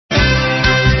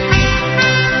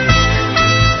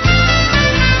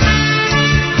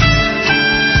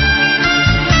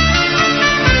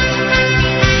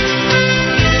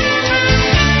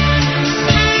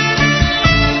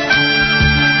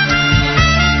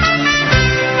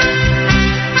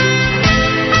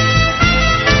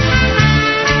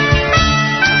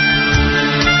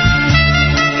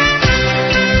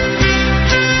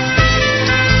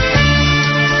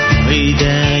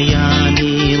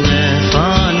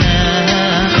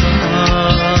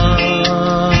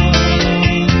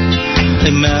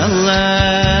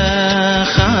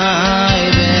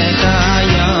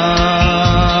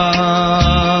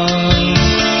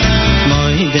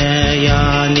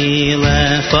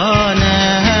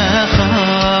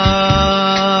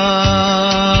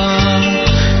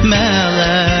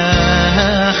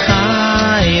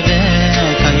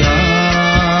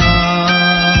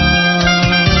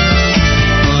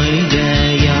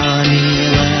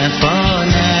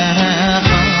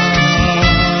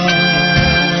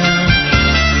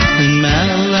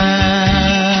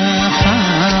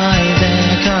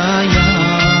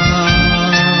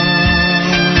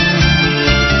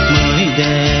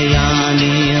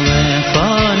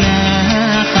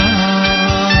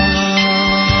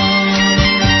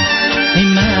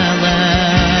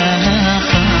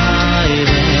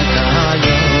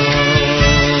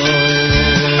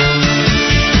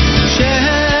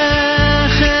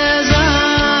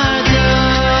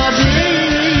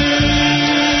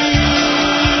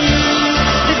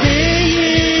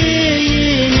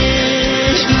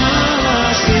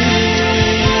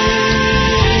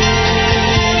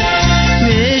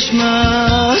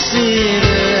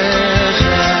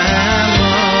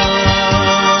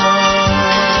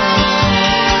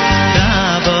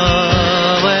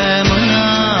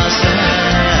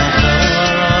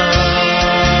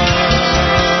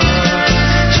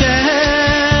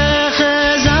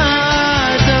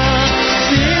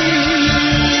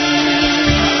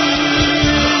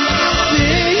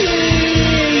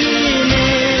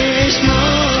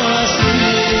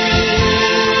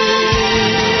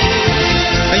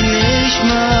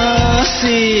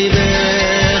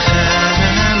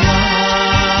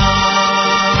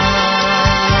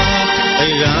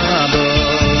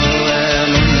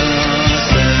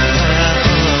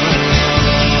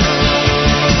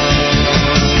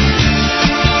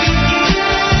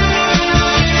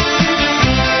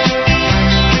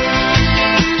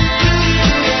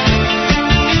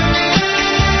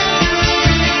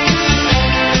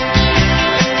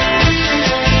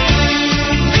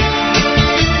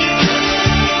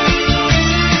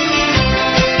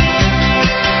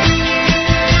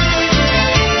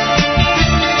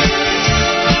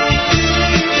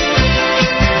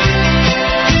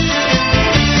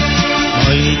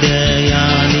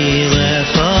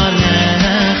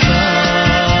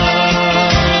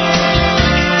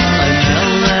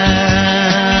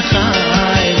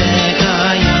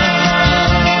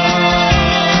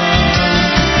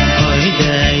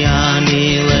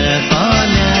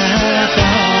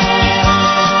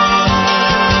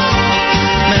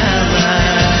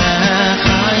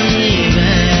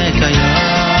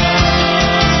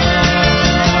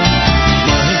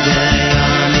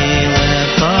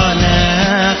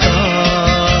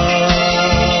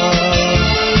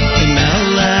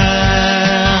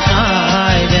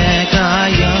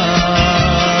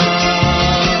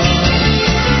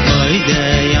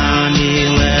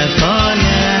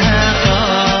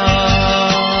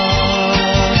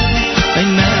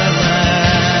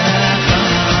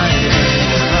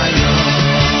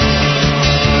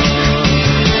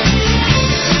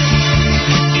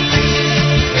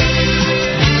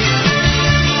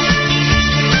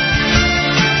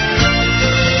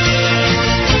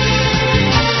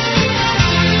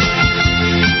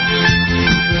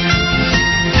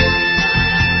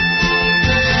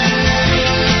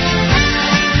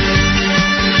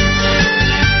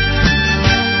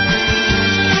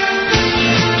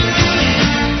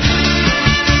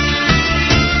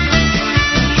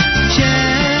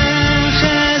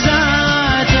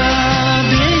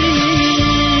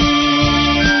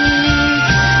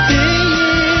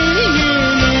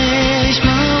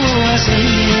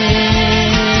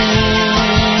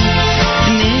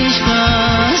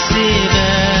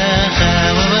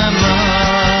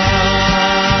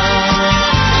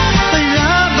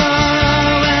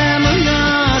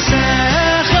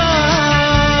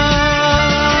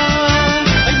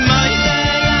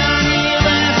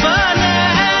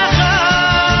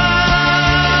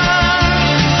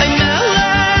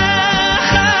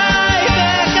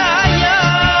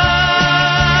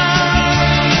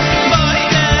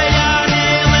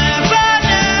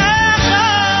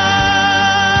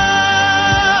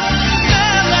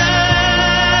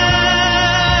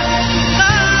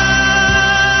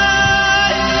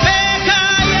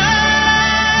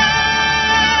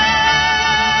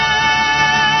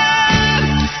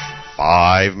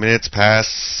5 minutes past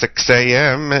 6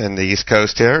 a.m. in the East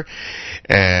Coast here.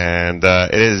 And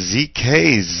it is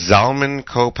ZK Zalman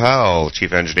Kopel,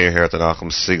 Chief Engineer here at the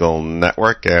Nachum Segal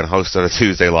Network and host of the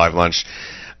Tuesday Live Lunch.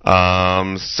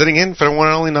 Sitting in for the one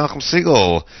and only Nachum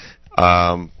Segal.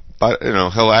 But, you know,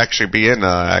 he'll actually be in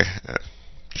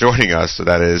joining us, so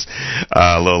that is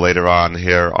a little later on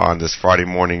here on this Friday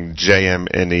morning, JM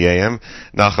in the AM.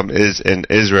 Nachum is in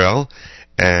Israel.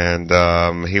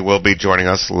 and he will be joining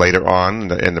us later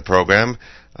on in the program.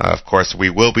 Of course, we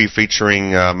will be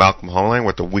featuring Malcolm Hoenlein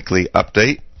with the weekly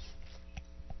update,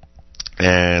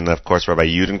 and of course, Rabbi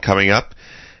Yudin coming up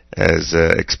as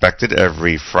expected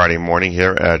every Friday morning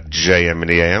here at JM in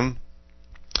the AM.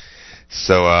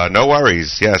 So no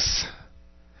worries. Yes,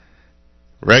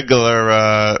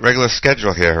 regular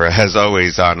schedule here as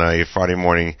always on a Friday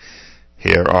morning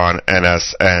here on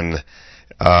NSN.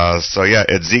 So yeah,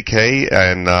 it's ZK,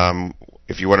 and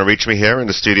if you want to reach me here in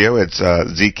the studio, it's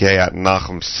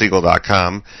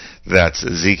zk@nachumsegal.com. That's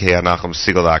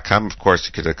zk@nachumsegal.com. Of course,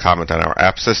 you could comment on our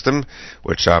app system,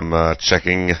 which I'm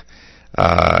checking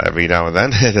every now and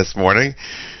then this morning.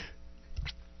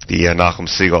 The Nachum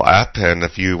Segal app, and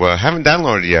if you haven't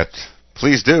downloaded it yet,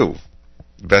 please do.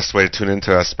 The best way to tune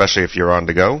into us, especially if you're on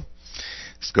the go,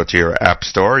 is go to your app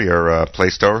store, your Play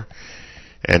Store,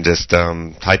 and just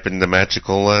type in the magic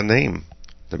name,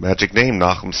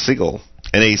 Nachum Segal,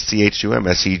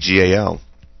 NACHUMSEGAL.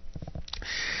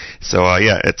 So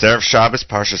yeah, it's Erev Shabbos,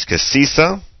 Parshas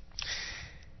Kesisa,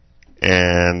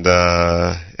 and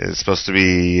it's supposed to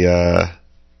be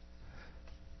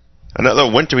another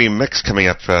wintry mix coming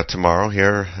up tomorrow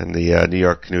here in the New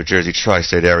York, New Jersey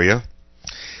tri-state area.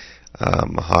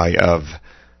 A high of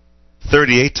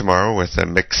 38 tomorrow with a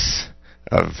mix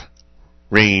of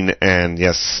rain and,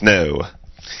 yes, snow.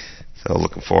 So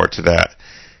looking forward to that.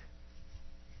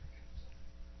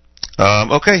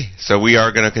 Okay, so we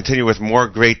are going to continue with more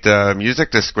great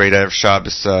music. This great Erev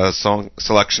Shabbos song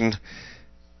selection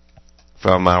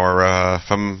from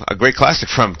from a great classic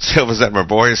from Silver Zetmer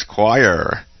Boys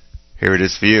Choir. Here it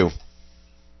is for you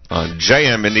on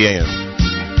JM in the AM. Oh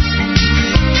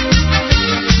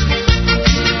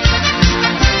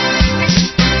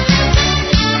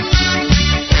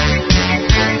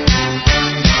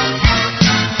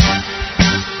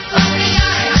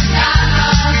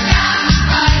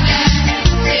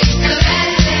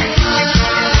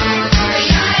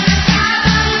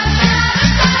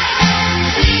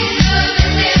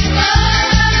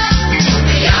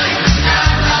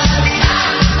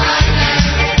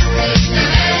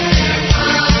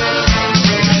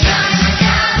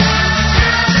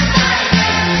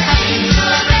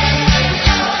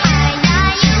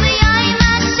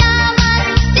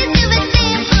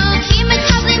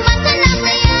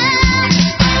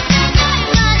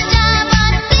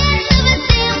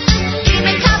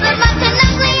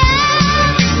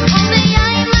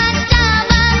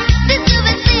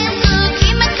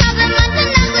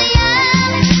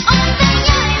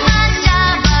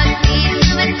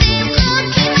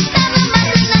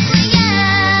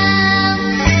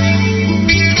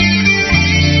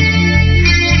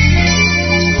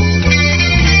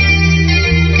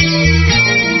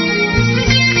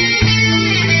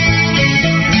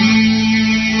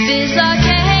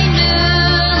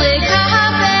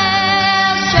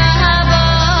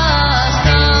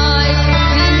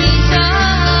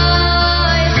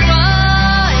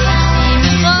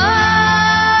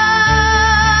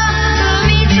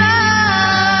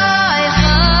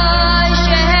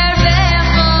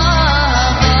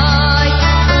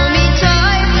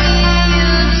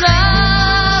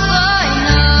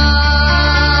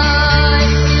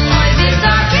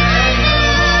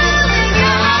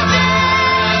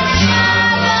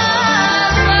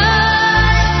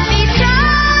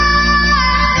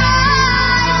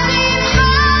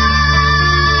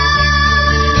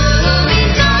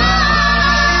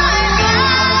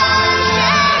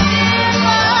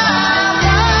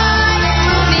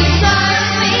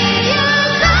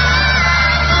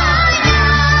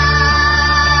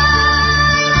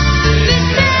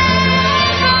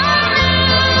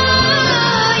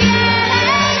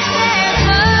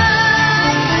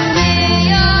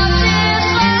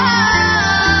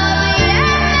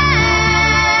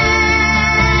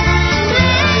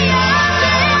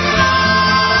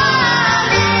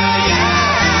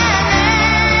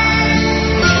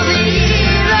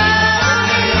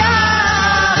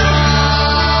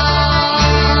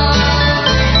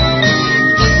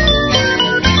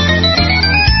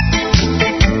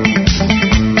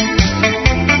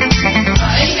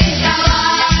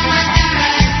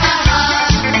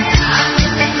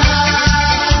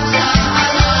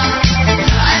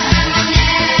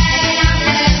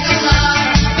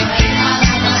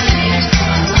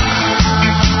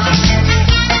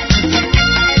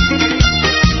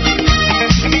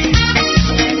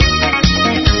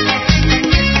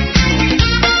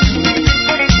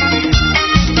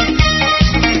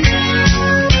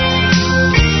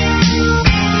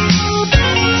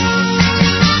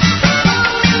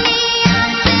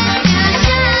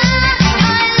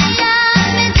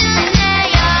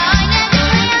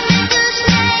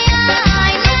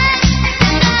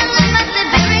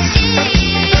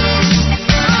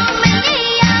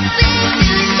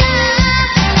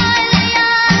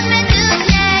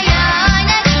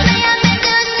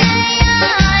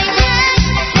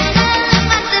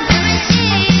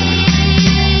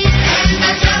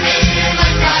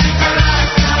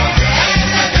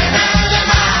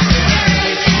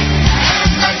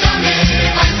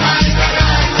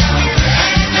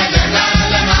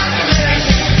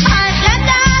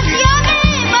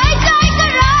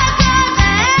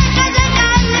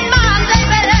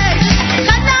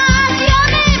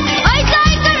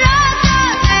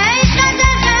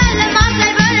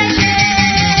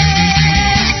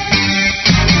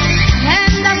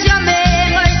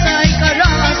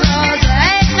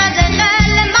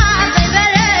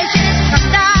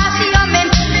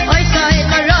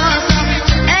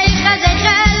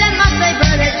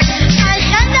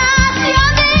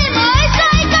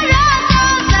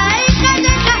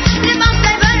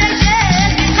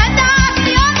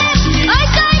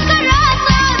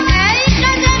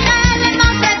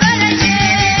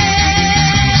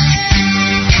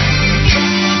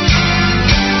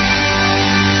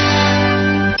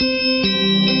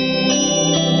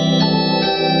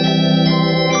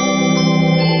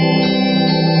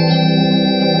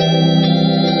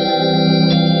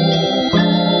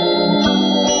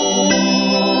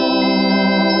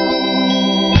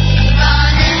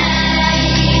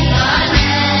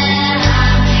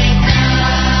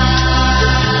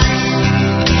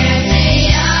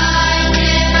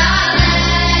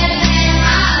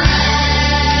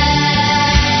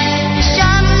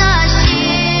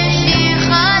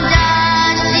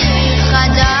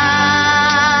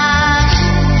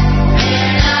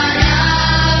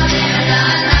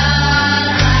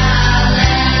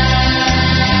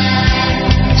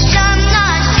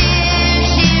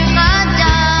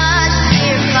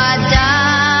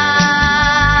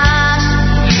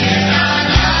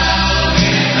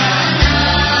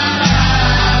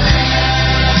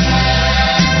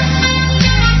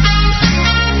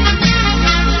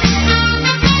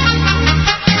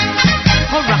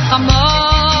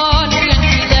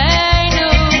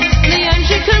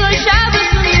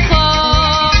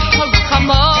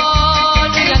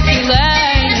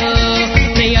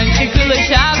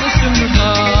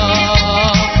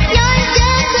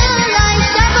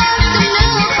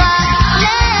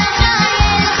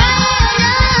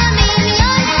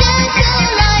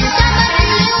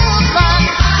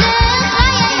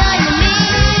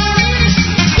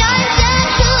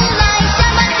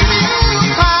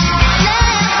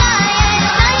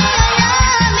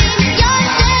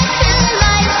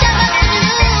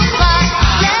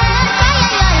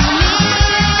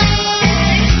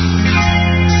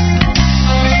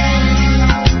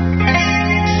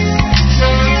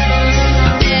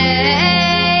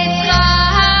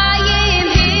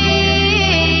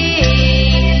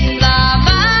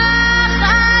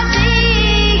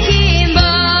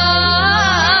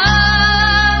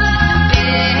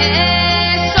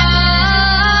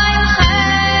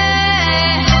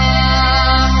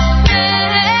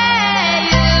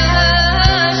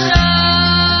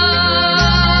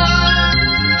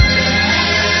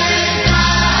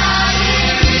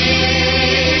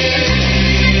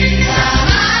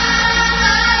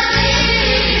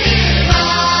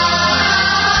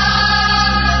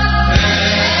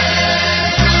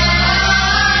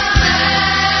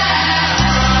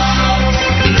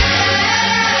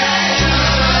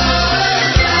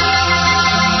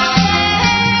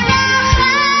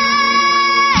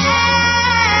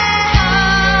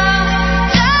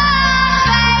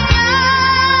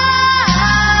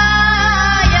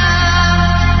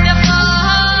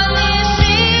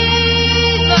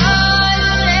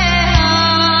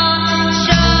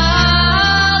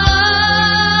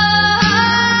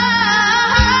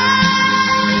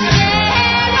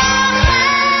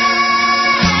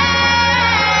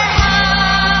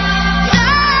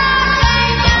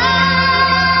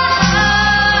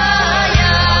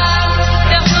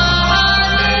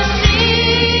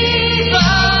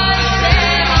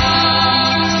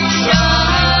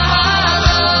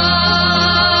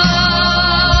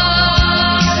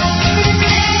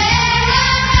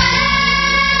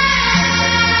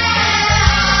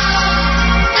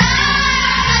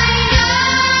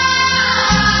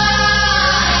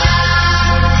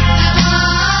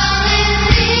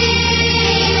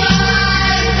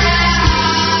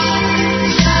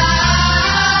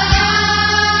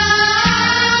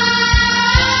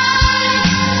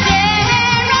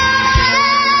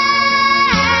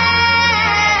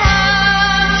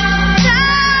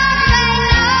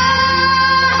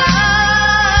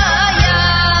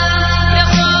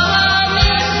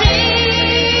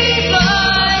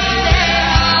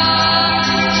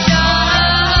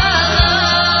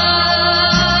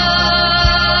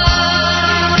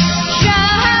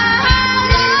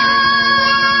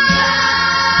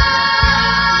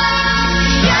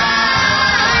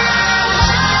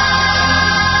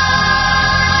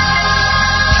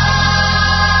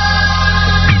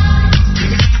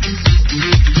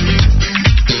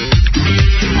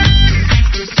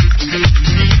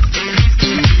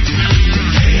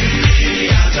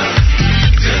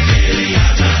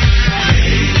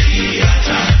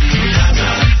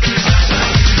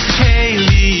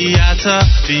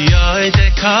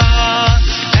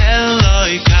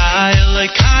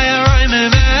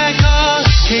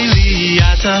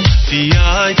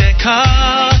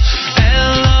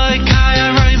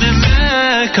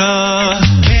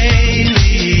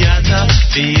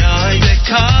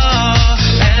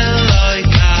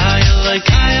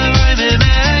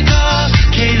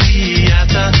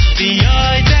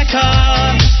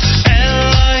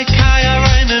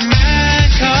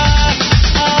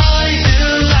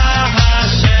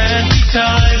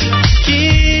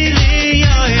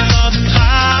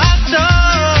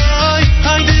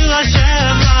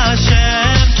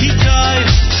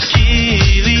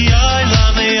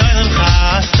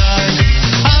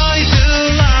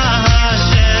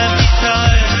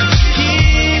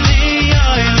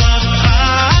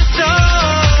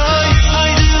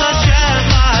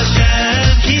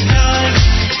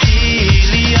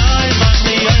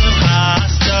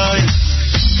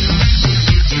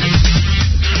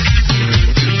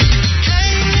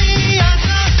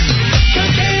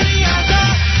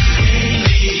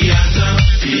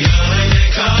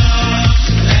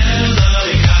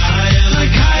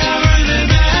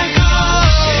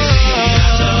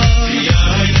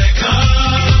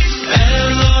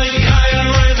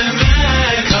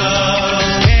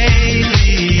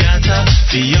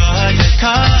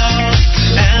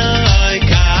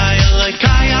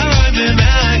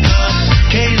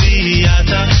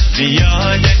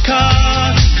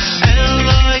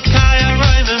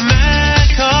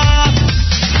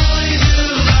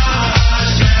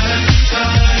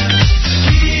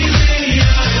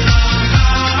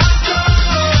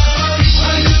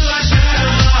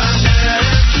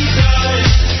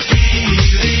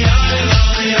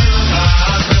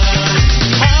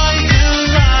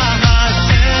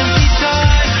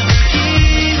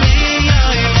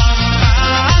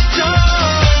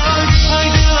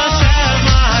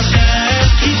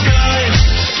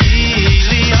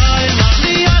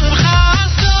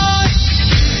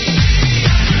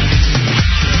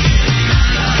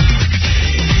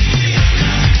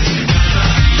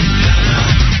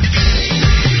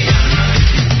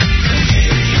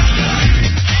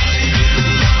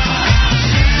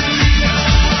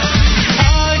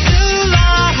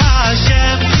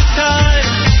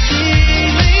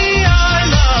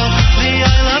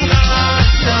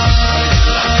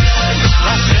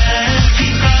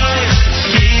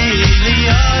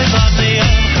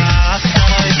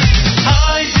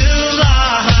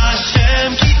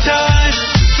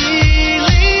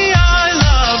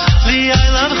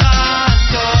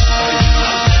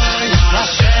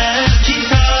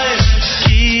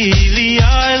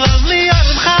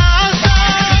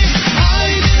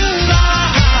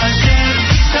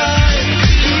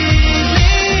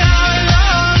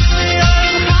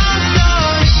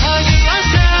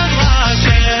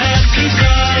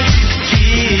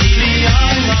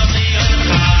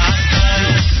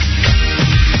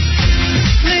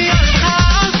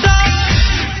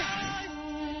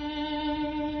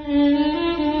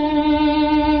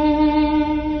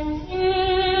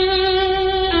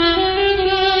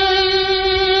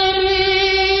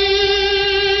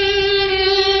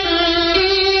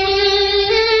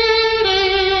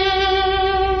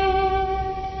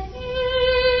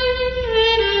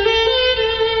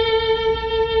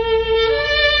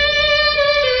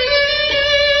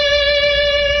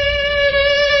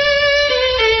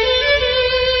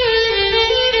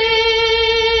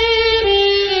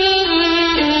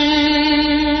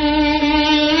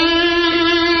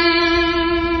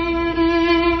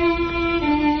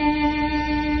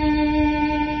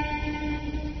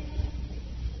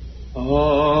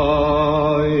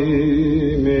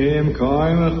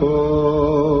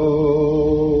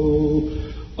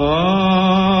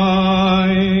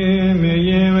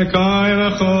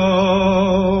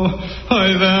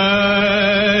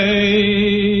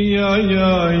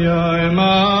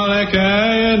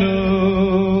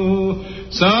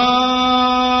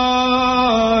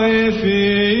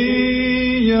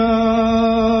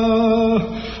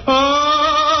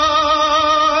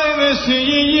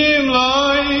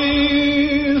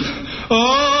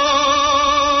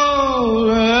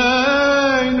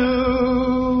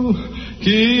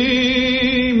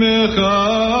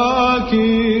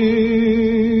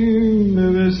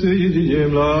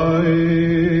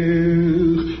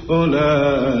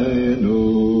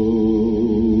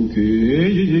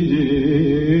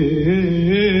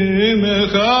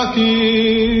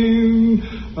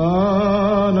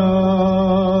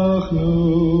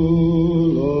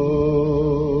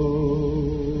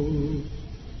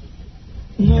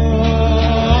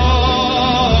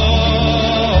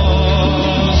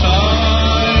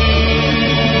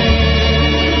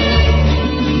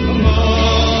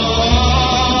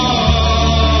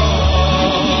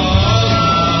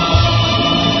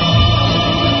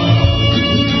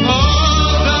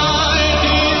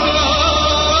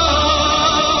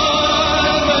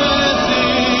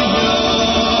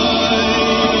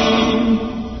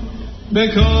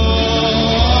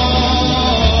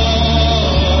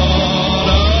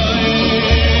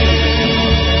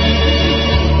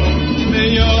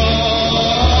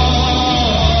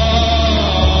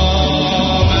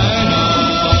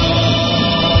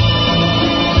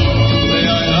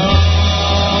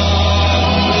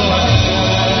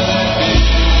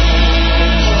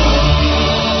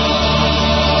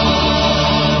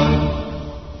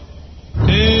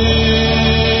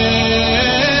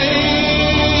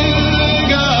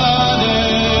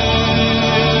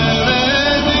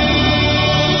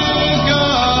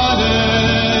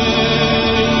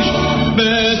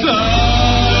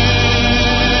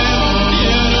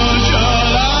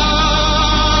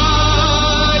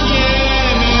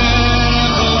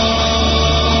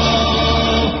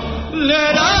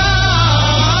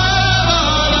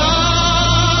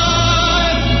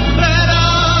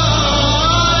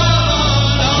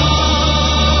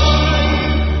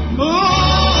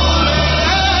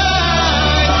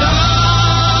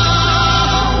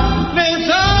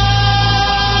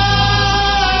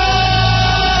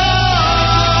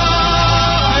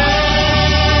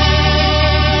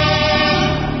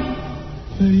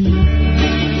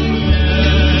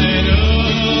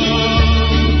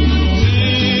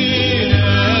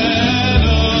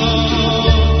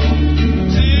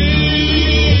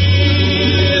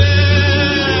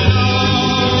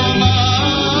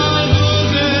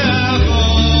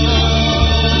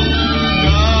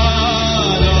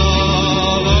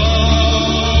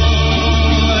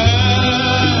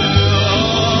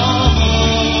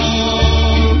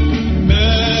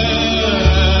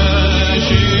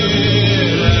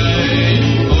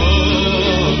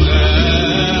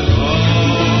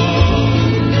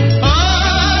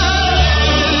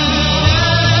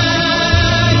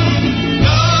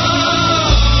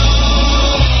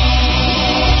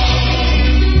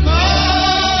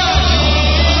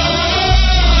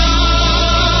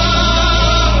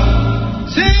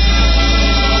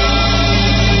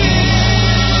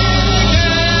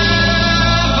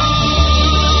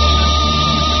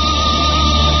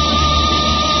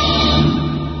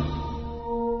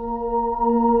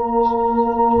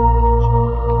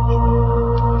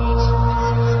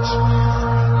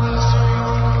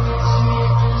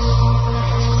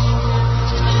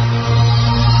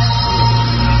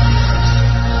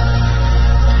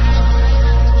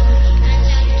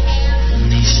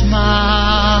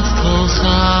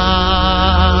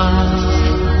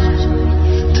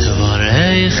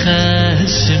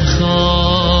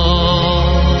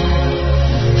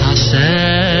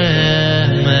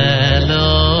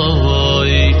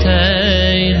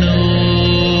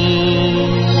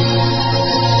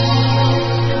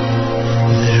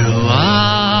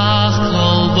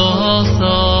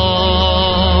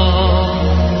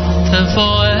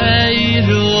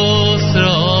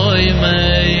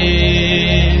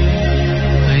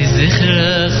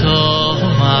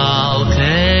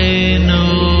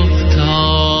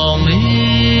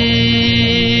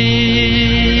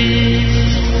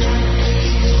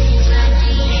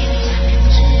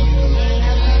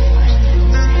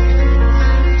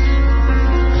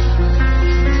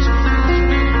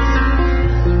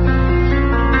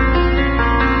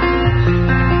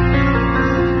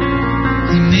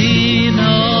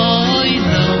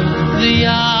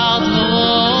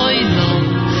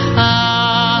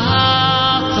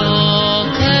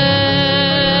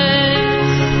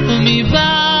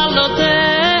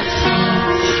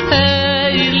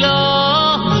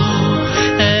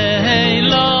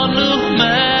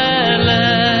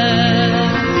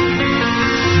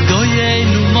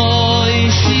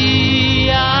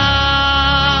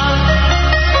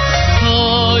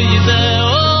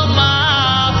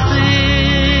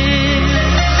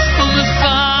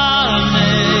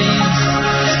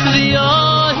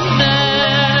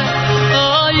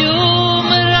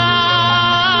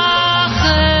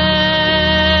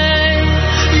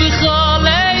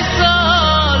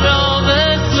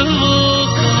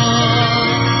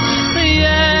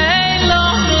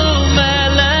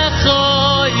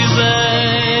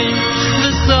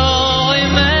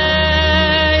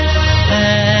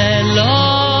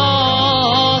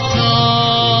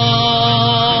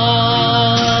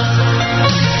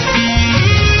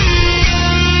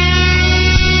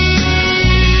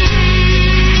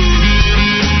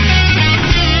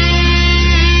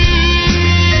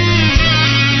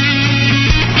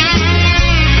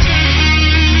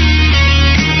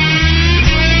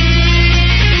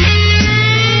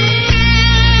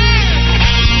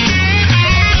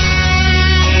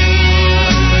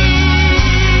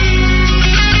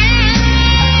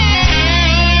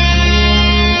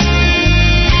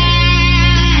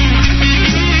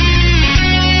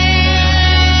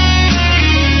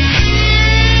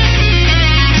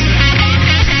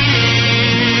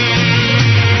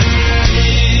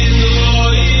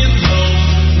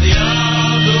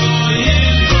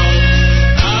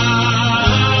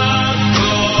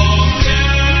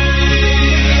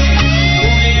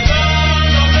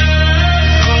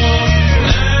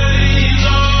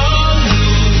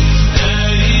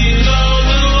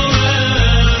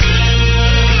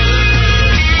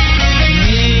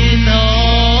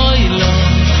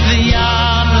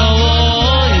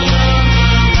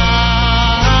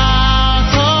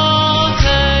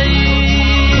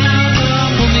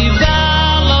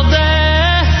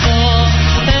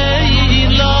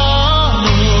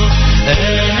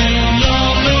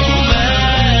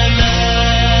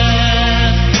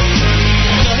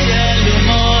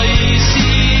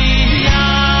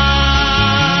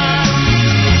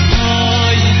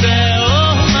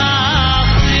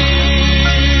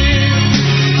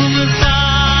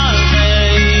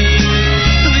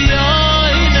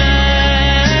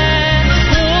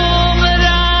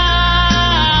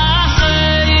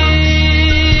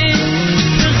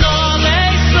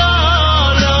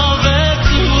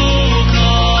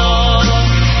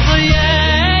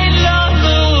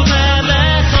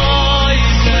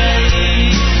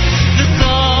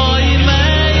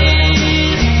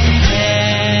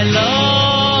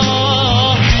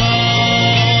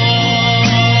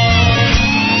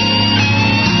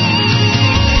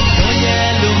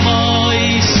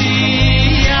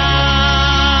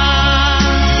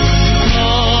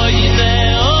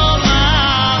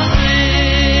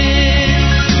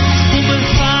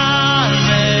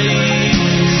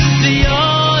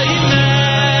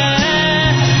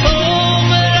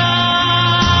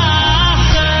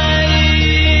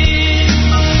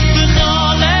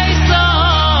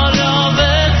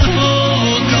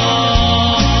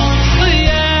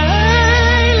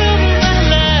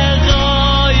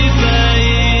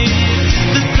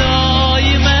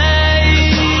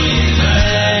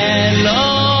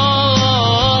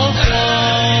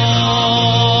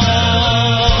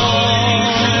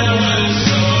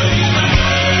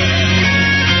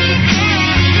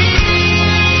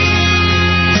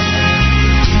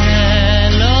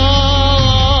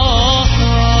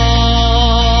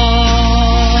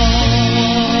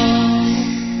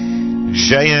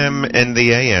JM in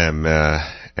the AM.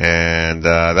 And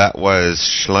that was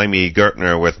Shlomi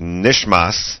Gertner with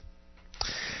Nishmas.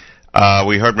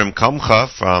 We heard Mim Komcha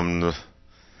from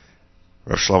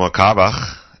Rav Shlomo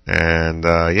Kabach. And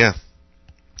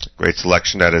great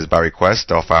selection. That is by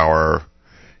request off our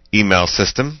email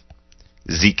system,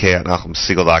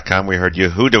 zk@nachumsegal.com. We heard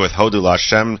Yehuda with Hodu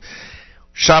Lashem.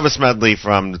 Shabbos medley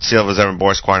from the Tzil V'Zevin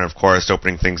Boris Choir, and of course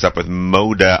opening things up with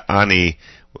Moda Ani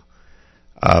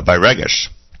by Regesh.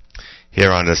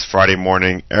 Here on this Friday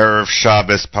morning, Erev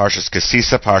Shabbos, Parshas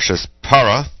Kesisa, Parshas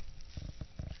Para.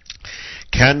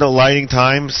 Candle lighting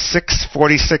time,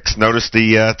 6:46. Notice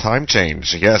the time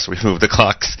change. Yes, we moved the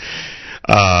clocks.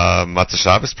 Matzah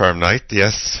Shabbos, Purim night.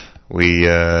 Yes, we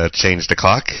changed the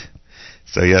clock.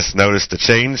 So yes, notice the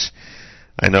change.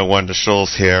 I know one of the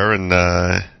shuls here in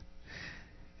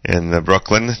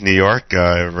Brooklyn, New York,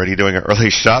 already doing an early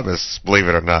Shabbos, believe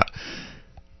it or not.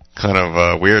 Kind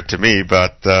of weird to me,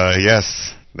 but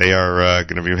yes, they are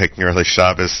going to be making early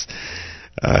Shabbos,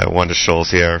 one of the shuls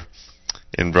here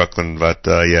in Brooklyn, but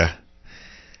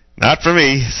not for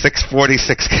me.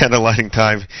 6:46 candle lighting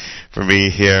time for me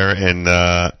here in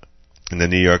the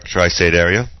New York tri-state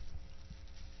area.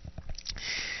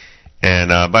 And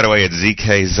by the way, it's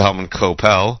ZK Zalman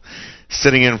Kopel,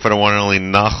 sitting in for the one and only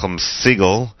Nachum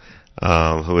Segal,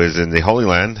 who is in the Holy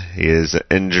Land. He is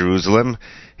in Jerusalem.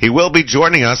 He will be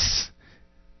joining us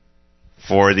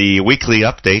for the weekly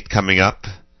update coming up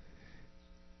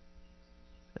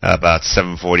about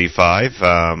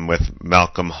 7:45 with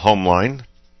Malcolm Hoenlein.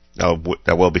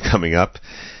 That will be coming up.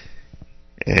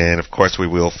 And of course we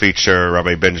will feature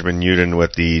Rabbi Benjamin Yudin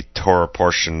with the Torah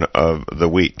portion of the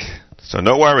week. So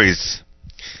no worries.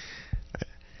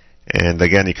 And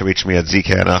again, you can reach me at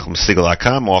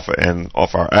zk@nachumsegal.com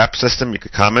off our app system. You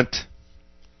can comment.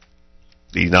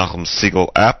 The Nachum Segal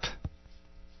app.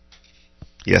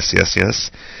 Yes.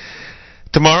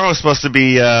 Tomorrow is supposed to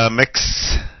be a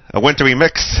wintry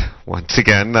mix. Once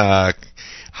again,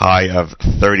 high of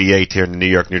 38 here in the New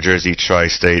York, New Jersey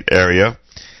tri-state area.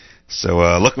 So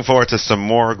looking forward to some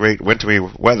more great wintry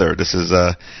weather. This is,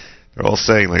 they're all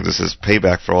saying like this is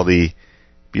payback for all the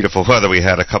beautiful weather we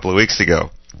had a couple of weeks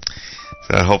ago.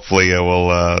 So hopefully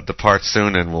we'll depart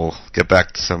soon and we'll get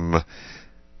back to some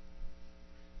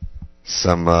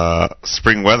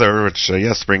spring weather, which,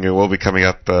 spring will be coming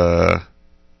up, I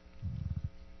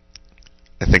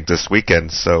think this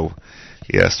weekend. So,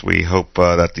 yes, we hope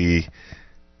that the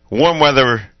warm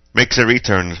weather makes a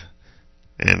return.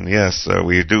 And, yes,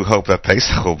 we do hope that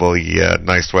Pesach will be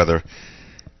nice weather.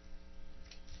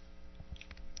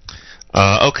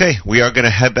 Okay, we are going to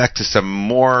head back to some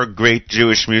more great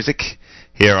Jewish music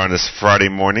here on this Friday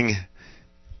morning.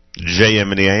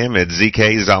 JM in the AM at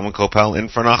ZK Zalman Kopel in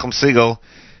for Nachum Segal.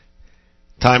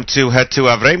 Time to head to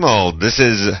Avremol. This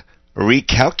is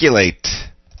Recalculate.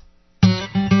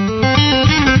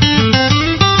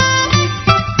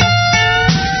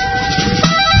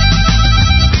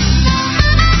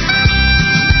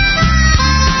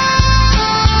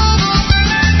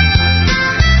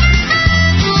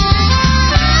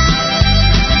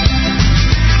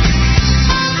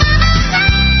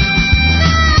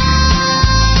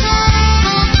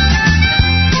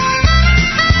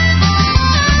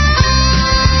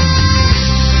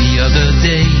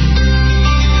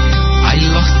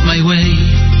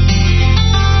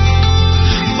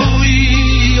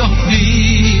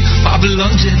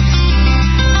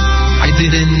 I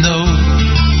didn't know.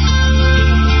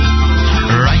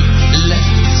 Right,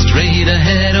 left, straight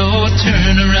ahead or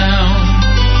turn around.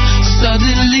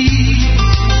 Suddenly,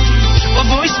 a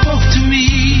voice spoke to me.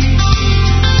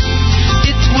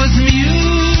 It was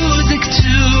music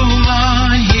to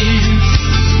my ears.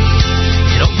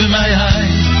 It opened my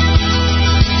eyes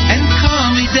and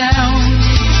calmed me down.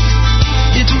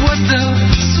 It was the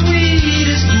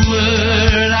sweetest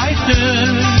word I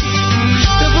heard.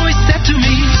 The voice said to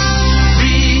me,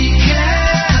 recalculate,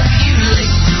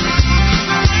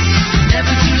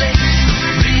 never too late,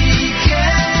 recalculate,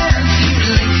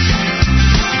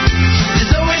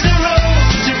 there's always a road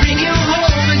to bring you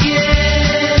home again.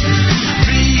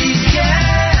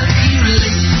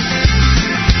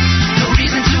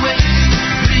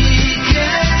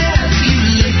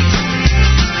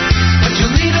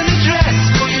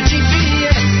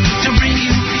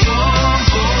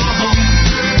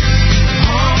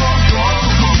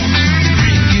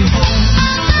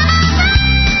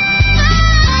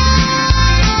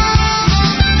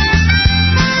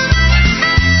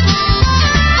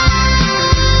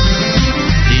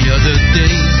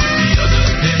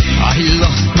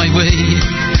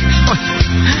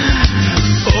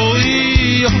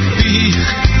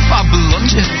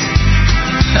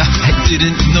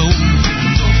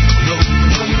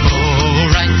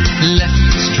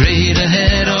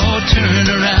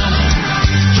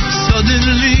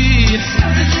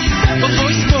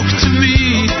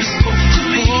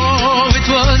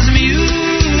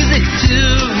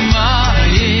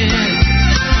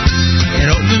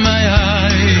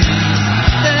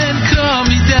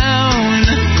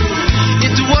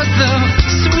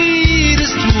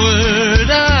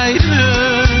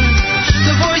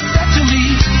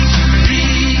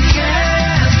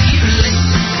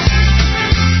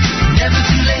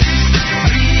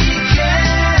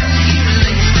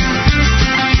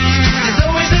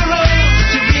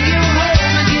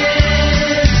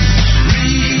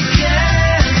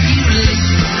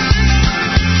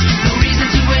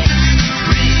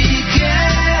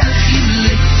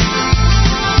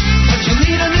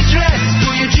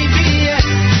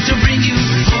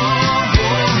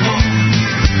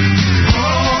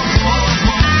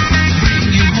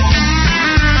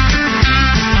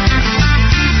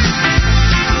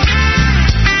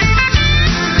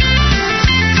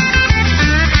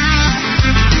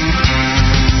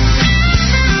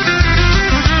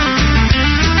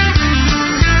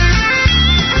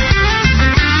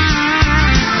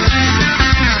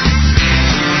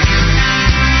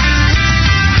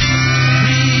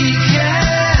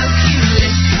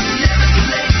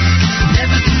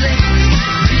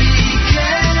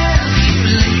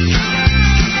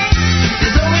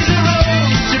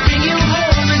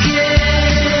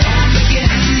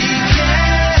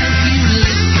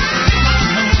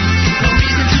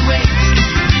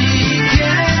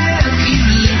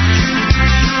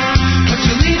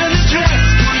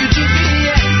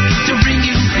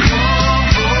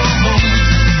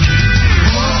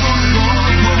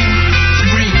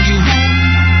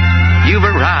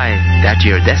 at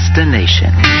your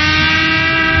destination.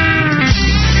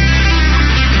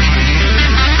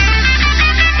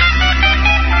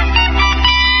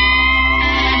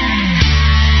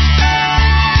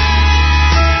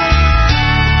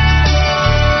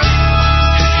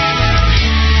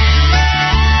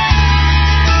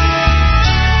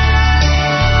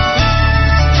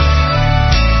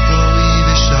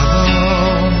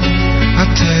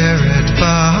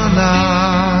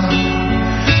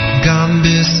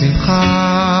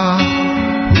 בשמחה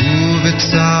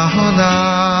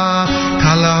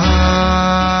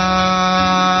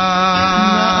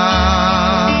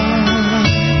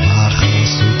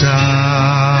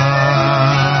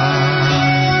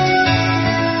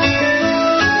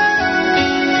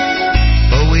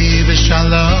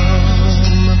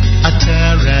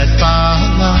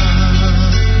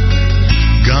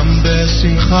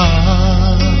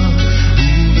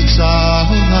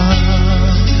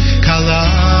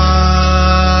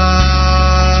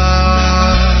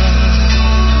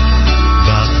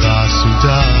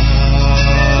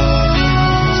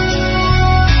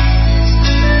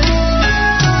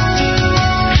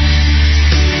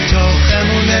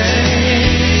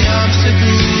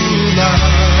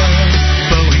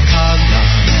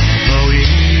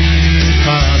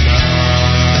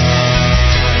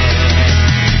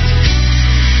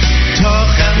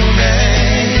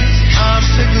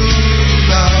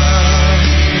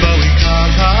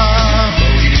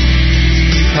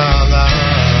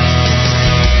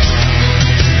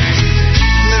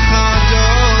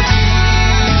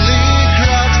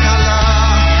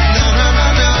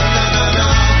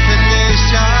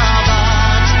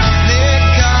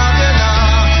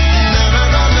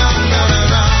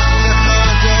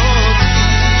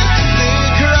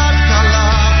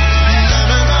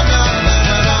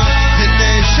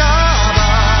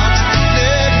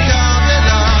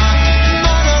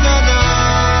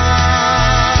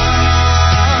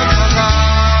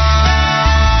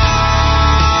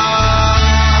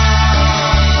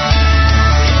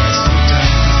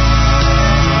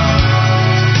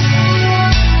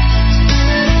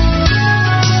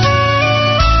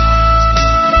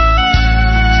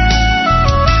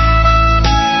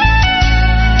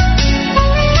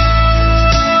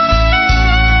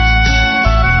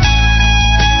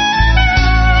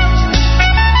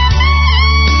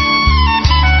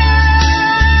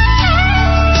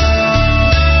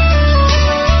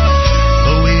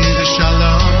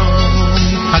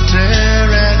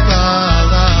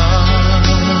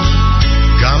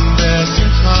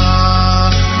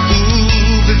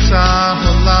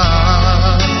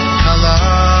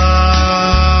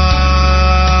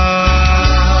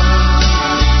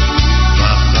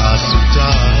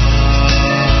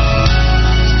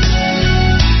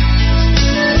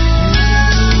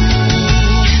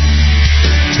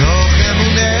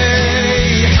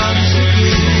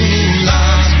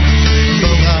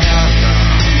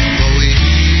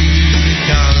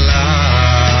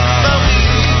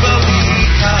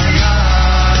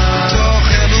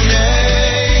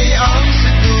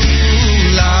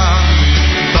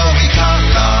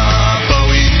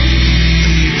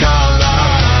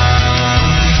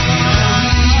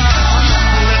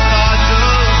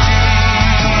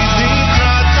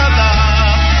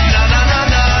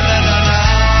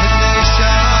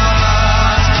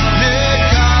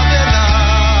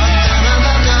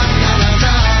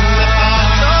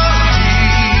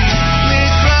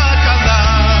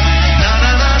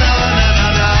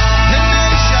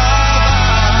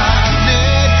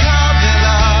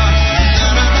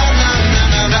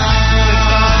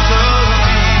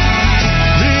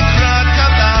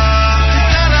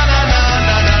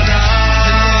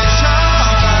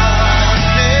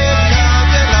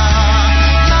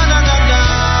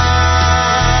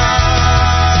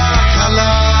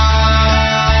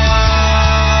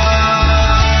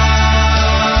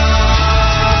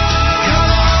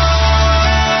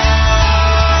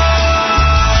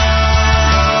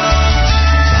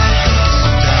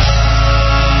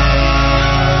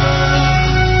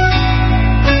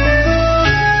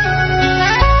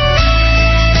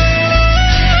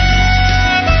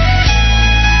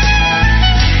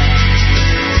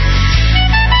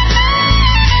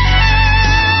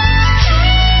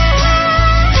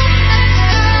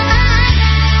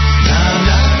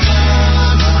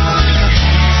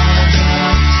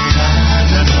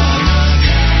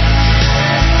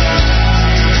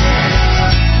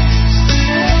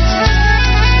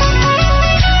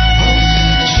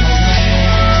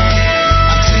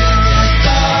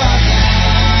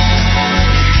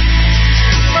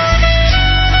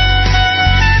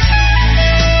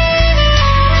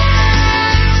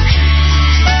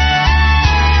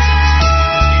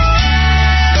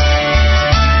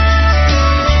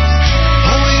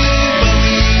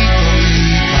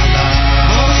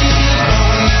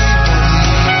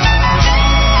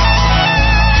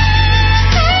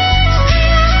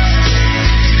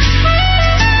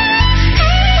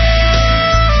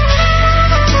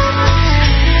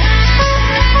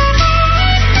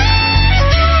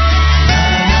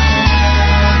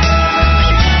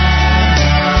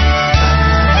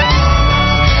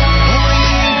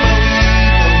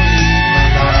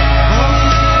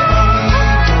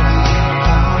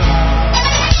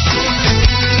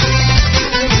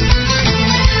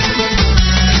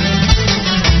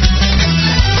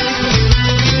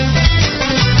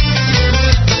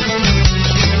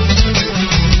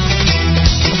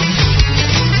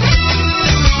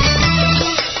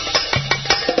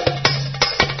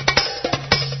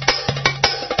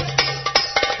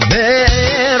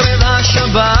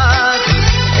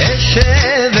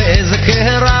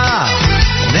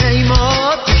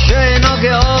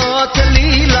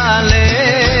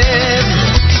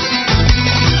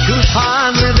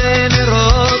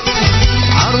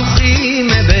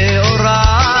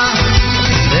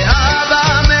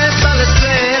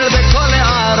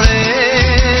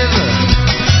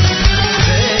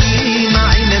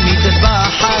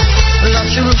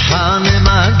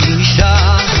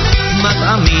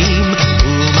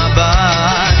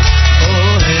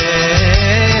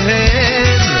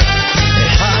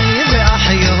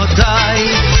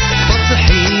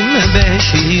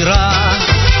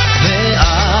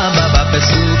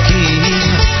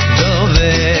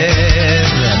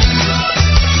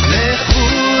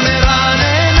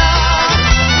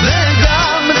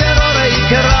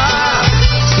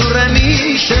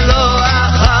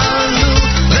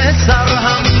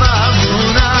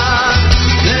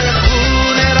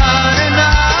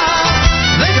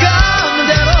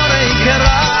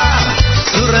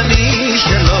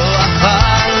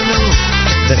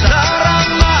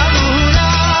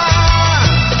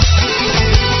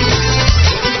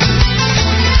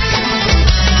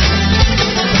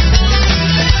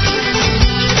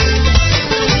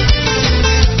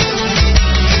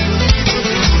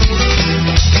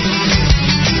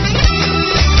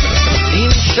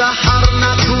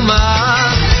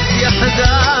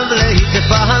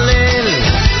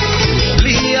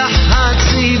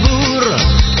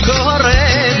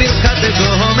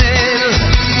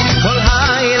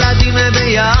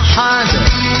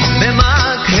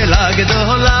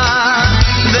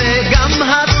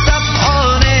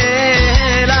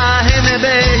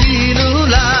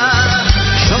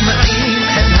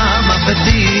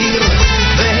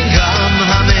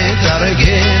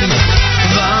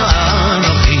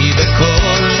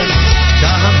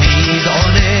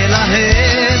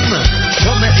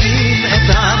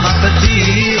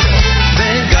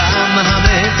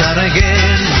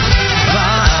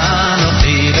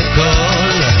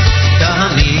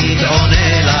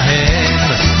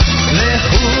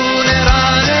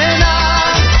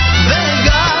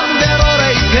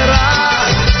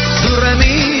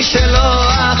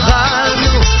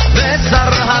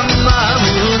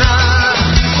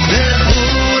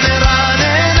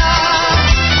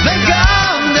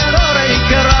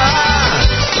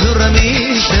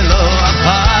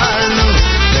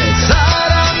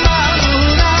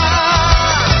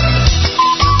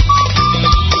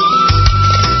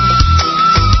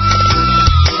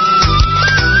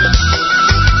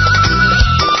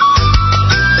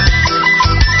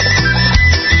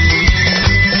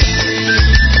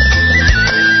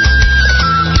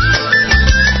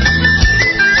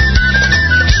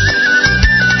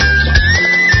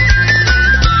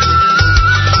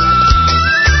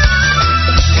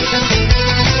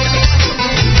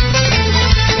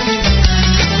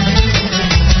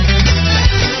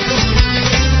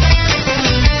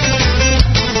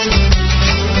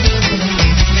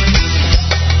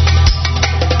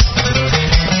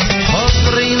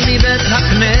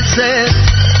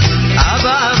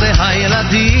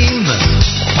ילדים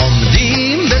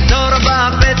עומדים בתור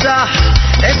בפתח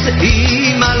את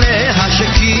אימא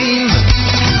להשקים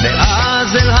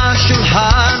ואז אל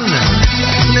השולחן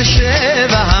נשב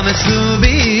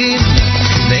המצלובים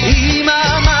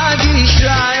ואימא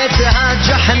מגישה את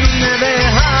הג'חן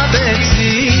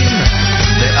והביצים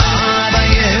ואבא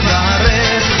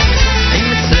יברך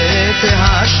עם צאת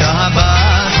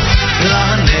השבת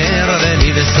לנר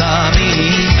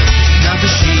ולבשמים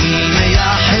נפשי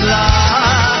מייחלה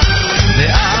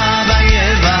ואבא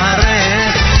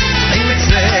יברך עם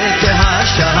צאת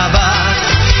השבת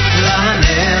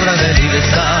לנר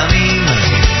ולבשמים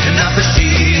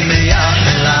נפשי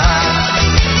מייחלה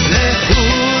לכו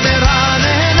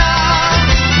נרננה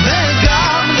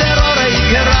וגם דרורי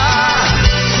קרא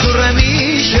סורמי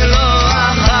שלא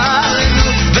אכלנו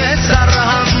בשר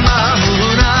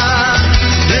הממונה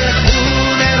לכו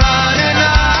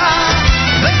נרננה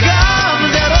וגם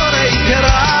דרורי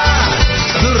קרא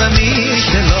סורמי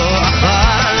שלא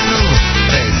אכלנו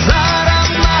בשר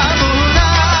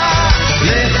הממונה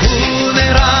לכו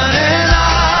נרננה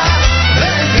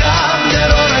וגם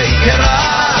דרורי קרא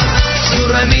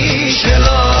סורמי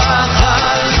שלא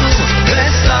אכלנו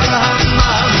בשר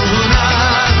הממונה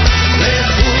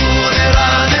לכו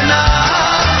נרננה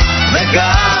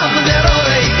וגם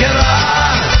דרורי קרא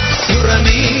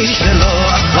סורמי שלא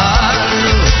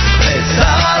אכלנו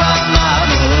בשר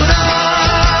הממונה.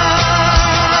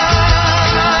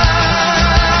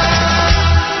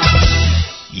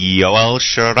 Yoel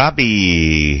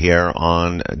Sharabi here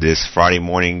on this Friday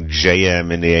morning,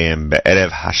 JM in the AM,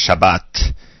 Be'erev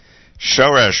HaShabbat.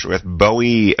 Shoresh with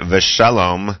Bowie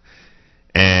V'Shalom,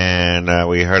 and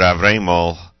we heard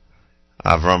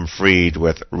Avram Fried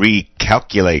with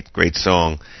Recalculate, great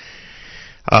song.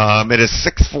 It is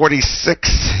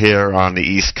 6:46 here on the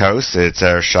East Coast. It's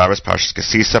our Shabbos, Parshas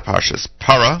Kesisa, Parshas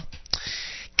Para.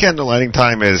 Candle lighting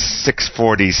time is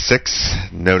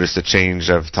 6:46. Notice the change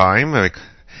of time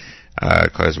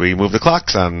because we moved the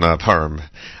clocks on Purim.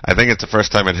 I think it's the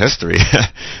first time in history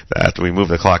that we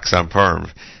moved the clocks on Purim.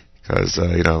 Because,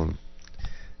 they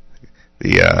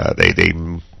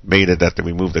made it that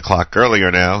we moved the clock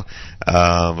earlier now,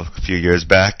 a few years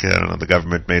back. I don't know, the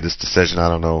government made this decision. I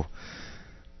don't know.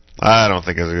 I don't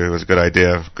think it was a good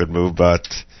idea, good move, but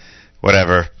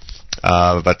whatever.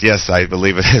 But yes, I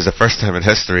believe it is the first time in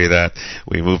history that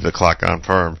we moved the clock on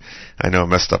Purim. I know it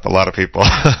messed up a lot of people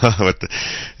with,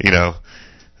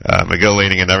 McGill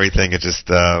leaning and everything. It just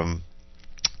threw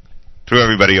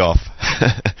everybody off,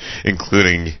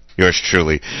 including yours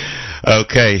truly.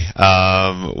 Okay,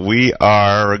 we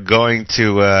are going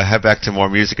to head back to more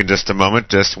music in just a moment.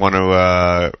 Just want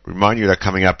to remind you that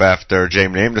coming up after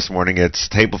James Name this morning, it's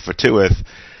Table for Two with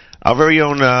our very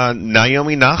own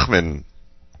Naomi Nachman.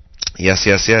 Yes,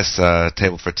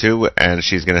 Table for Two, and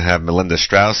she's going to have Melinda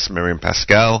Strauss, Miriam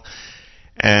Pascal,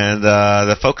 and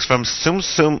the folks from Sum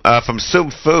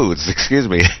Foods,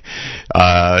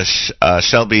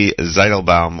 Shelby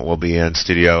Zeidelbaum will be in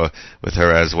studio with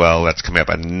her as well. That's coming up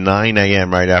at 9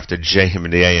 a.m. right after JM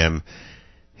in the AM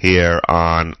here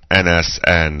on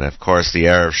NSN. Of course, the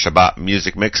Erev Shabbat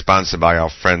Music Mix sponsored by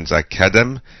our friends at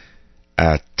Kedem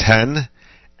at 10,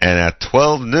 and at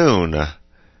 12 noon,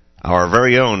 our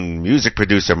very own music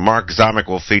producer Mark Zamek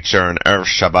will feature an Erev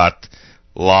Shabbat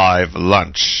live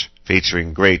lunch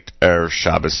featuring great Erev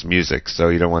Shabbos music. So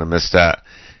you don't want to miss that.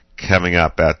 Coming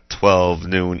up at 12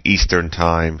 noon Eastern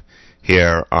Time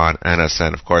here on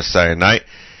NSN. Of course, Saturday night,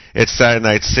 it's Saturday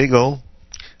Night Siegel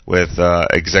with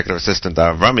Executive Assistant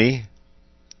Rabbi,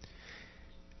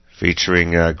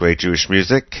 featuring great Jewish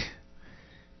music.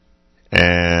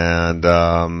 And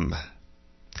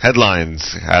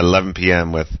headlines at 11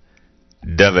 p.m. with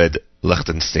David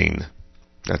Lichtenstein.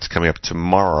 That's coming up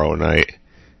tomorrow night.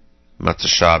 Matzah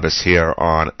Shabbos here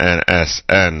on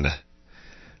NSN.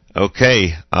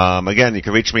 Okay, again, you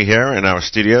can reach me here in our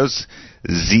studios,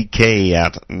 ZK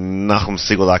at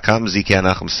NachumSiegel.com, ZK at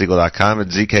NachumSiegel.com, at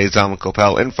ZK Zalman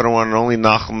Kopel, in for the one and only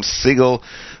Nachum Siegel,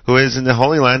 who is in the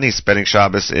Holy Land. He's spending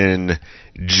Shabbos in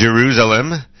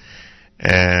Jerusalem,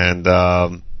 and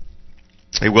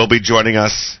he will be joining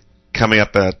us coming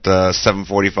up at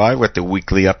 7:45 with the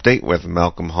weekly update with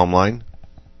Malcolm Hoenlein.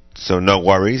 So no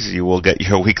worries, you will get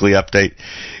your weekly update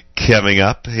coming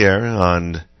up here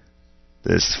on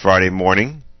this Friday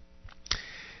morning.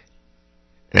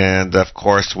 And of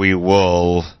course we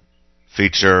will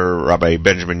feature Rabbi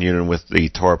Benjamin Yudin with the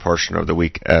Torah portion of the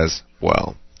week as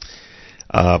well.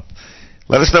 Let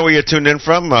us know where you're tuned in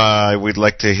from. We'd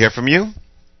like to hear from you.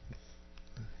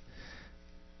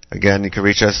 Again, you can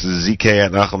reach us ZK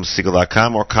at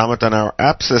NachumSiegel.com or comment on our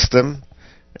app system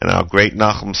and our great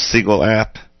Nachum Siegel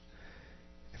app.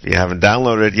 If you haven't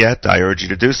downloaded it yet, I urge you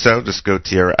to do so. Just go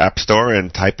to your app store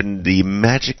and type in the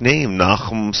magic name,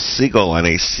 Nachum Segal,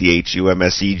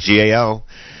 Nachumsegal.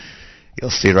 You'll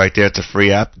see it right there. It's a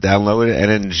free app. Download it and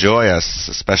enjoy us,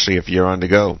 especially if you're on the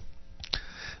go.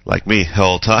 Like me, the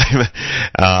whole time.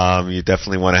 You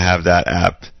definitely want to have that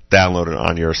app downloaded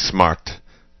on your smart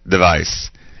device.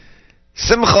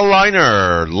 Simcha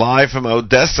Leiner, live from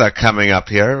Odessa, coming up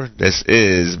here. This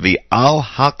is the Al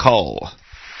HaKol.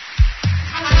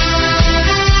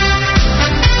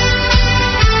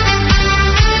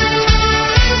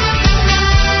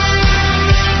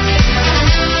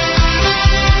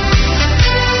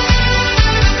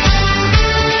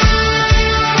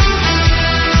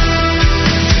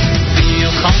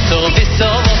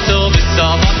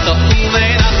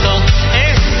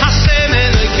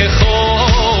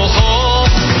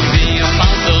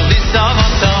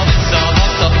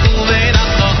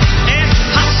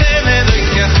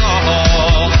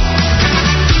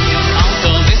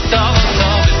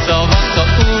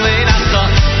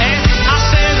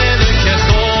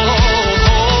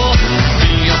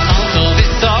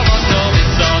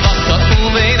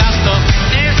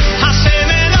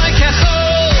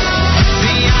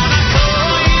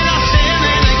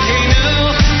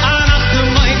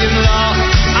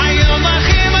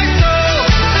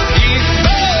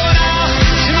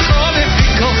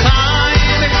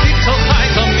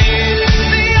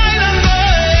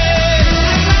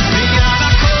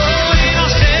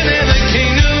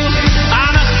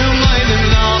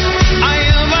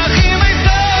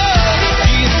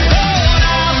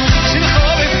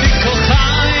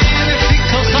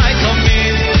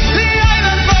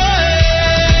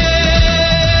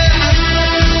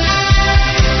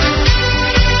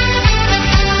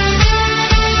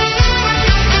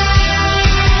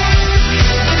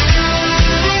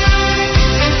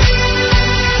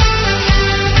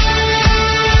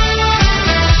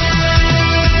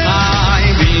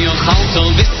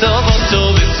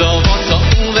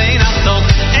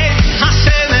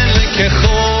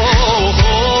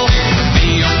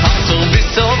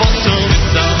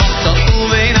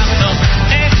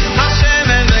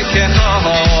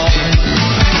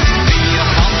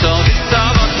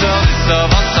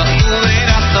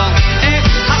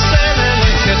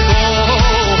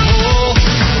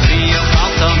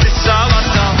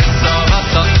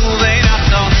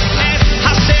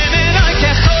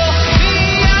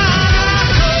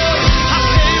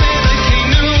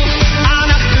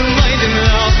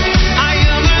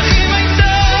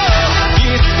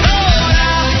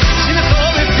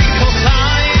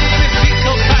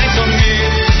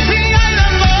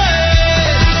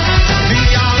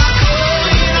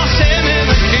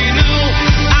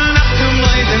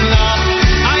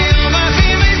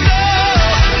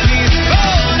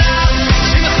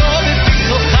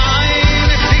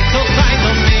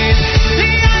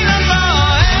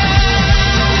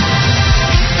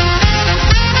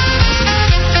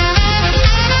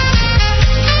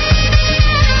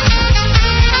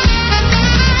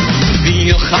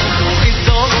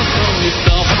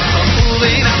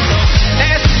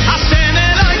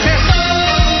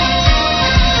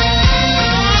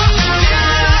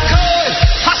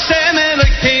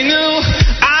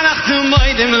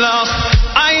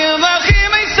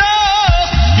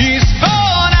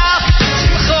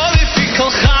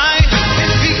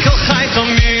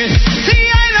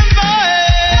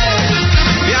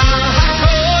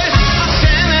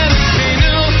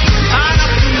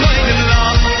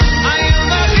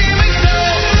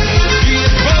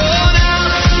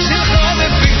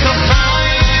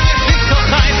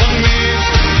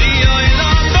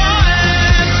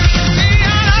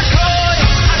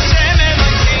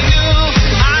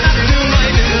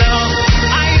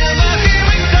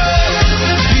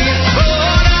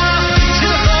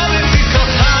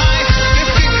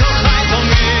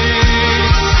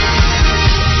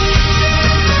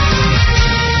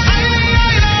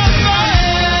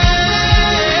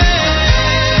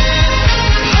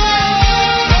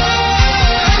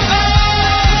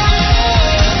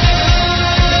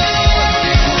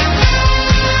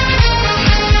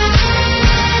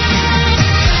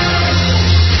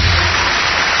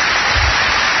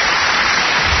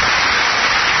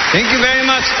 Thank you very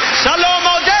much. Shalom,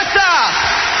 Odessa!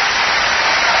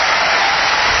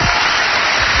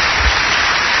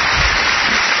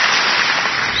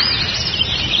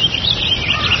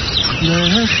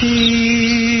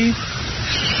 Lechi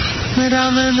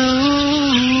meramenu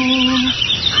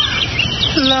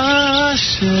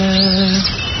lashem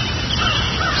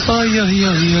oy oy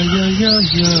oy oy oy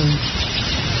oy oy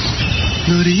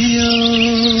Nurio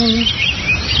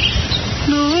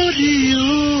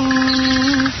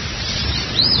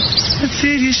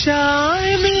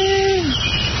shining.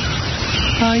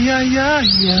 Ay, ay, ay,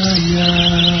 ay,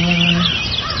 ay.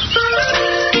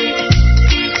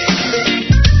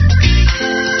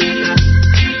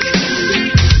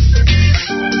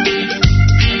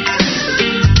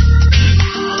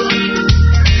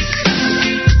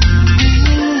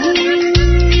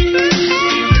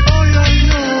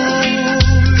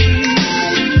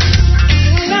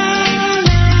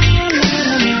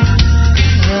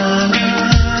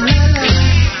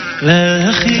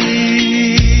 Lechi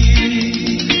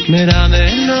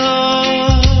meraneno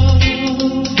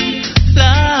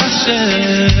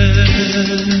Lashem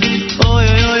Oy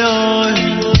oy oy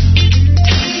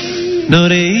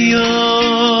Nuriyo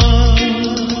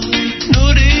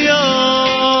Nuriyo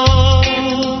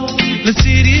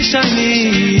Letziri shani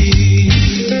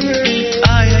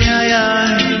Ay ay ay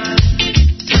ay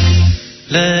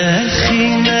Lechi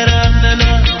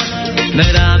meraneno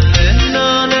Meraneno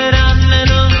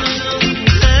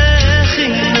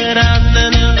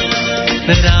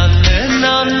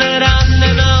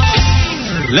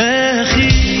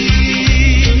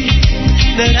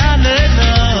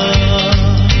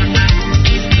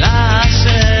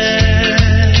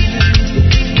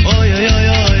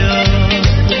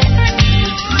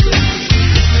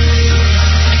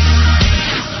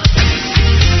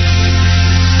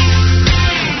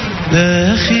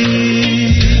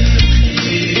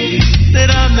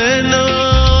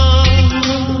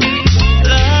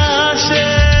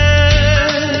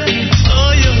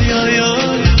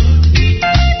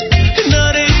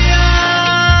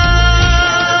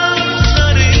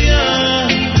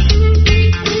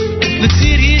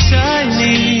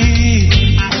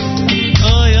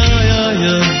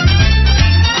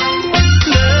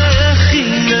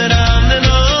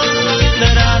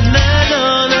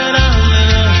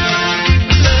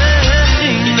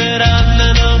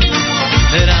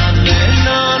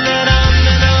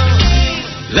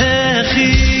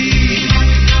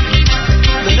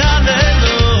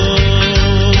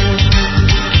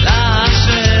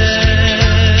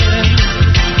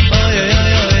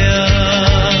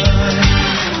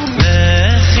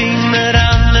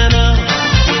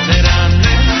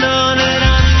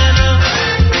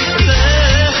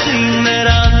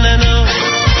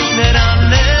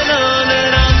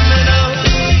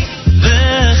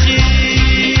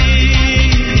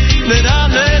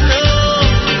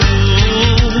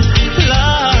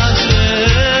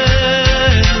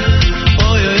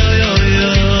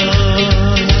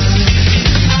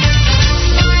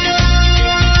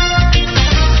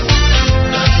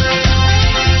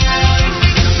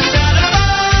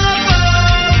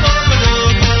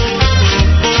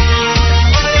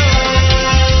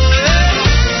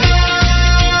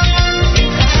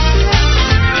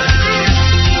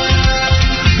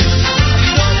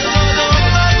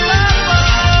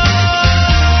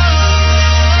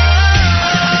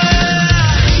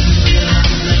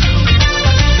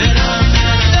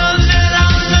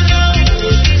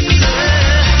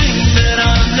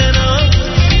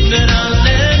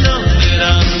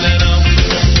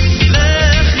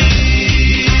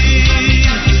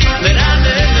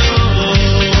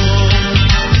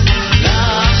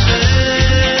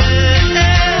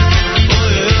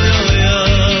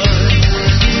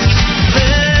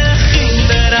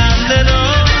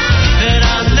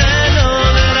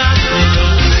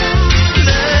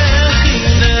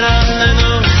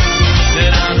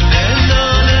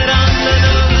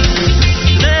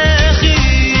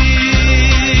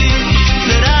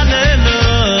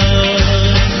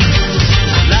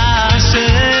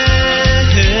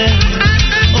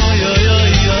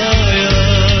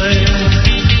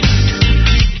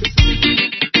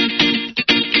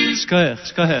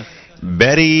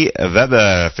Betty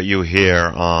Weber for you here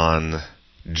on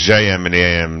JM and the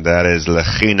AM. That is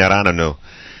Lechi Neranenu.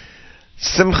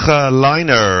 Simcha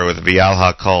Leiner with Vial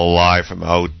HaKol live from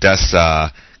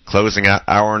Odessa, closing out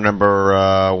hour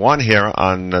number 1 here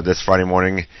on this Friday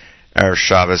morning, Erev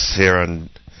Shabbos here on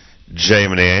JM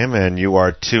and the AM, and you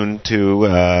are tuned to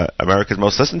America's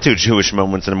most listened to Jewish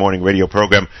Moments in the Morning radio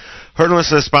program, heard on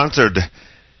sponsored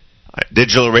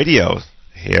digital radio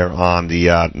here on the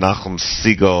Nachum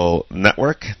Segal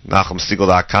Network,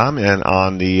 NachumSegal.com, and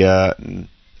on the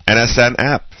NSN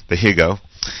app. There you go.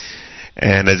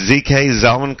 And ZK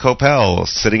Zalman Kopel,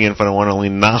 sitting in for the one and only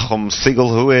Nachum Segal,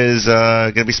 who is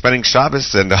going to be spending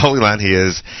Shabbos in the Holy Land. He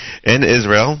is in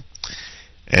Israel,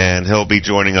 and he'll be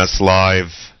joining us live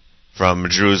from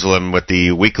Jerusalem with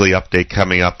the weekly update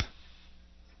coming up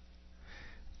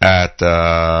at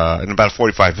in about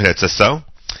 45 minutes or so.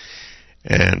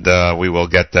 And we will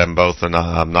get them both,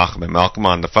 Nachum and Malcolm,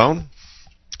 on the phone.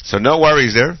 So no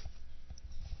worries there.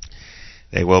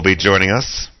 They will be joining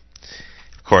us.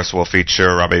 Of course, we'll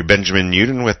feature Rabbi Benjamin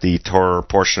Yudin with the Torah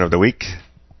portion of the week.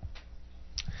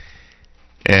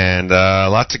 And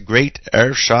lots of great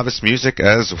Erev Shabbos music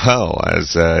as well,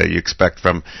 as you expect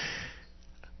from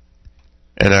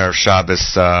an Erev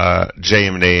Shabbos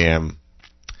JM and AM.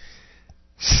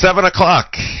 7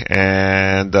 o'clock,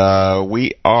 and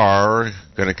we are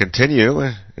going to continue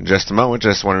in just a moment.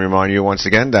 Just want to remind you once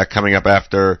again that coming up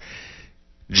after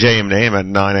JM and AM at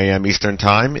 9 a.m. Eastern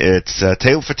Time, it's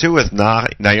Table for Two with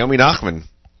Naomi Nachman.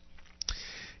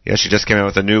 Yeah, she just came out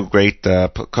with a new great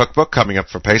cookbook coming up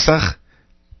for Pesach.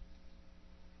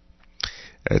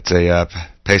 It's a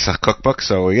Pesach cookbook,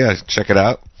 so yeah, check it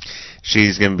out.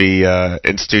 She's going to be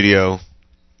in studio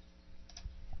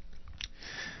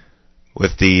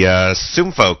with the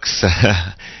Zoom folks.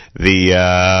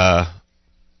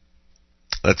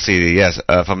 Let's see, yes,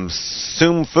 from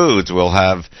Zoom Foods, we'll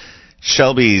have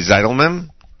Shelby Zeidelman.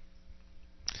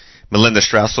 Melinda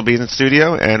Strauss will be in the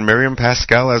studio, and Miriam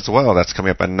Pascal as well. That's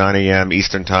coming up at 9 a.m.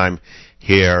 Eastern Time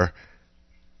here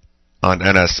on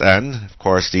NSN. Of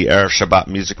course, the Erev Shabbat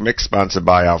Music Mix, sponsored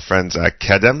by our friends at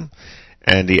Kedem.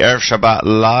 And the Erev Shabbat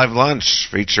Live Lunch,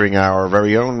 featuring our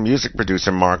very own music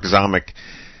producer, Mark Zomick.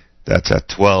 That's at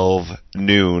 12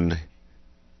 noon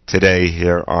today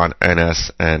here on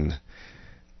NSN.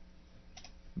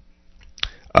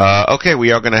 Okay,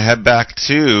 we are going to head back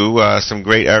to some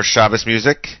great Erev Shabbos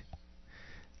music.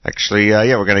 Actually,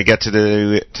 we're going to get to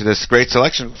this great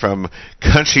selection from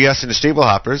Country Yes and the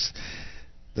Stiebelhoppers.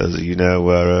 Those of you know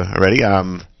already,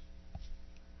 I'm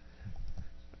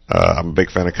a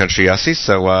big fan of Country Yossi,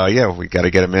 so we got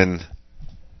to get him in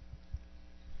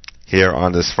here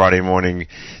on this Friday morning.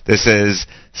 This is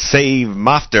Save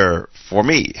Mafter for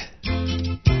Me. Oh,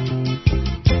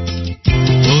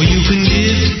 you can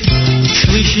give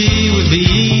shlishi with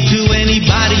me to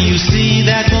anybody you see,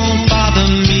 that won't bother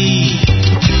me.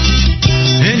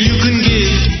 And you can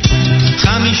give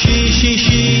chamishi,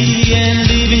 shishi, and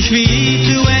even shvi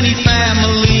to any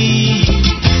family.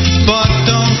 But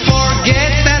don't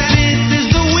forget that this is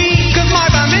the week of my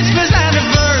bar mitzvah's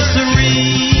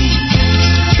anniversary.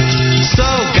 So,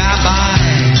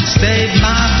 Rabbi, save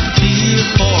my tear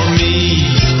for me.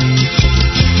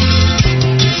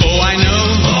 Oh, I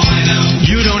know,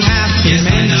 you don't have to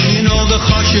mention all the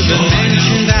choshev and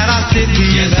mention that I'm sitting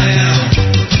there.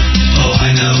 Oh,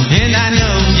 I know. And I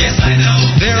know. Yes, I know.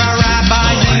 There are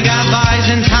rabbis and gabbis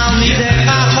and talmidei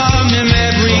chachamim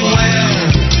everywhere.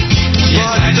 Yes,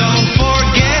 But I know. don't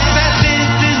forget that this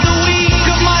is the week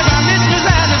of my bar mitzvah's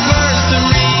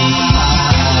anniversary.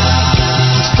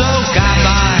 So,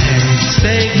 Rabbi,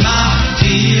 save my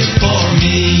tear for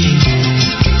me.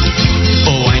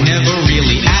 Oh, I never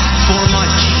really asked for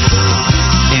much,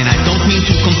 and I don't mean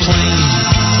to complain.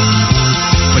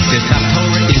 But this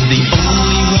Torah is the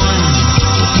only one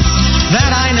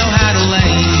that I know how to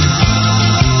lay.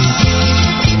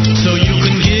 So you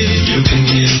can give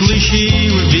shlishi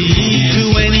revi to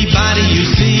anybody you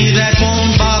see, that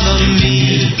won't bother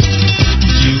me.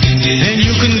 And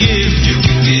you can give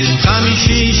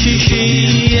chamishi,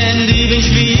 shishi, and even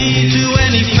shvi to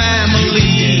any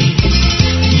family.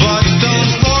 But don't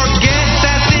forget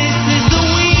that this is the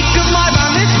week of my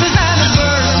bar mitzvah's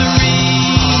anniversary.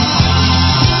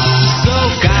 So,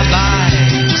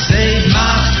 Rabbi, save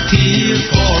my tear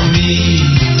for me.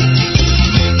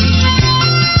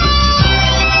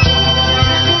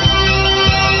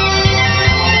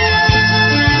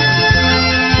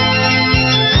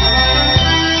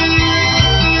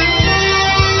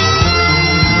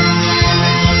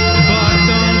 But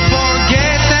don't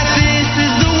forget that this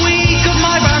is the week of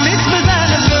my bar mitzvah's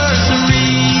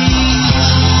anniversary.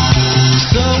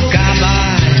 So, Rabbi,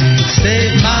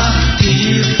 save my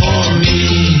tear for me.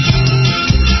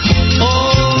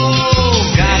 Oh,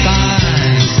 Rabbi,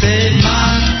 save my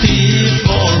tear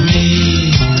for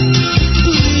me.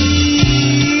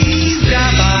 Please,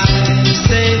 Rabbi,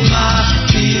 save my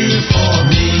tear for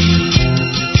me.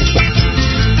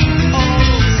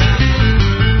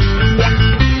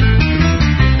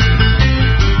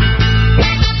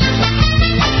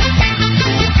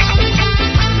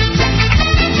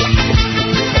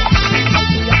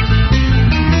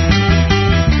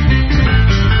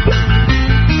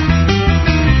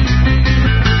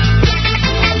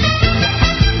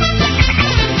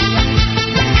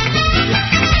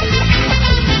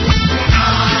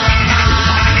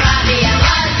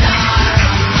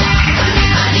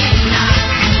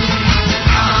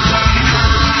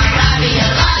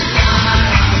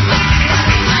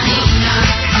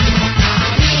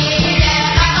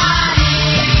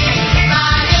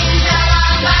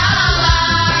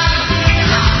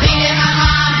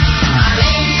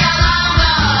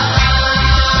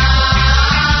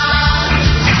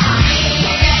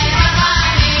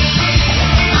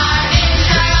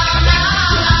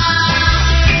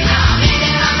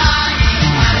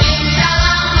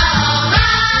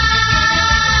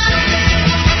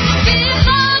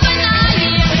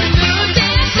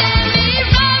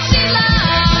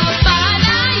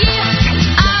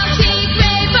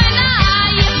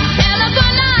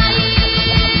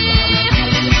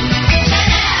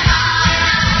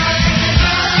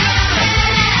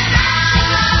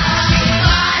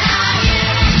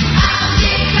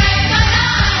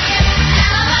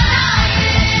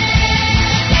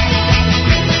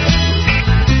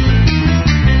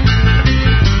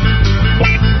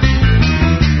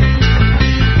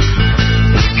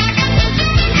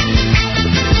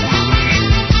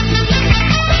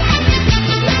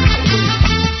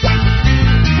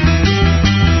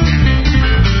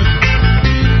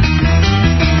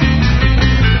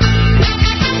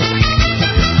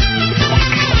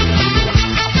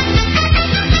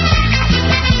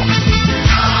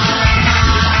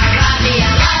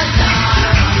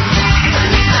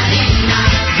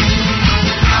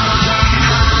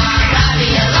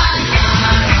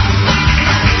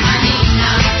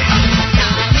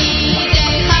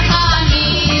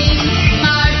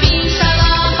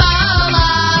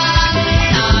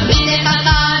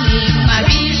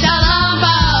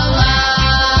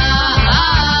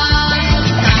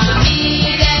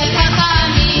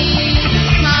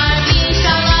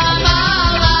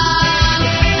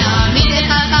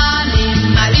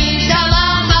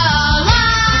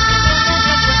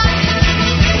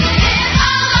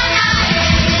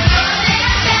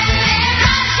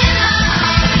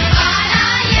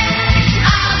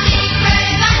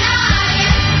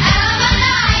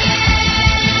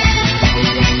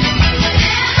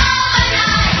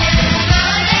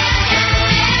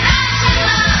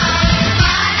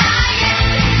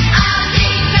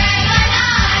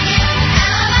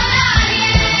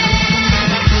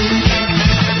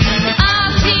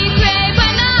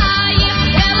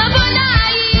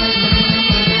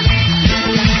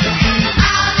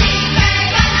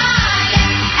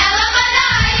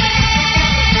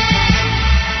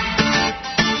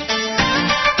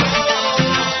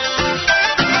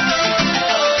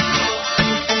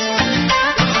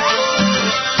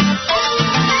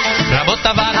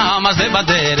 דבר המזה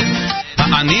בדרך.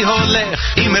 אני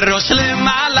הולך עם ראש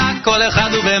למעלה, כל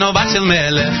אחד הוא בן או בת של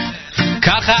מלך.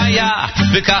 ככה היה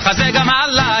וככה זה גם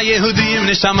עלה, יהודים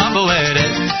נשמה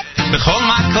בוערת. בכל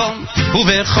מקום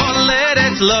ובכל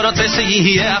ארץ, לא רוצה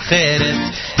שיהיה אחרת.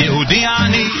 יהודי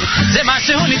אני זה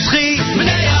משהו נצחי.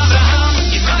 בני אברהם,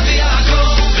 יצחק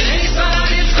ויעקב, בני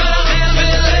ישראל יצחק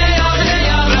ולאה. בני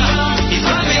אברהם,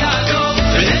 יצחק ויעקב,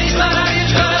 בני ישראל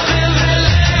יצחק ולאה.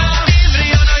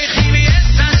 עברי אנוכי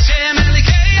ויעש השם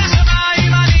אלוקי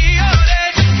השמיים אני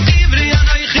יורד. עברי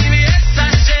אנוכי ויעש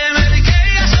השם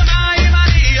אלוקי השמיים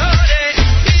אני יורד.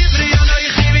 עברי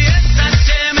אנוכי ויעש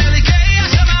השם אלוקי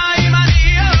השמיים אני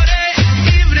יורד.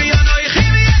 עברי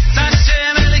אנוכי ויעש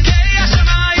השם אלוקי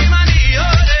השמיים אני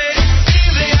יורד.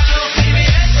 עברי אנוכי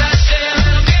ויעש השם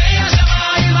אלוקי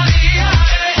השמיים אני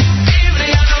יורד.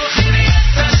 עברי אנוכי ויעש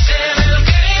השם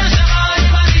אלוקי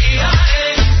השמיים אני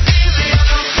יורד. עברי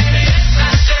אנוכי ויעש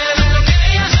השם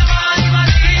אלוקי השמיים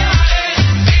אני יורד.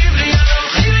 עברי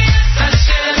אנוכי ויעש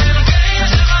השם אלוקי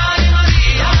השמיים אני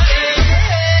יורד.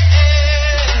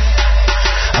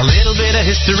 A little bit of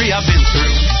history I've been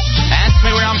through. Ask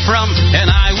me where I'm from and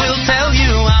I will tell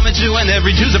you I'm a Jew and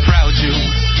every Jew's a proud Jew.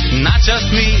 Not just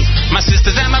me, my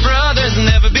sisters and my brothers,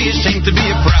 never be ashamed to be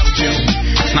a proud Jew.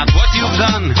 It's not what you've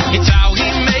done, it's how he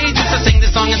made you. So sing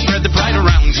this song and spread the pride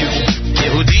around you.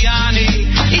 Yehudi ani,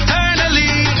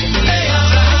 eternally. Bnei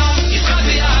Avraham, Yitzchak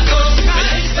v'Yaakov,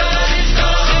 Bnei Yisrael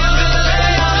Yitzchak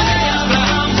v'Leah. Bnei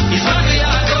Avraham, Yitzchak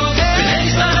v'Yaakov, Bnei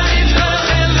Yisrael Yitzchak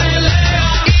v'Leah.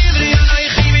 Ivri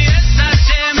anoichi v'yetz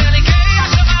Hashem elikei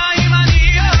hashamayim ani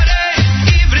yoreh.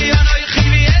 Ivri anoichi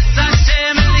v'yetz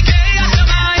Hashem elikei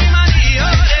hashamayim ani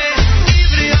yoreh.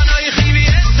 Ivri anoichi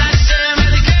v'yetz Hashem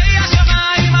elikei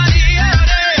hashamayim ani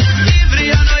yoreh. Ivri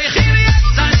anoichi v'yetz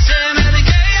Hashem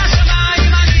elikei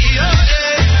hashamayim ani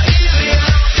yoreh. Ivri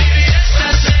anoichi v'yetz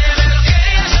Hashem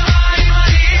elikei hashamayim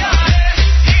ani yoreh.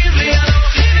 Ivri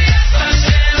anoichi v'yetz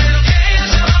Hashem elikei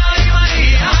hashamayim ani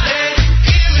yoreh.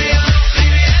 Ivri anoichi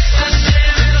v'yetz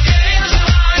Hashem elikei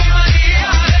hashamayim ani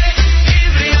yoreh.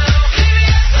 Ivri anoichi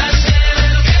v'yetz Hashem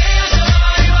elikei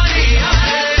hashamayim ani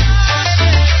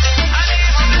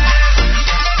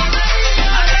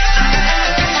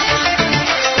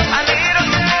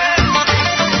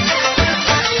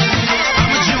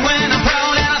I'm a Jew and I'm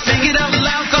proud and I sing it out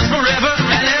loud, 'cause forever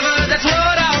and ever that's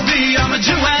what I'll be. I'm a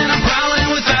Jew and I'm proud and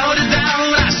without a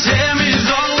doubt Hashem is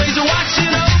always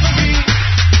watching over me.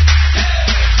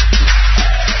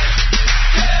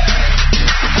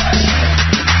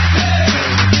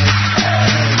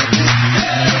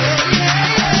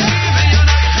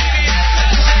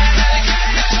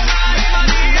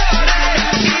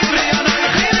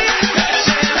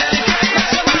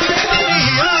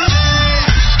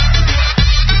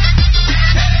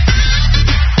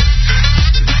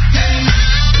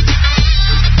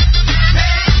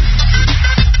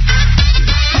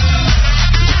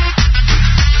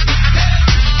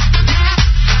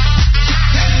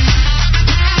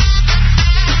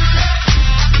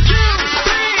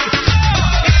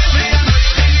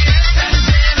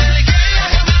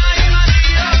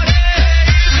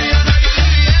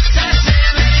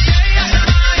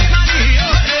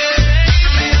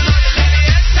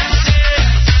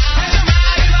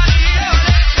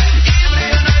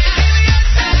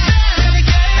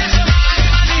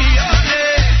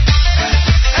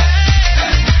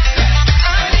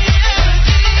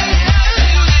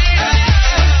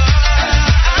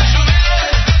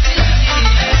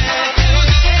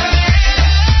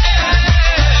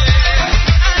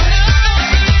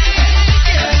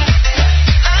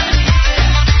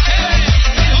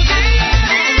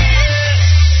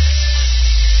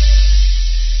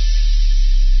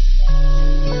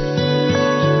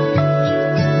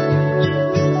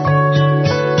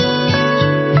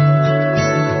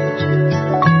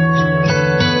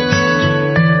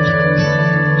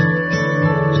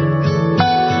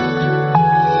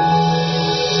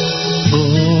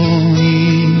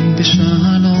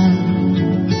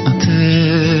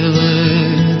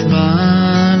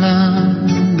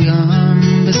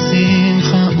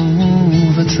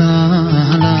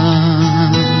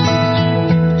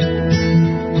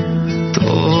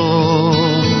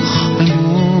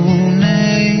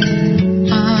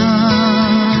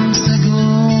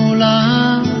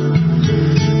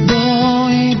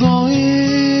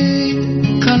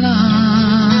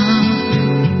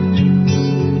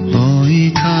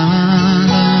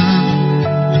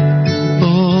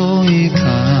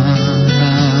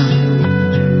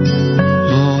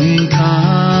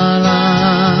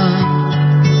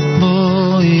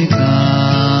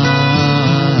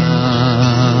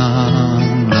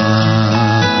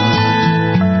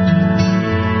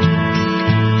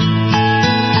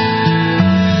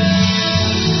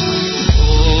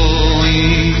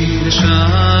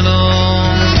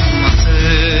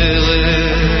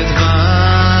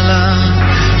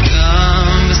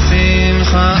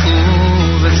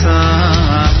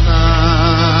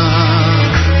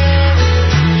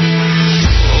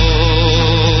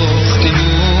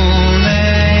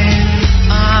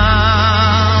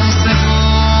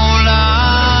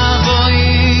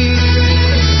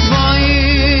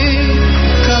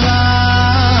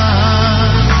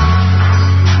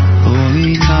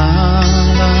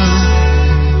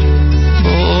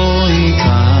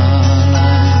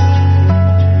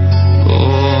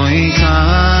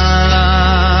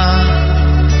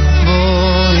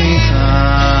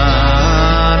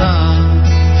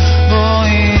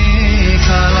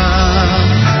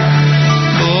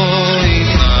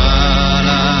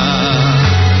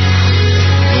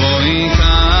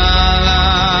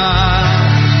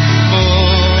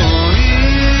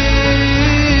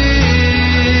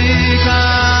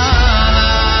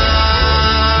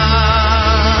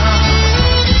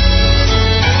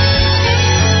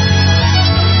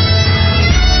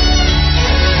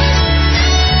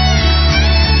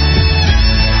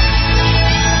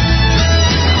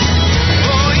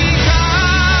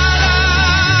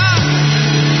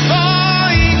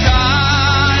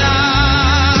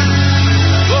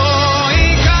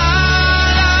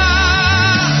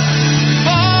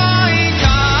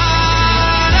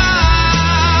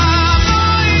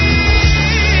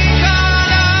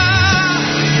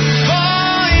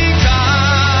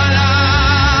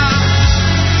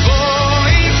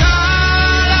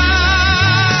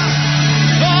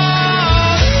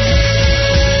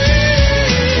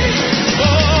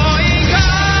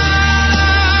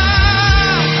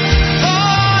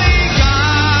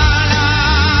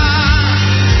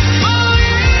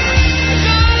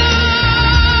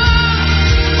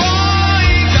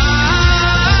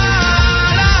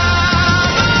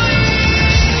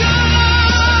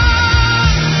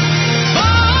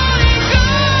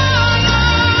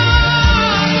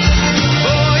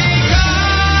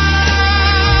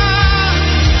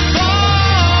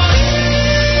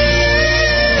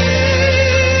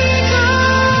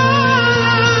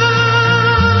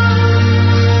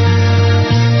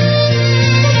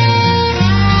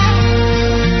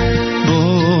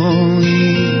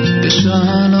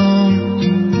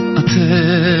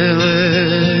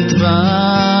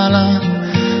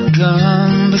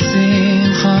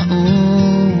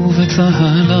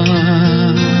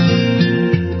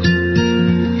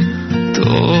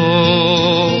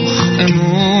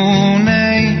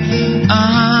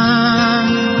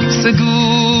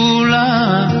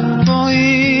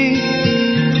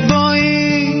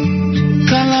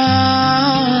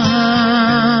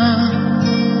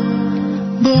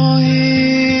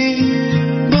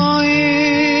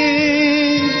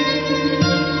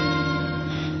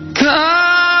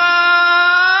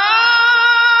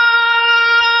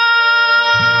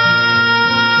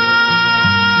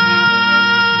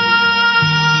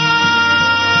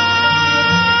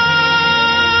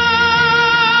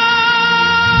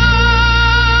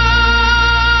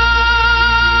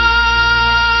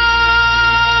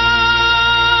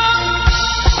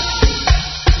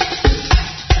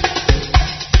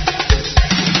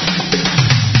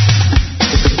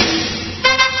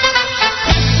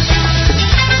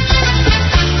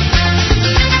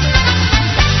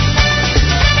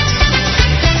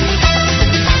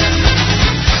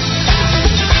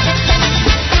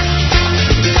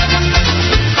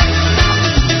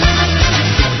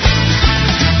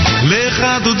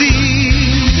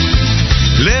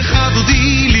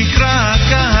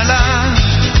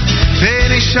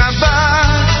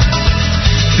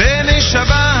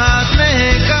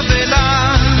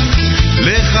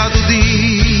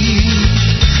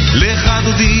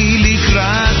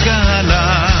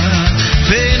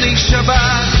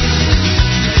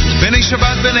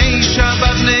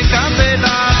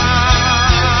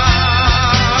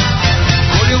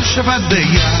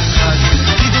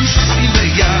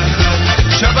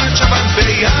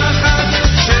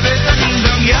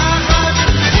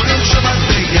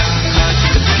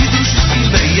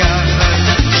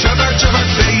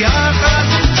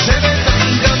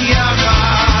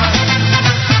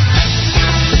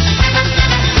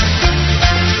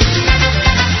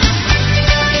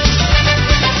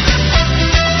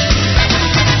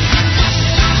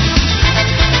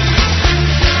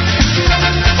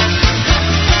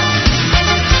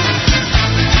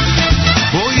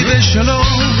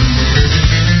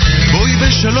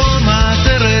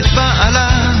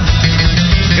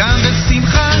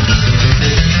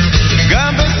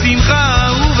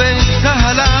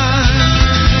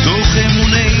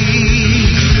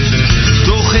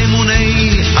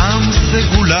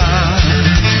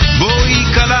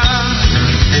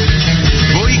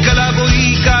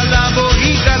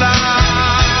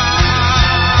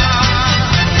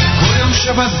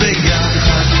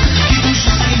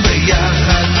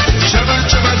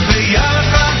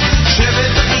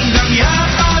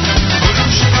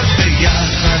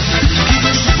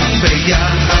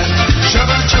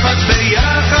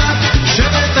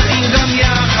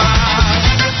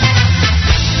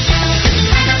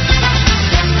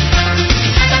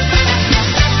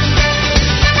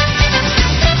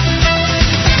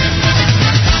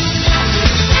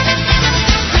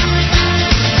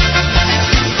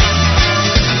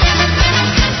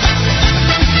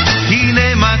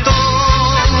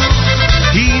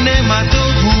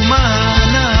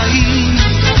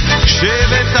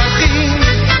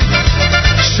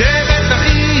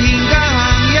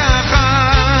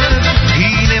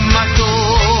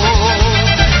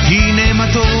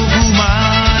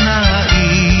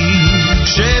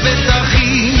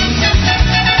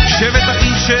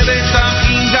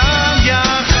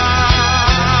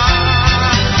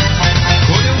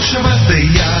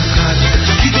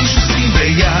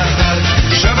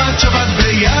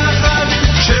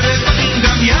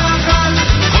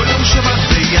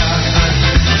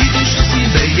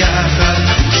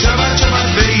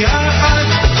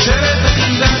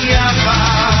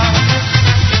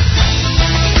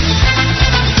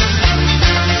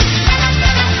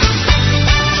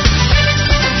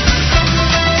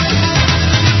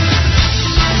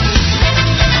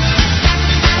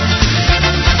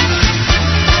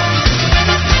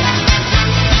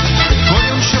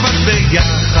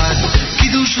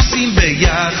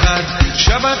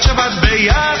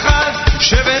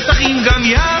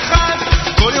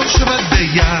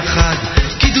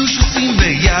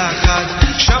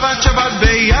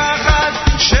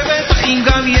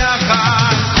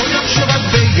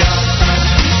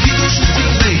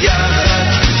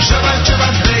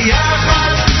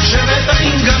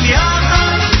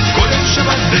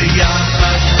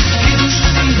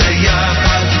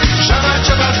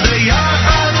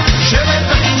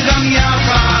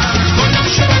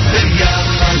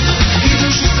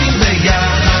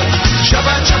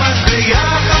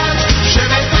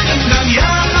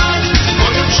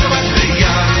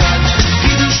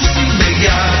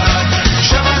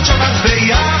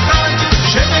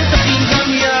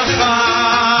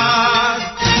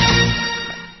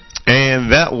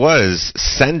 Was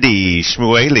Sandy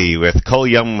Shmueli with Kol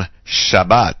Yom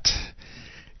Shabbat.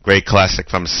 Great classic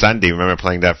from Sandy. Remember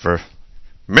playing that for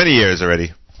many years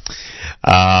already.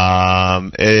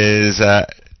 Is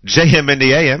JM in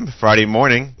the AM, Friday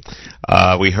morning.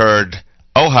 We heard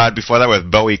Ohad before that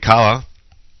with Bowie Kala.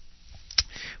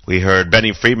 We heard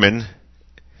Benny Friedman,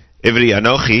 Ivri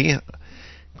Anochi,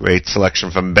 great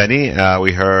selection from Benny.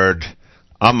 We heard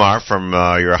Amar from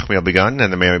Yerachmiel Begun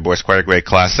and the Miami Boys Choir, great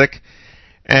classic.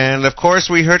 And, of course,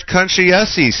 we heard Country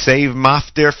Yessie, Save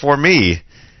Maftir for Me.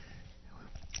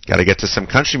 Got to get to some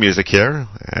country music here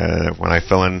when I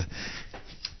fill in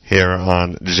here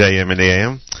on JM and the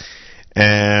AM.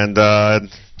 And,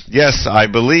 yes, I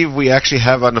believe we actually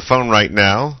have on the phone right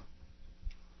now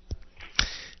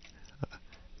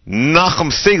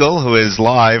Nachum Siegel, who is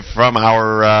live from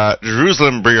our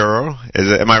Jerusalem Bureau.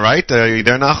 Am I right? Are you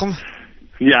there, Nachum?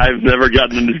 Yeah, I've never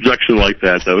gotten an introduction like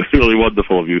that. That was really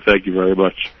wonderful of you. Thank you very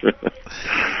much.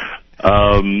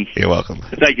 You're welcome.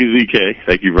 Thank you, ZK.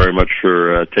 Thank you very much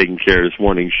for taking care of this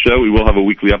morning's show. We will have a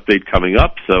weekly update coming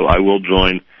up, so I will be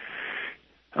joined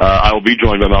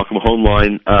by Malcolm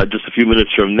Hoenlein just a few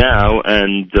minutes from now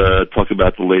and talk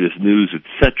about the latest news,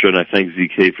 etc. And I thank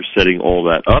ZK for setting all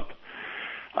that up.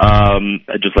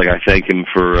 Just like I thank him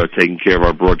for taking care of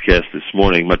our broadcast this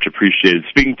morning. Much appreciated.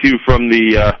 Speaking to you from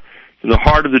the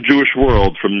heart of the Jewish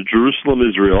world, from Jerusalem,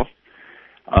 Israel,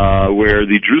 where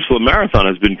the Jerusalem Marathon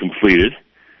has been completed,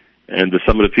 and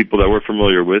some of the people that we're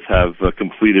familiar with have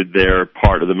completed their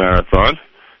part of the marathon.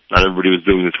 Not everybody was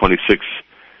doing the 26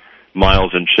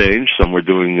 miles and change. Some were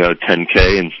doing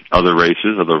 10K and other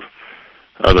races, other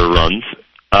runs.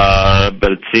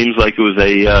 But it seems like it was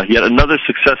yet another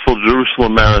successful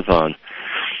Jerusalem Marathon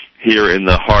here in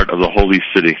the heart of the Holy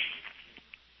City.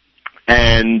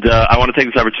 And I want to take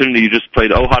this opportunity. You just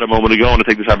played Ohad a moment ago. I want to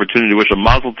take this opportunity to wish a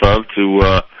mazel tov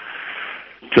to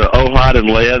Ohad and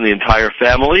Leah and the entire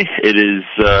family. It is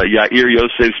Yair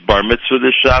Yosef's bar mitzvah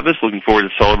this Shabbos. Looking forward to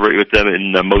celebrating with them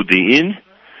in Modi'in.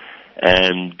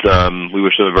 And we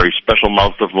wish them a very special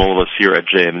mazel tov from all of us here at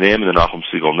JM&M and the Nachum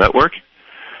Siegel Network.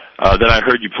 Then I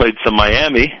heard you played some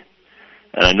Miami,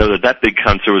 and I know that big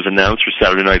concert was announced for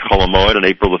Saturday Night Chol Hamoed on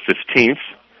April the 15th.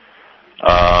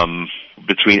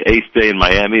 Between 8th Day and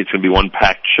Miami, it's going to be one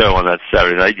packed show on that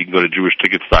Saturday night. You can go to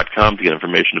jewishtickets.com to get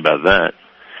information about that.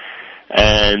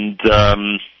 And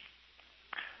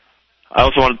I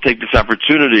also want to take this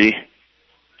opportunity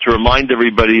to remind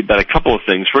everybody about a couple of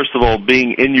things. First of all,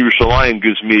 being in Yerushalayim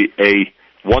gives me a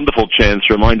wonderful chance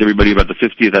to remind everybody about the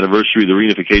 50th anniversary of the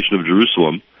reunification of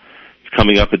Jerusalem. It's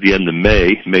coming up at the end of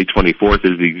May. May 24th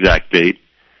is the exact date.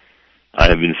 I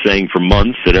have been saying for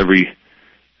months that every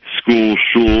school,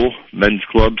 shul, men's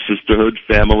club, sisterhood,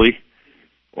 family,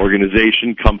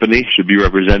 organization, company should be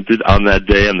represented on that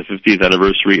day, on the 50th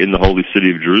anniversary, in the holy city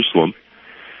of Jerusalem.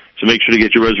 So make sure to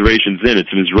get your reservations in.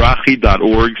 It's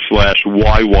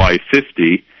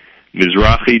mizrachi.org/YY50,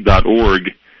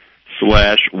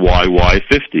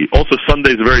 mizrachi.org/YY50. Also,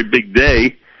 Sunday is a very big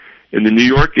day in the New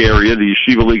York area. The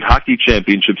Yeshiva League Hockey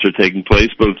Championships are taking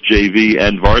place, both JV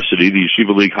and varsity. The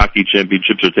Yeshiva League Hockey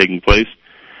Championships are taking place,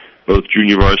 both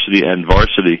junior varsity and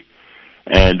varsity.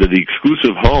 And the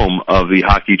exclusive home of the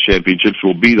hockey championships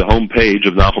will be the homepage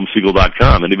of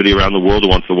NachumSiegel.com. Anybody around the world who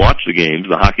wants to watch the games,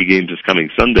 the hockey games is coming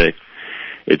Sunday.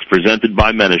 It's presented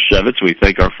by Manischewitz. We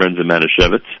thank our friends at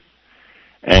Manischewitz.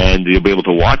 And you'll be able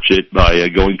to watch it by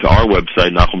going to our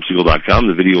website, NachumSiegel.com.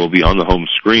 The video will be on the home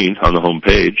screen, on the home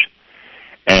page.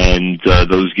 And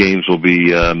those games will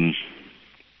be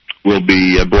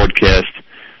broadcast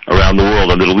around the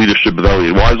world under the leadership of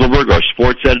Elliot Weiselberg, our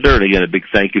sports editor. And again, a big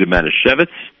thank you to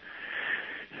Manischewitz.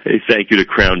 A thank you to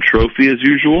Crown Trophy, as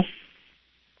usual.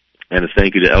 And a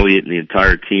thank you to Elliot and the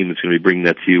entire team that's going to be bringing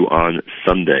that to you on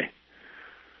Sunday.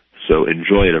 So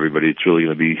enjoy it, everybody. It's really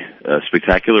going to be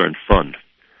spectacular and fun.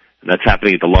 And that's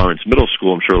happening at the Lawrence Middle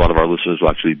School. I'm sure a lot of our listeners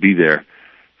will actually be there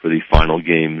for the final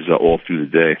games all through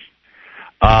the day.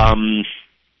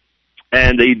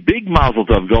 And a big mazel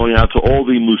tov going out to all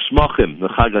the musmachim. The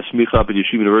Chag HaSmicha up at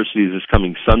Yeshiva University is this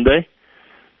coming Sunday.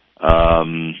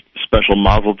 Special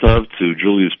mazel tov to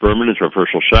Julius Berman and Rav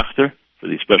Hershel Schachter for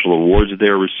the special awards that they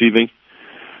are receiving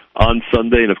on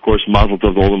Sunday. And, of course, mazel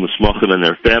tov to all the musmachim and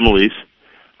their families.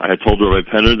 I had told Rabbi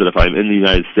Penner that if I'm in the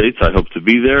United States, I hope to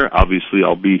be there. Obviously,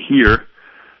 I'll be here,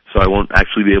 so I won't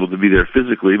actually be able to be there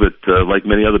physically. But like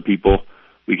many other people,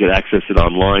 we can access it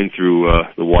online through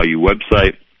the YU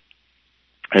website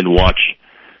and watch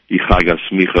the Chag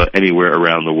HaSmicha anywhere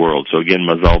around the world. So again,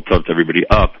 mazal tov to everybody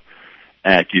up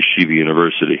at Yeshiva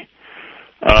University.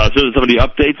 So some of the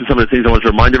updates and some of the things I want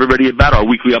to remind everybody about. Our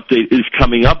weekly update is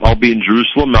coming up. I'll be in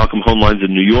Jerusalem. Malcolm Hoenlein's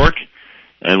in New York.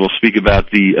 And we'll speak about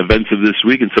the events of this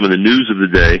week and some of the news of the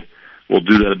day. We'll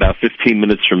do that about 15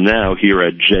 minutes from now here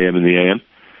at JM in the AM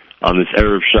on this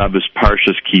Erev Shabbos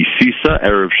Parshas Ki Sisa,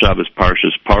 Erev Shabbos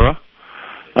Parshas Para.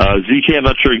 ZK, I'm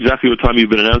not sure exactly what time you've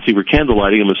been announcing for candle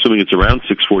lighting. I'm assuming it's around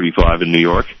 6:45 in New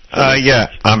York. Yeah,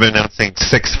 I'm announcing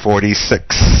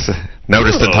 6:46.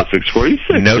 Notice the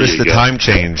 6:46. Notice the time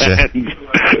change.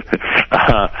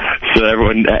 So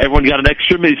everyone got an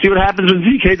extra minute. See what happens when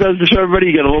ZK does this for everybody?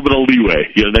 You get a little bit of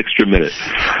leeway. You get an extra minute.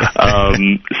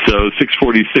 So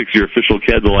 6:46, your official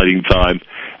candle lighting time,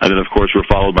 and then of course we're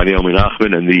followed by Naomi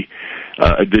Nachman and the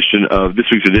this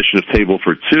week's edition of Table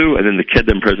for Two, and then the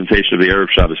Kedem presentation of the Erev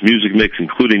Shabbos music mix,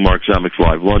 including Mark Zamek's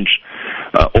live lunch,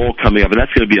 all coming up. And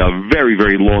that's going to be a very,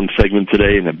 very long segment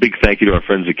today, and a big thank you to our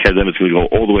friends at Kedem. It's going to go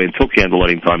all the way until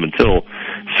candlelighting time, until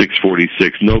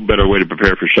 6:46. No better way to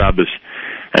prepare for Shabbos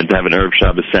and to have an Erev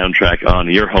Shabbos soundtrack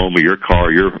on your home or your car,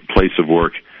 or your place of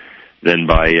work, than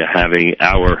by having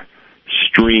our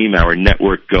stream, our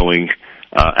network going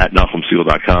at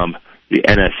NachumSegal.com, the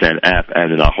NSN app,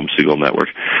 and the Nachum Segal Network.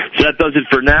 So that does it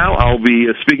for now. I'll be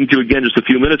speaking to you again just a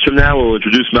few minutes from now. We'll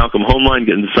introduce Malcolm Hoenlein,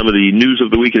 get into some of the news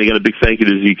of the week, and again, a big thank you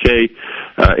to ZK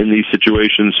in these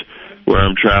situations where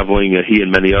I'm traveling. He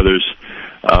and many others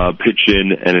pitch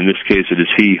in, and in this case, it is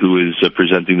he who is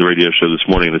presenting the radio show this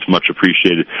morning, and it's much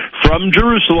appreciated. From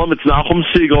Jerusalem, it's Nachum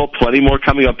Segal. Plenty more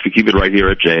coming up if you keep it right here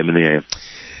at JM in the AM.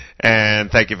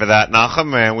 And thank you for that,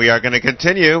 Nachum. And we are going to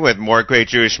continue with more great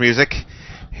Jewish music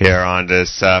here on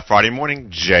this Friday morning,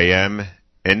 JM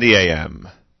in the AM.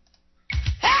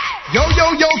 Yo,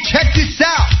 check this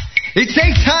out. It's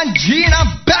Eitan G and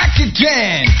I'm back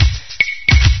again.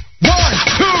 1,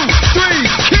 2, 3,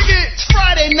 kick it! It's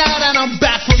Friday night and I'm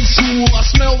back from shul. I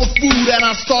smell the food and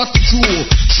I start to drool.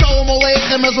 Shalom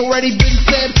Aleichem has already been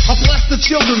said. I bless the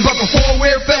children, but before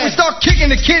we're fed, we start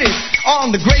kicking the kiddies on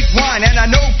the grapevine. And I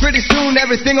know pretty soon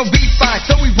everything will be fine.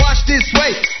 So we wash this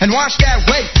way and wash that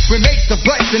way. We make the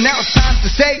place, and now it's time to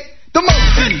say the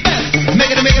Moti.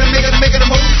 Make it a Moti. Make it a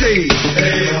Moti.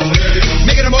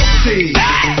 Make it a Moti.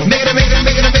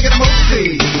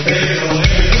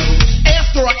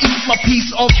 After I eat my piece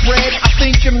of bread, I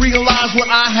think and realize what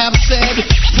I have said.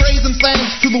 Praise and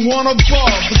thanks to the one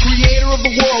above, the creator of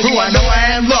the world, who I know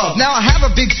and love. Now I have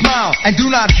a big smile and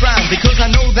do not frown, because I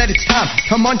know that it's time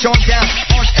to munch on down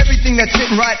on everything that's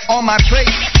sitting right on my plate.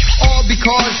 All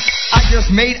because I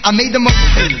made the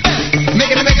Moti.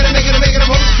 Make it a Moti. Make it a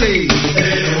Moti.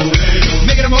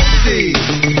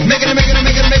 Make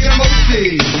it a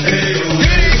Moti.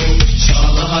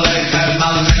 Shalom Aleichem,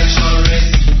 Malachei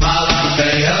Shorei,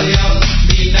 Malachei Elyon,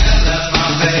 Minelech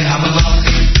Malachei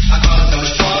HaMalachim,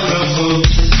 HaKadosh Baruch Hu.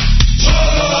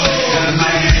 Shalom Aleichem,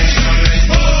 Malachei Shorei,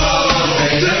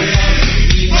 Malachei Elyon,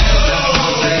 Minelech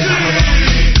Malachei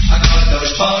HaMalachim,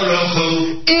 HaKadosh Baruch Hu.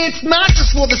 It's not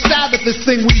just for the Sabbath, this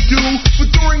thing we do,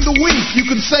 but during the week you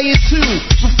can say it too.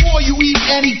 Before you eat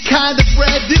any kind of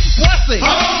bread, this blessing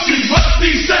must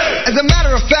be said. As a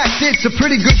matter of fact, it's a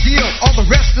pretty good deal. All the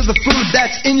rest of the food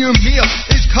that's in your meal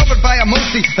is covered by a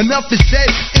Moti. Enough is said.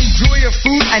 Enjoy your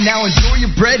food and now enjoy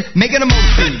your bread. Make it a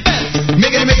Moti.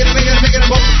 Make it a Moti. Make it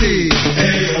a Moti.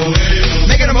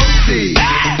 Make it a Moti.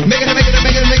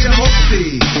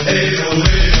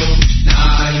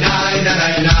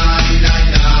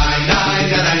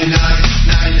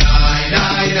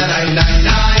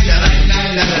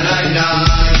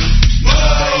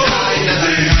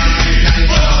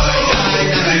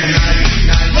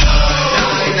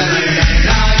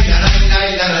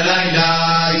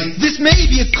 This may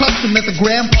be a custom that the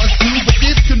grandpas do, but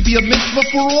this can be a mitzvah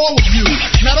for all of you.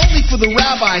 Not only for the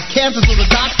rabbis, cantors, or the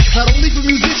doctors, not only for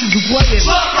musicians who play it.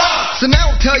 So now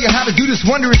I'll tell you how to do this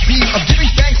wondrous deed of giving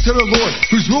thanks to the Lord,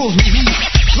 whose rules we heed.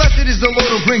 Blessed is the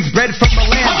Lord who brings bread from the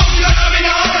land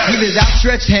with his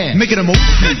outstretched hand. Make it a Moti.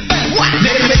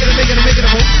 Make it a Moti. Make it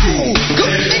a Moti.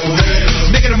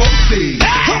 Make it a Moti.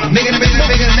 Make it a Moti. Make it a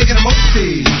Moti. Make it a Moti.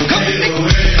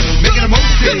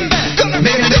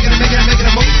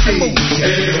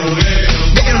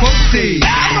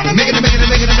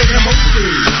 Make it a Moti.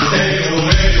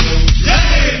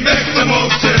 Yay, make the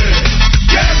Moti.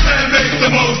 Yes, man, make the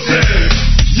Moti.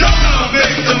 Yona,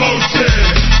 make the Moti.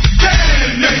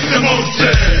 Dan, make the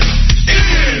Moti.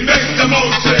 Ian, make the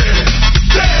Moti.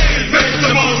 Dave, make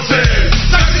the Moti.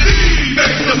 Sassy,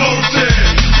 make the Moti.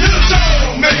 Little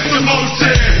Joe, make the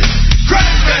Moti.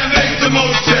 Crackman, make the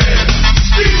Moti.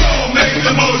 Steve-O, make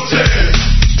the Moti.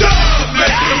 Dub,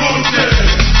 make the Moti.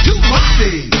 Too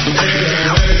Moti.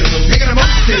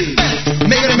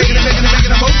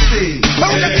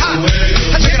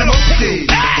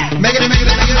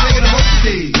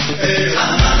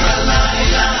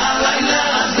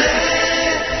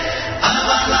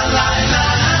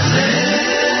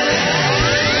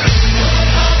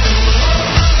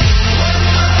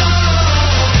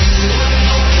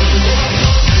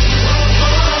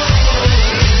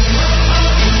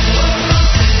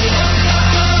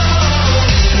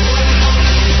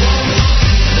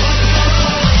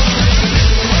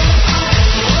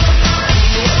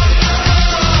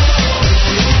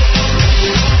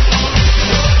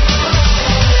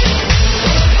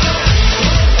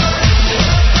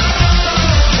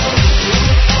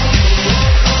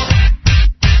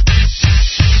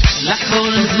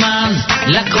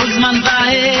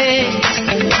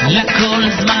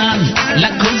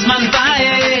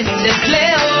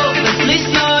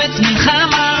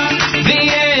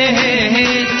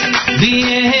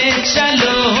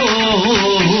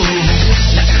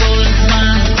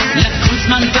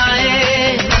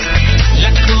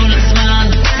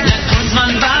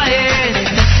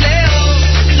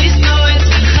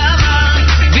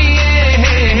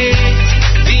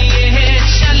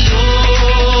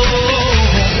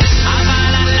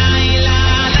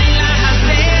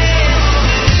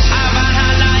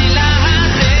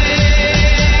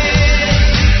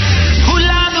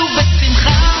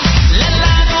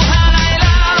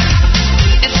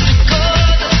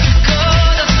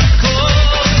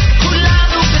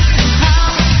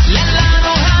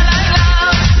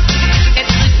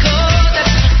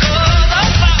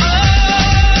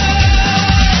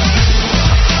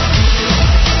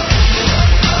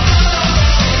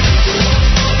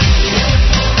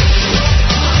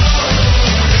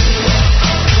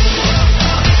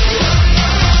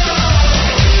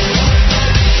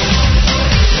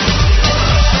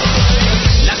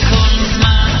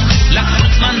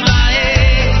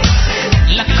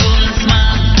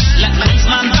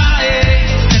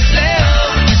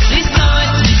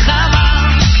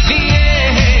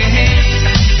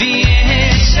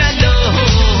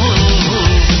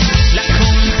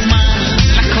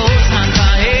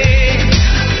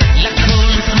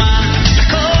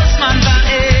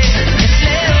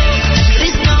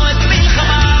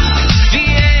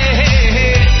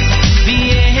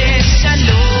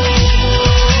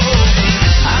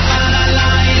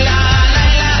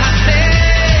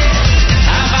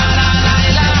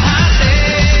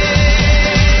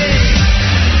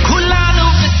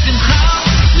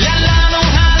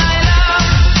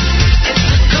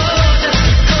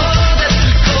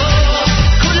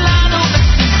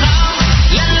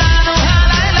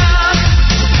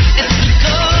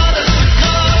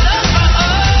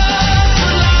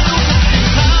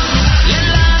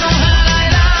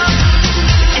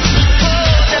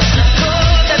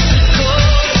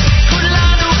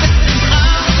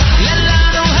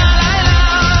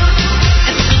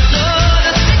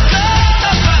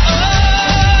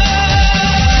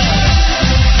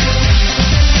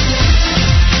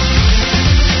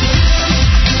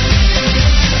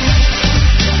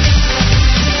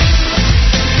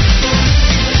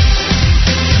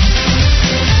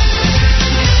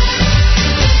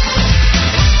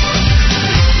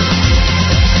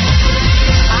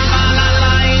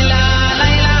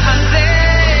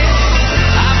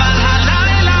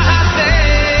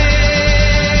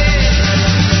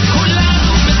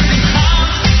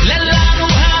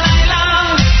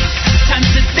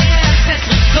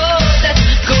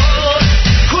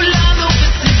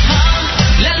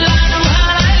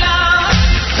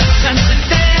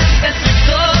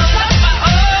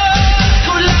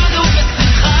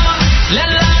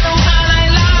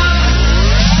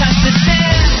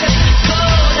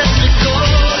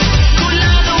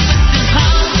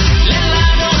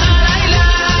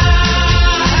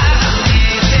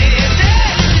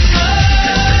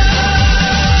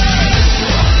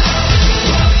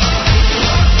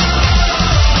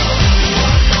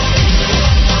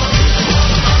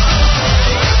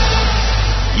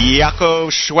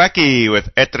 Yaakov Shweki with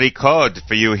Etrikod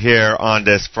for you here on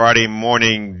this Friday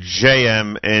morning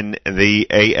JM in the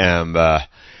AM.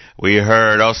 We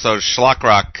heard also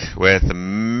Shlokrock with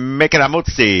Meket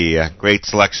Amutzi, a great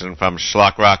selection from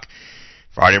Shlokrock.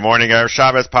 Friday morning, Erev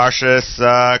Shabbos, Parshas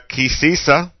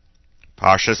Kisisa,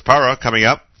 Parshas Para coming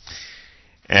up.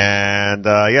 And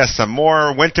yes, some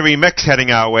more wintry mix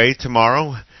heading our way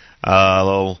tomorrow. A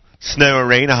little snow and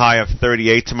rain, a high of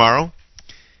 38 tomorrow.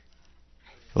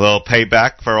 A little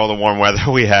payback for all the warm weather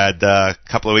we had a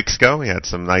couple of weeks ago. We had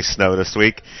some nice snow this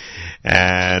week.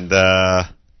 And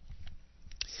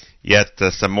yet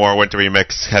some more wintry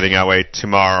mix heading our way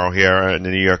tomorrow here in the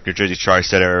New York, New Jersey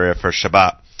tri-state area for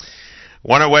Shabbat.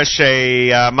 Want to wish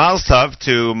a Mazel Tov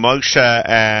to Moshe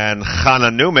and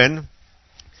Chana Newman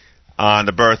on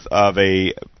the birth of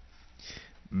a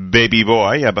baby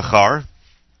boy, a Bechar,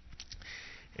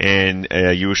 in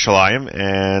Yerushalayim,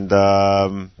 and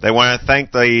they want to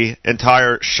thank the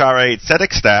entire Sharei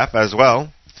Tzedek staff as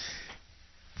well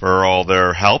for all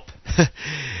their help.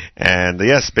 And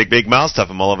yes, big Mazel Tov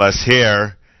from all of us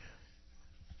here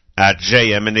at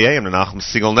JM in the AM, the Nachum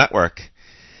Segal Network.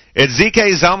 It's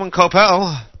ZK Zalman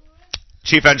Kopel,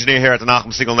 chief engineer here at the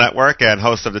Nachum Segal Network and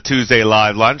host of the Tuesday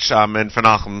Live Lunch. I'm in for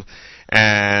Nachum,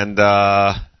 and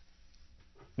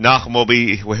Nachum will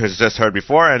be, as just heard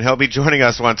before, and he'll be joining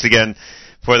us once again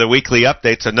for the weekly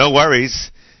update, so no worries.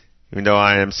 Even though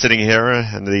I am sitting here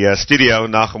in the studio,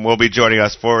 Nachum will be joining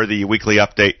us for the weekly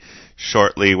update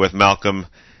shortly with Malcolm,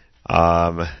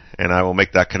 and I will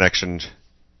make that connection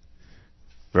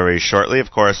very shortly.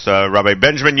 Of course, Rabbi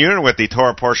Benjamin Yudin with the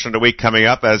Torah portion of the week coming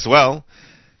up as well.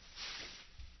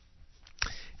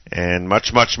 And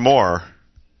much, much more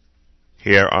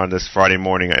here on this Friday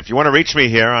morning. If you want to reach me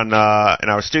here on in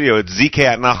our studio, it's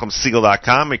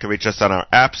zk@nachumsegal.com. You can reach us on our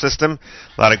app system.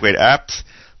 A lot of great apps.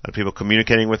 A lot of people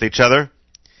communicating with each other.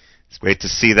 It's great to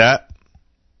see that.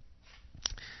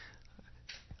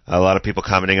 A lot of people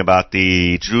commenting about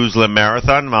the Jerusalem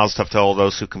Marathon. Mazel tov to all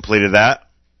those who completed that.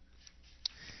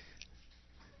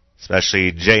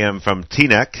 Especially JM from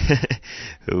Teaneck,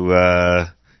 who was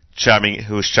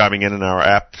chiming in our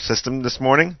app system this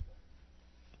morning.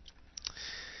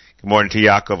 Good morning to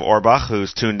Yaakov Orbach,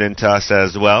 who's tuned in to us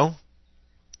as well.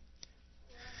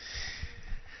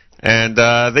 And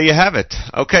there you have it.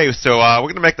 Okay, so we're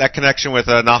going to make that connection with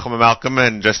Nachum and Malcolm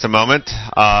in just a moment.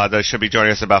 They should be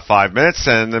joining us in about 5 minutes.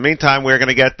 And in the meantime, we're going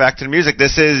to get back to the music.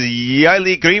 This is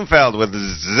Yaeli Greenfeld with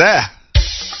Zeh.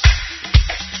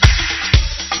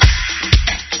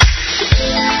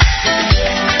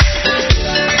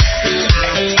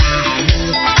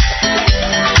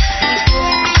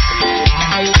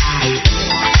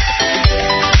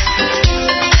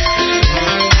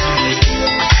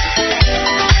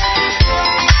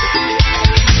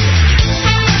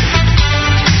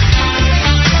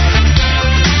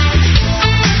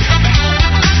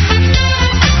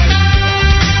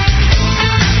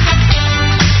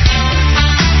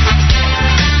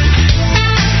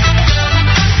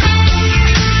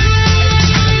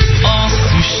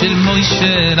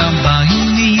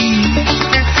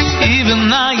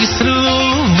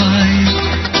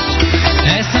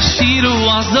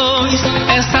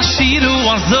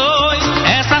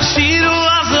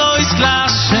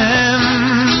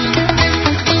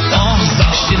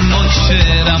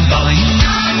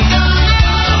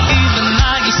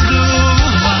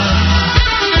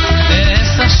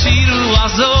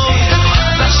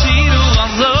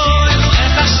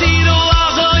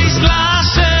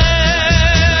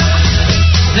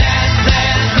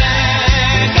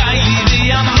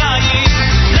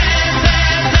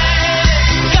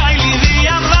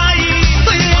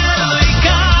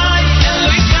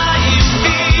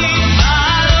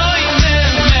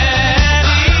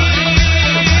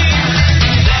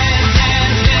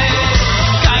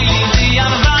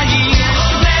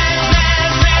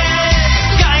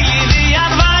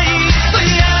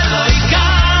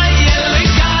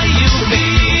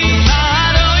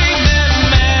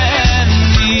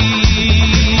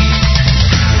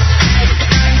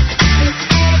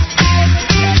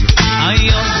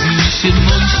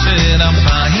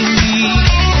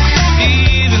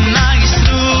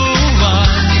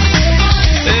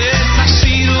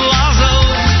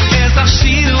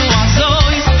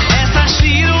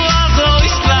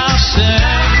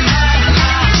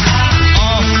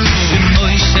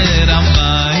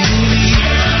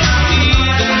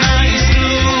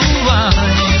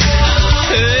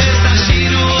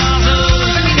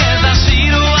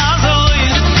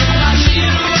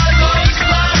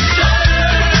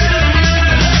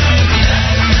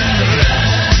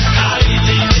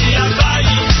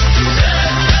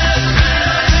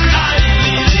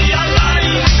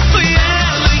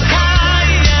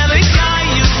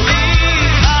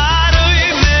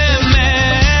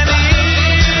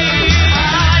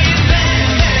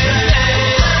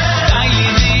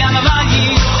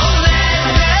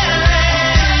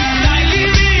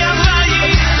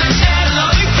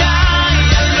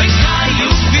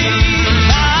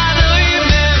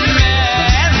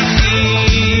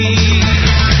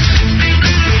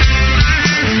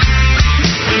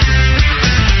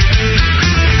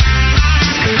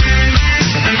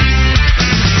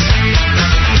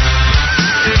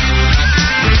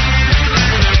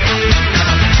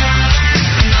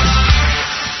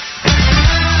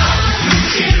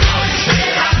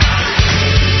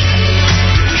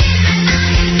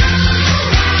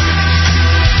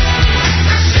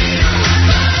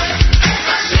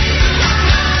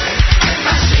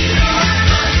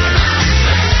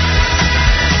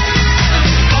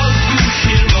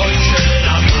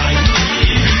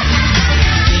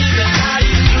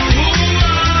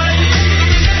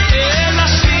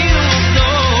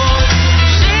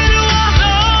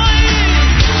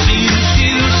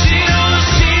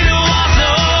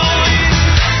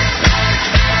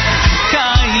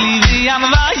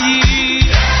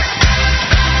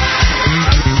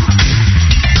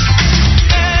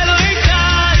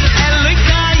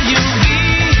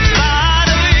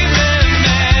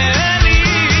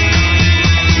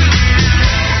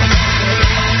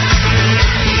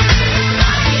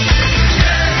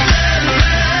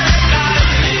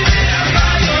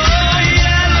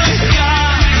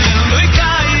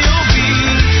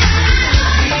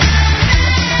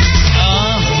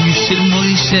 של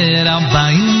מוישה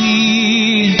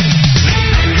רבני.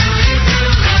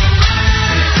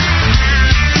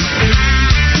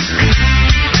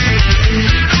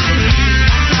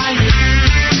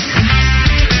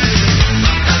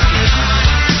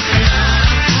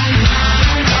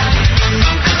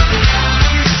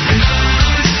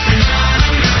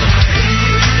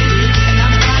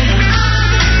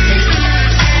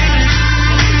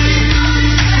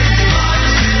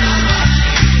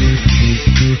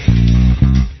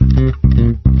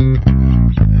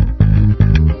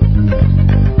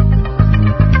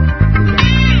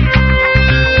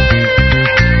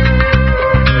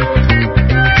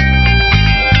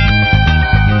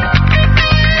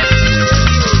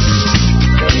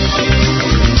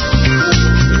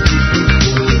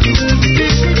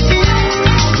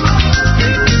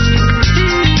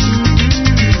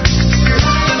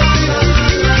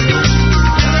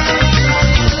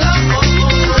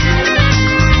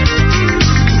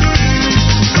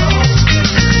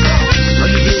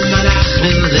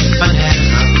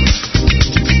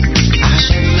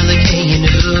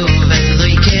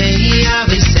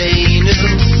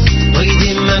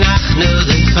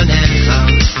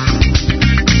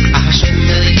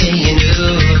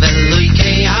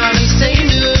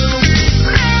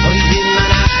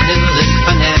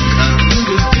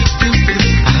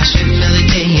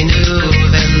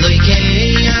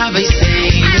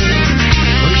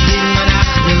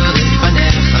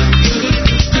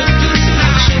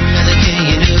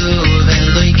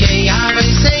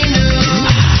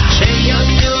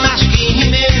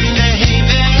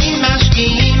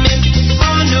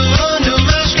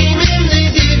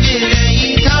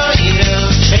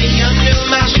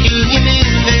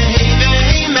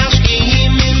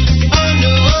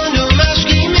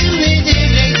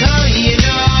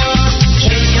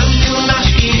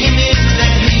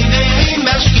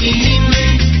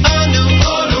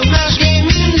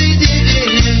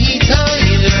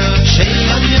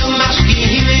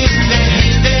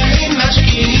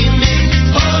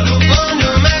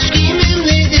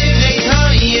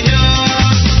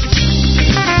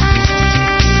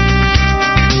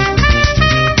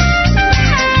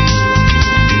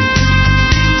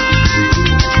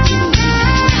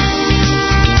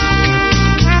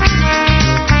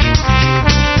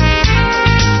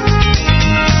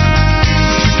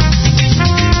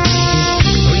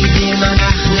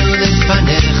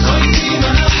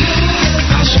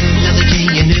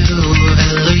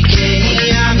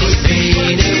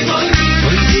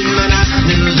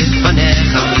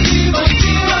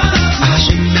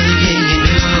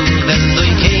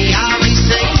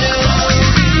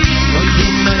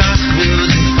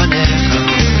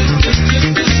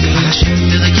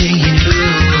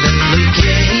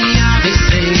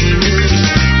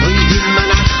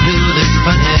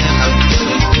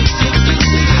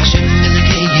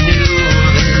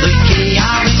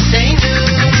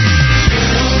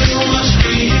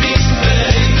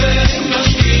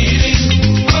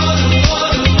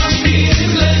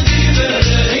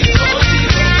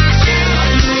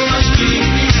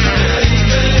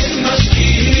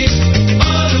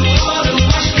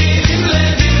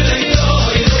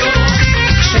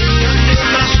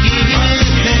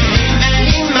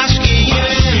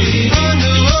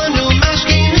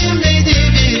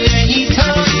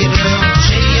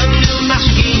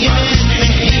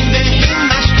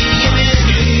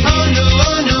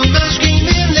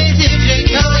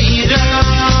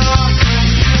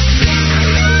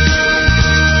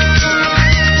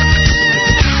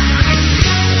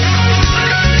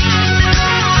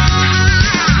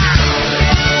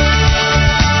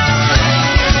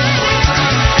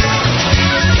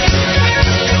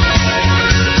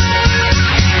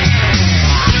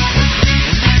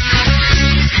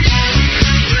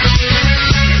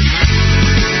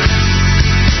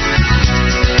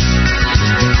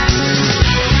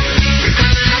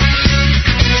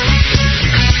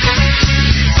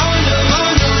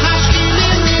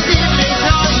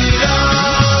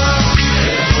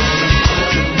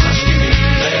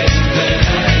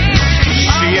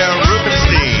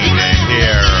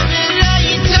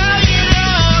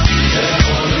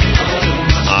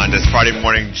 Friday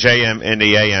morning, JM in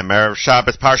the AM. Erev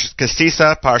Shabbos, Parshas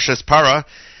Kasisa, Parshas Para.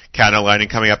 Candle lighting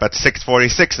coming up at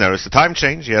 6:46. Notice the time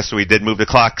change. Yes, we did move the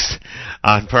clocks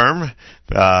on Perm.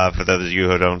 For those of you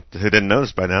who didn't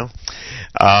notice by now.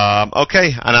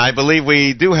 Okay, and I believe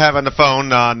we do have on the phone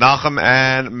Nachum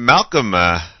and Malcolm.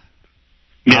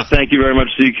 Yeah, thank you very much,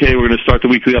 ZK. We're going to start the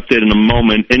weekly update in a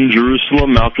moment. In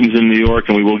Jerusalem, Malcolm's in New York,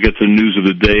 and we will get to the news of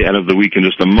the day and of the week in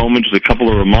just a moment. Just a couple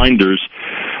of reminders.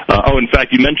 In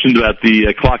fact, you mentioned about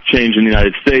the clock change in the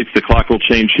United States. The clock will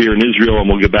change here in Israel, and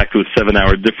we'll get back to a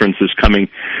 7-hour difference this coming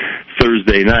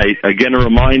Thursday night. Again, a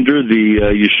reminder,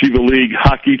 the Yeshiva League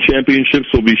Hockey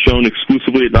Championships will be shown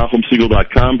exclusively at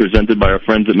NachumSegal.com, presented by our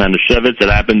friends at Manischewitz. It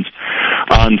happens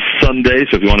on Sunday,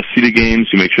 so if you want to see the games,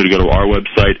 you make sure to go to our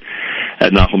website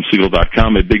at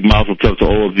NachumSegal.com. A big mazel tov to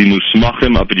all of the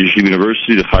Musmachim up at Yeshiva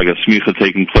University, the Chag HaSmicha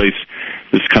taking place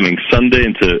this coming Sunday,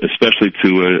 and especially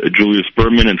to Julius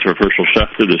Berman and to Herschel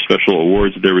Schechter, the special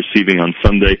awards that they're receiving on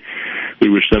Sunday. We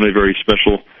wish them a very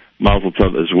special mazel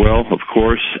tov as well, of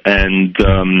course. And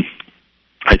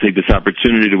I take this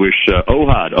opportunity to wish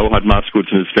Ohad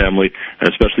Moskowitz and his family, and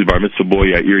especially Bar Mitzvah boy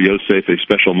Yair Yosef, a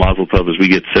special mazel tov as we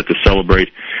get set to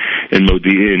celebrate in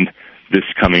Modi'in this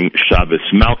coming Shabbos.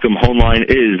 Malcolm Hoenlein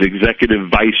is Executive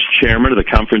Vice Chairman of the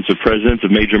Conference of Presidents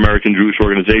of Major American Jewish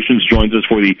Organizations, joins us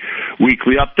for the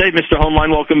weekly update. Mr.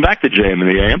 Hoenlein, welcome back to JM in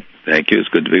the AM. Thank you. It's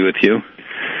good to be with you.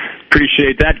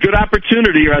 Appreciate that. Good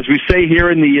opportunity, or as we say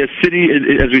here in the city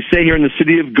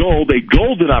of Gold, a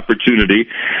golden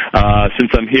opportunity.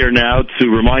 Since I'm here now to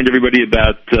remind everybody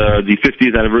about the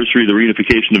 50th anniversary of the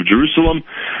reunification of Jerusalem.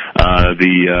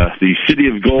 The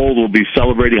city of Gold will be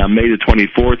celebrating on May the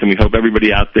 24th, and we hope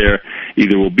everybody out there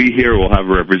either will be here or will have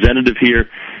a representative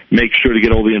here. Make sure to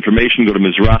get all the information. Go to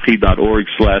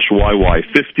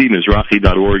Mizrahi.org/YY50,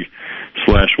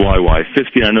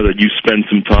 Mizrahi.org/YY50. I know that you spend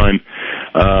some time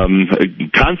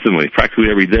constantly, practically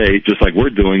every day, just like we're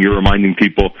doing. You're reminding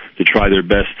people to try their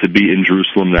best to be in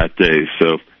Jerusalem that day.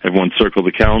 So everyone circle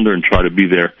the calendar and try to be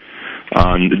here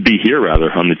on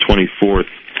the 24th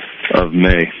of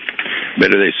May.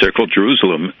 Better they circle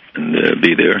Jerusalem and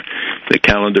be there. The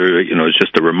calendar, is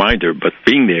just a reminder, but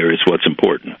being there is what's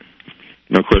important.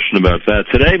 No question about that.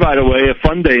 Today, by the way, a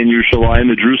fun day in Yerushalayim,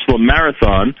 the Jerusalem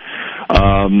Marathon,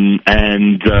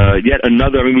 and yet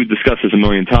another, we've discussed this a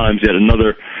million times, yet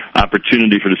another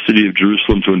opportunity for the city of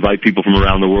Jerusalem to invite people from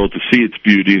around the world to see its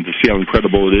beauty and to see how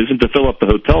incredible it is, and to fill up the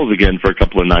hotels again for a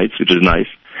couple of nights, which is nice.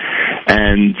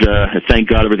 And thank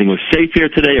God everything was safe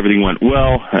here today. Everything went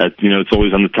well. It's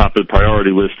always on the top of the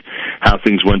priority list how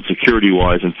things went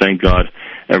security-wise, and thank God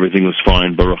everything was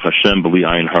fine. Baruch Hashem, B'li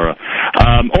Ayin Hara.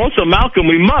 Also, Malcolm,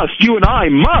 you and I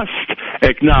must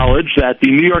acknowledge that the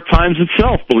New York Times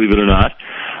itself, believe it or not,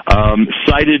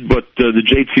 cited what the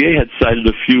JTA had cited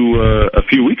a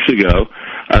few weeks ago,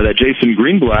 that Jason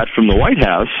Greenblatt from the White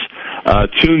House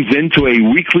tunes into a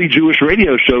weekly Jewish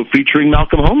radio show featuring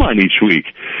Malcolm Hoenlein each week.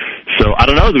 So I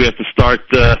don't know. Do we have to start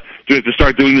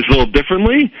doing this a little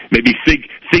differently? Maybe think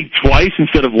twice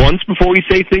instead of once before we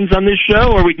say things on this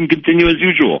show, or we can continue as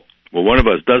usual? Well, one of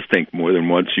us does think more than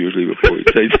once usually before we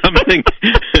say something.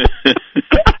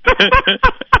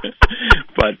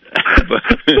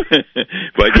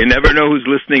 But you never know who's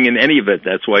listening in any of it.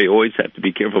 That's why you always have to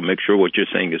be careful, make sure what you're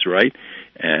saying is right.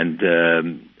 And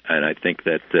I think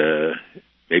that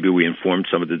maybe we informed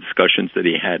some of the discussions that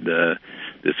he had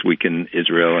this week in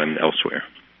Israel and elsewhere.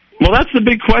 Well, that's the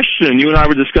big question. You and I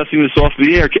were discussing this off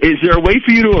the air. Is there a way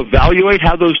for you to evaluate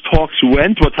how those talks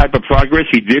went, what type of progress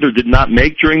he did or did not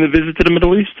make during the visit to the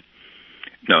Middle East?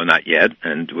 No, not yet,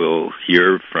 and we'll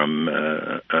hear from,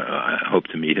 I hope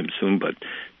to meet him soon, but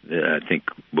I think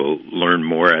we'll learn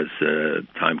more as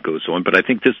time goes on. But I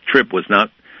think this trip was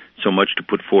not so much to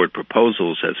put forward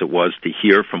proposals as it was to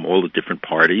hear from all the different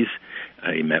parties.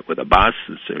 He met with Abbas,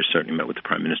 certainly met with the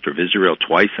Prime Minister of Israel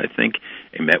twice, I think.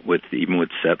 He met even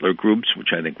with settler groups,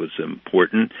 which I think was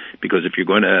important, because if you're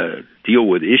going to deal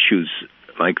with issues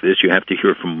like this, you have to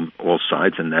hear from all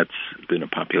sides, and that's been a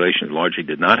population that largely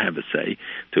did not have a say,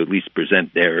 to at least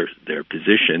present their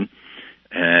position.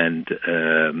 And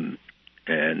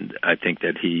I think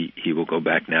that he will go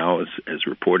back now, as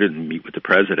reported, and meet with the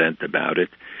president about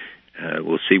it.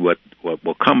 We'll see what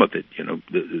will come of it.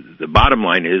 The bottom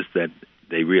line is that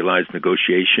they realize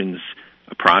negotiations,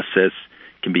 a process,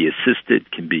 can be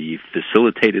assisted, can be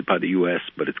facilitated by the U.S.,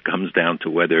 but it comes down to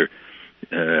whether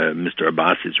Mr.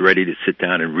 Abbas is ready to sit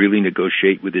down and really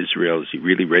negotiate with Israel. Is he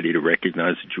really ready to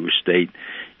recognize the Jewish state?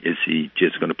 Is he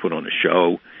just going to put on a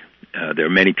show? There are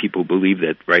many people who believe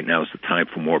that right now is the time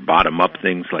for more bottom-up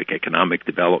things like economic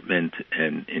development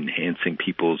and enhancing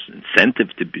people's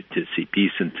incentive to see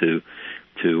peace and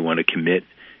to want to commit,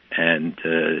 and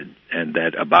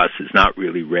that Abbas is not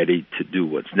really ready to do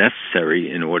what's necessary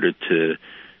in order to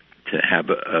have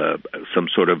some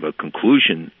sort of a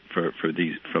conclusion from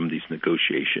these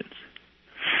negotiations.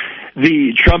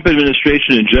 The Trump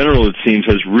administration in general, it seems,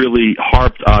 has really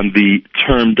harped on the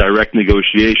term direct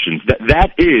negotiations.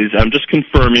 That is, I'm just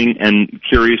confirming and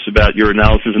curious about your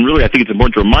analysis, and really I think it's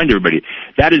important to remind everybody,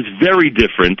 that is very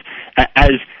different,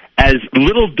 as as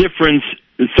little difference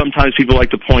sometimes people like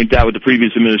to point out with the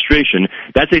previous administration,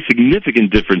 that's a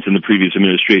significant difference in the previous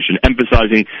administration,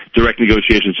 emphasizing direct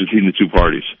negotiations between the two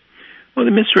parties. Well,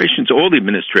 all the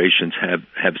administrations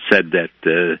have said that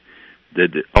the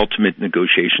ultimate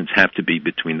negotiations have to be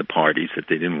between the parties, that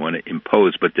they didn't want to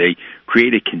impose, but they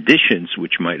created conditions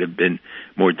which might have been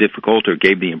more difficult or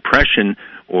gave the impression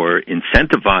or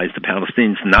incentivized the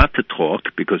Palestinians not to talk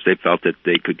because they felt that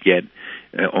they could get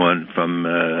on from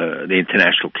the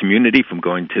international community, from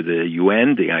going to the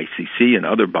UN, the ICC, and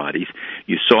other bodies.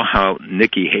 You saw how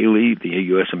Nikki Haley, the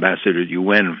U.S. ambassador to the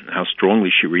UN, how strongly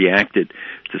she reacted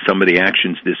to some of the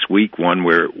actions this week. One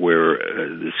where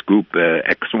this group,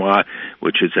 ECSWA,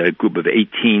 which is a group of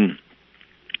 18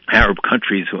 Arab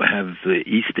countries who have the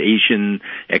East Asian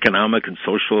Economic and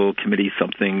Social Committee,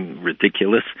 something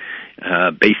ridiculous,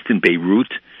 based in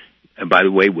Beirut. And by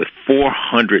the way, with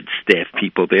 400 staff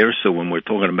people there, so when we're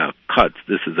talking about cuts,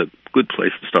 this is a good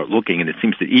place to start looking. And it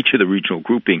seems that each of the regional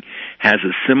grouping has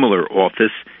a similar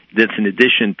office that's in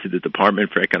addition to the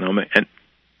Department for Economic and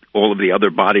all of the other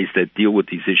bodies that deal with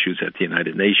these issues at the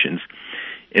United Nations.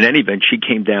 In any event, she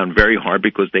came down very hard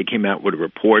because they came out with a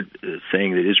report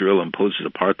saying that Israel imposes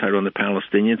apartheid on the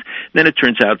Palestinians. Then it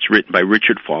turns out it's written by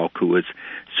Richard Falk, who has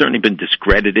certainly been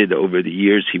discredited over the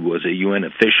years. He was a UN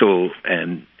official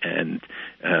and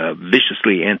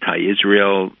viciously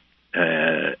anti-Israel,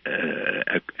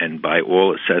 and by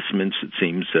all assessments, it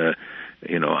seems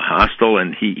hostile.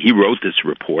 And he wrote this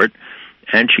report,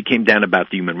 and she came down about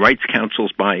the Human Rights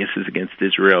Council's biases against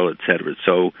Israel, etc.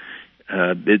 So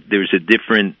there's a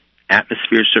different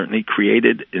atmosphere certainly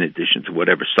created, in addition to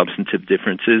whatever substantive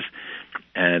differences,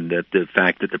 and that the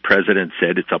fact that the president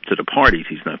said it's up to the parties.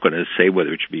 He's not going to say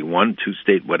whether it should be one,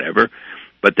 two-state, whatever,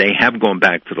 but they have gone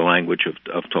back to the language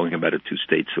of talking about a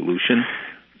two-state solution,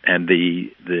 and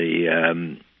the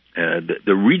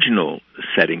regional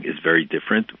setting is very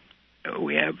different.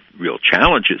 We have real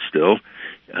challenges still,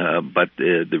 but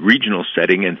the regional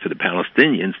setting, and for the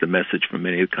Palestinians, the message from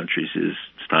many of the countries is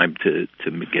it's time to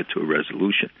get to a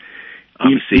resolution.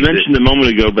 You mentioned a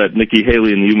moment ago about Nikki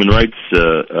Haley and the human rights,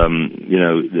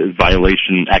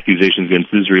 violation accusations against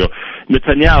Israel.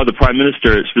 Netanyahu, the prime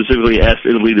minister, specifically asked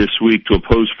Italy this week to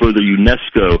oppose further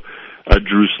UNESCO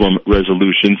Jerusalem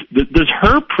resolutions. Does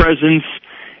her presence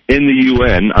in the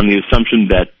UN, on the assumption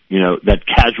that that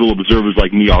casual observers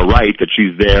like me are right, that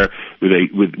she's there with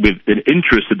an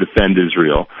interest to defend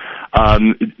Israel,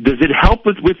 does it help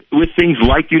with things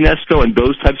like UNESCO and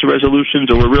those types of resolutions,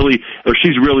 or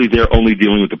she's really there only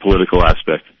dealing with the political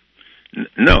aspect?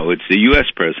 No, it's the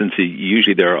U.S. presence.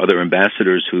 Usually there are other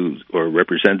ambassadors or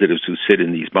representatives who sit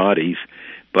in these bodies,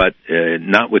 but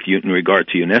not in regard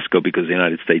to UNESCO, because the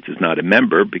United States is not a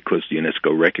member, because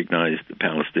UNESCO recognized the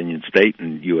Palestinian state,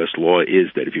 and U.S. law is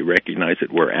that if you recognize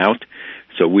it, we're out.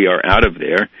 So we are out of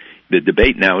there. The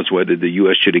debate now is whether the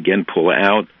U.S. should again pull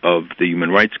out of the Human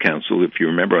Rights Council. If you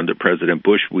remember, under President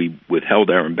Bush, we withheld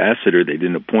our ambassador. They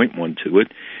didn't appoint one to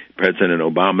it. President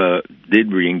Obama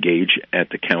did re-engage at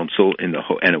the council and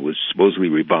it was supposedly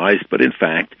revised, but in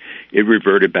fact, it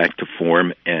reverted back to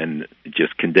form and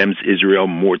just condemns Israel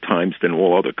more times than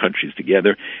all other countries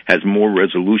together, has more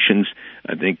resolutions.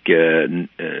 I think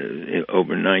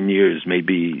over 9 years,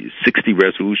 maybe 60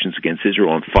 resolutions against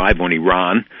Israel and 5 on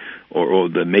Iran, or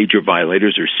the major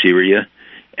violators are Syria,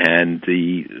 and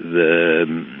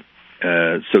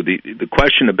so the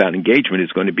question about engagement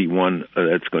is going to be one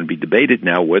that's going to be debated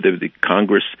now, whether the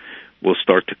Congress will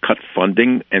start to cut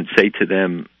funding and say to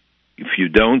them, if you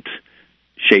don't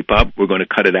shape up, we're going to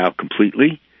cut it out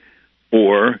completely,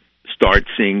 or start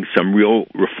seeing some real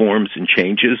reforms and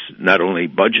changes, not only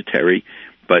budgetary,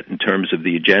 but in terms of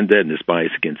the agenda and this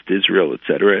bias against Israel,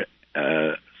 etc.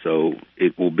 So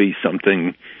it will be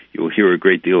something you'll hear a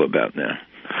great deal about now.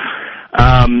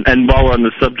 And while we're on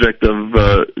the subject of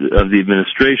the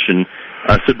administration,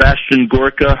 Sebastian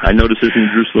Gorka, I noticed this in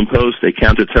the Jerusalem Post, a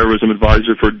counterterrorism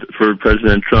advisor for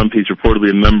President Trump. He's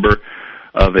reportedly a member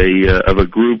of a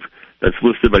group that's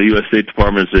listed by the U.S. State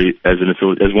Department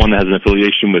as one that has an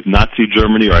affiliation with Nazi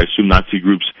Germany, or I assume Nazi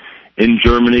groups in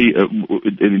Germany.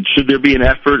 Should there be an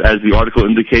effort, as the article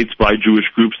indicates, by Jewish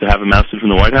groups to have him ousted from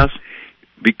the White House?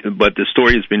 But the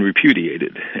story has been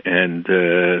repudiated, and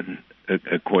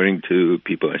according to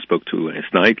people I spoke to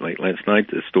last night,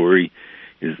 the story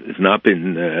has not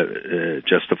been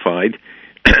justified.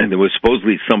 There was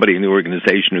supposedly somebody in the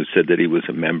organization who said that he was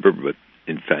a member, but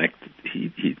in fact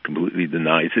he completely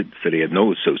denies it, said he had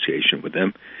no association with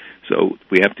them. So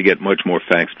we have to get much more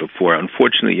facts before.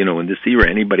 Unfortunately, in this era,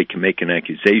 anybody can make an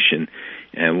accusation,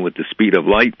 and with the speed of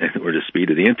light or the speed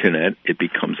of the Internet, it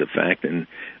becomes a fact. And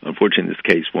unfortunately, in this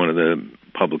case, one of the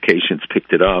publications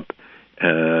picked it up,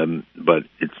 but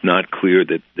it's not clear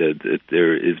that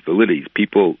there is validity.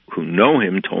 People who know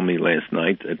him told me last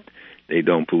night that they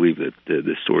don't believe that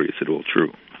the story is at all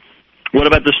true. What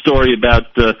about the story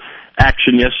about the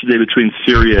action yesterday between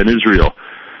Syria and Israel?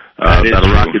 About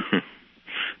a rocket.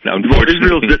 Now,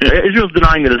 unfortunately, Israel's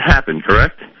denying that it happened,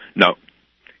 correct? No.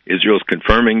 Israel's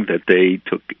confirming that they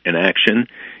took an action,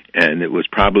 and it was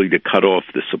probably to cut off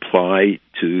the supply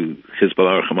to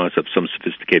Hezbollah or Hamas of some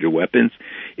sophisticated weapons.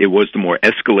 It was the more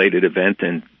escalated event,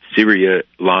 and Syria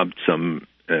lobbed some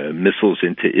missiles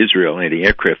into Israel,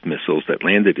 anti-aircraft missiles that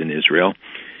landed in Israel,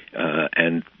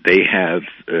 and they have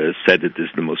said that this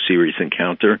is the most serious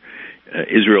encounter.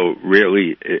 Israel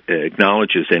rarely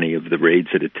acknowledges any of the raids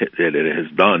that it has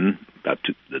done, about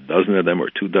a dozen of them or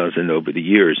 24 over the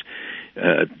years,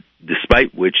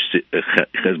 despite which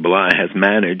Hezbollah has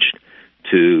managed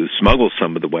to smuggle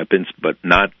some of the weapons, but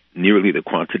not nearly the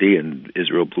quantity. And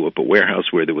Israel blew up a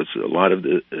warehouse where there was a lot of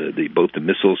both the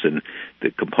missiles and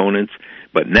the components.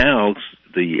 But now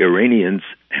the Iranians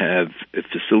have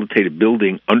facilitated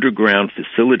building underground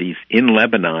facilities in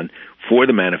Lebanon for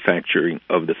the manufacturing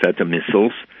of the Fatah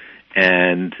missiles,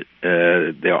 and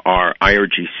there are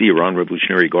IRGC, Iran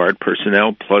Revolutionary Guard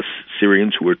personnel, plus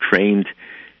Syrians who were trained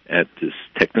at this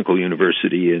technical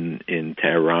university in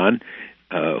Tehran,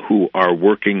 who are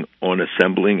working on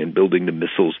assembling and building the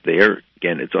missiles there.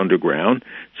 Again, it's underground,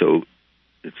 so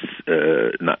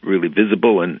it's not really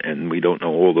visible, and we don't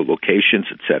know all the locations,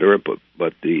 etc.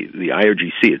 But the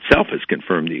IRGC itself has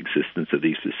confirmed the existence of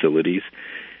these facilities,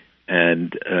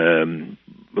 and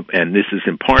this is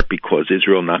in part because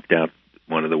Israel knocked out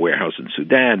one of the warehouses in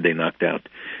Sudan. They knocked out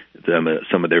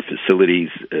some of their facilities,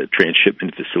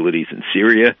 transshipment facilities in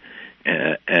Syria,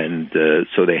 and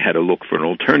so they had to look for an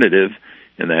alternative,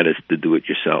 and that is to do it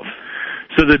yourself.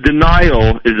 So the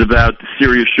denial is about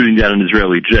Syria shooting down an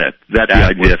Israeli jet. That the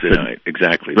IDF said.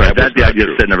 Exactly. Right, that the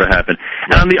IDF said never happened.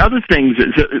 Right. And on the other things,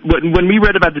 when we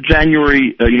read about the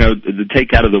January, the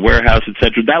takeout of the warehouse,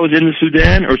 etc., that was in the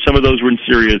Sudan, or some of those were in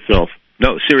Syria itself?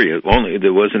 No, Syria. Only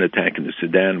there was an attack in the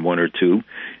Sudan, one or two,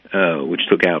 which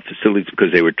took out facilities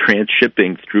because they were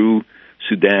transshipping through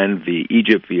Sudan via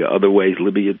Egypt, via other ways,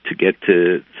 Libya, to get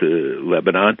to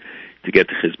Lebanon, to get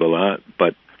to Hezbollah.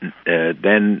 But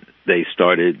then they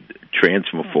started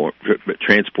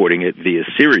transporting it via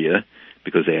Syria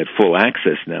because they had full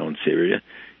access now in Syria,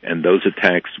 and those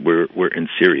attacks were in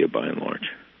Syria by and large.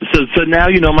 So now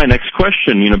you know my next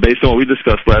question, based on what we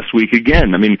discussed last week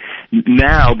again. I mean,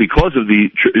 now because of the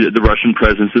Russian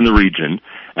presence in the region,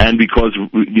 and because,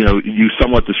 you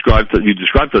somewhat described to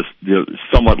us,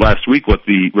 somewhat last week what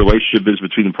the relationship is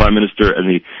between the Prime Minister and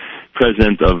the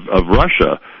President of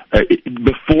Russia,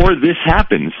 before this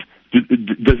happens,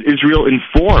 does Israel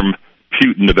inform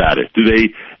Putin about it? Do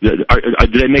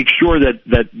they make sure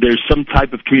that there's some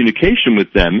type of communication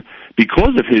with them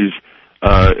because of his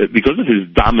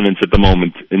dominance at the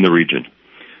moment in the region?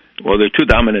 Well, there are two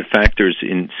dominant factors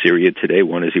in Syria today.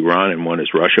 One is Iran and one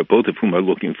is Russia, both of whom are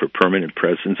looking for permanent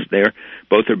presence there.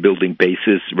 Both are building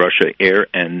bases, Russia air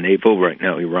and naval. Right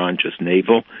now, Iran just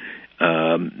naval.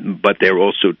 But they're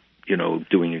also,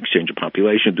 doing exchange of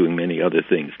population, doing many other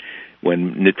things.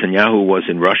 When Netanyahu was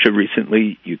in Russia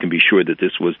recently, you can be sure that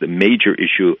this was the major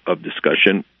issue of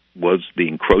discussion, was the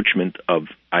encroachment of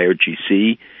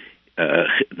IRGC,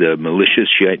 the militias,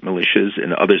 Shiite militias,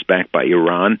 and others backed by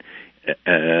Iran,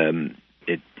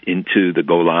 into the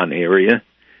Golan area,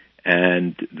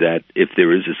 and that if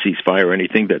there is a ceasefire or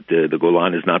anything, that the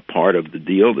Golan is not part of the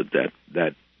deal,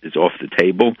 that is off the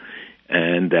table,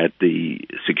 and that the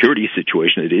security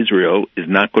situation at Israel is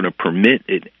not going to permit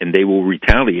it, and they will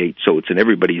retaliate. So it's in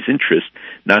everybody's interest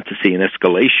not to see an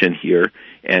escalation here,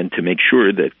 and to make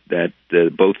sure that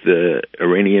both the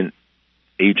Iranian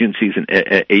agencies and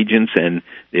agents and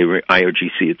the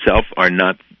IRGC itself are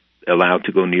not allowed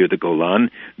to go near the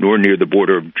Golan, nor near the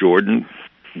border of Jordan,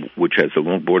 which has a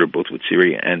long border both with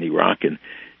Syria and Iraq, and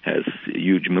has a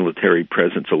huge military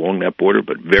presence along that border,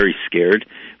 but very scared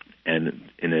and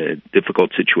in a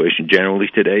difficult situation generally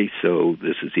today. So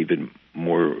this is even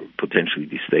more potentially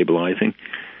destabilizing.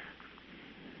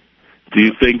 Do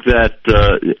you think that,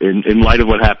 in light of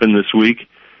what happened this week,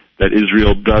 that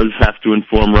Israel does have to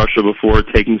inform Russia before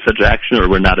taking such action, or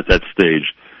we're not at that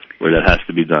stage where that has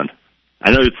to be done? I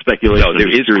know it's speculation. No,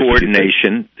 there is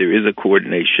coordination. There is a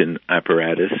coordination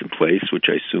apparatus in place, which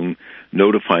I assume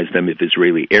notifies them if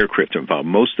Israeli aircraft are involved.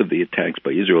 Most of the attacks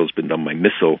by Israel has been done by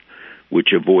missile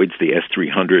which avoids the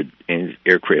S-300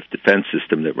 aircraft defense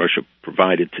system that Russia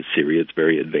provided to Syria. It's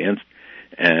very advanced.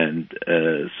 And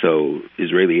so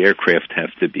Israeli aircraft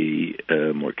have to be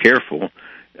more careful.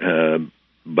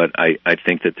 But I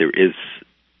think that there is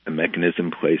a mechanism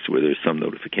in place where there's some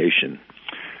notification.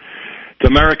 It's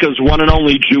America's one and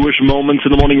only Jewish Moments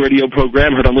in the Morning radio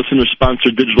program, heard on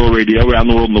listener-sponsored digital radio around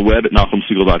the world on the web at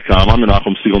NachumSegal.com, on the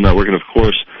Nachum Segal Network, and, of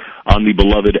course, on the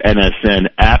beloved NSN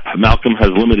app. Malcolm has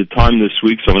limited time this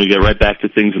week, so I'm going to get right back to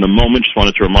things in a moment. Just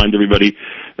wanted to remind everybody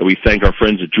that we thank our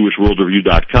friends at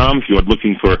JewishWorldReview.com. If you are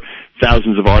looking for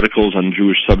thousands of articles on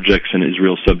Jewish subjects and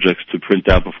Israel subjects to print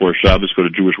out before Shabbos, go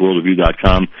to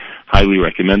JewishWorldReview.com. Highly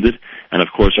recommended. And, of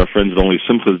course, our friends at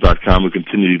OnlySimchas.com, who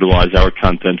continue to utilize our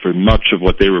content for much of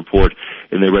what they report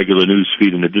in their regular news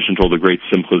feed, in addition to all the great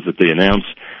Simchas that they announce.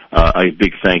 A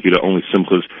big thank you to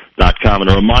OnlySimchas.com.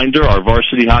 And a reminder, our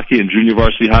varsity hockey and junior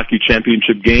varsity hockey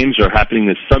championship games are happening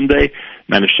this Sunday.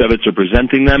 Manischewitz are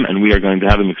presenting them, and we are going to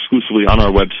have them exclusively on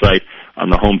our website on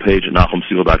the homepage at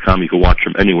NachumSegal.com. You can watch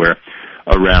them anywhere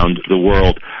around the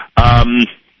world.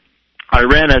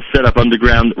 Iran has set up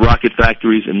underground rocket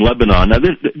factories in Lebanon. Now,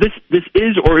 this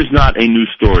is or is not a new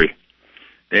story.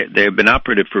 They have been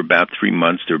operative for about 3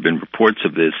 months. There have been reports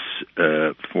of this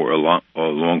for a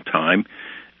long time,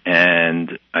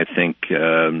 and I think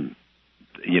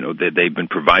that they've been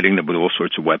providing them with all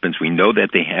sorts of weapons. We know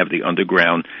that they have the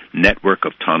underground network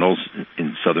of tunnels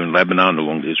in southern Lebanon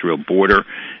along the Israel border,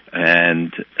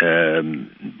 and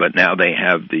but now they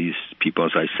have these people,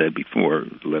 as I said before,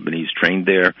 Lebanese trained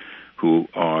there, who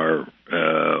are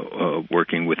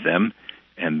working with them.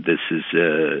 And this is,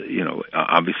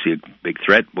 obviously a big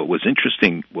threat. What was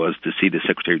interesting was to see the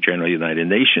Secretary General of the United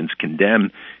Nations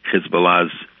condemn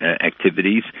Hezbollah's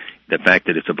activities, the fact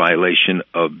that it's a violation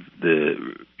of the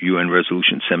UN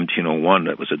Resolution 1701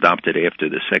 that was adopted after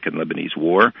the Second Lebanese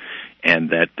War,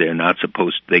 and that they're not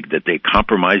that they're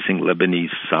compromising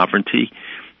Lebanese sovereignty.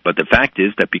 But the fact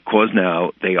is that because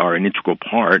now they are an integral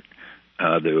part,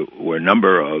 there were a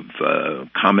number of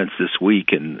comments this week,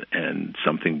 and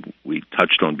something we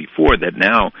touched on before, that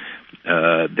now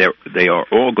they are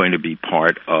all going to be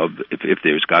part of, if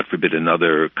there's, God forbid,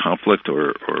 another conflict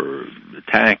or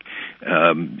attack.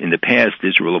 In the past,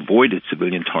 Israel avoided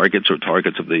civilian targets or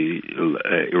targets of the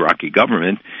Iraqi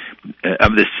government,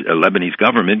 of this Lebanese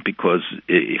government, because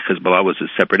Hezbollah was a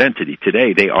separate entity.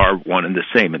 Today, they are one and the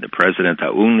same, and the President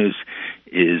Hoenlein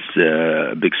is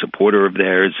a big supporter of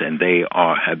theirs, and they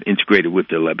have integrated with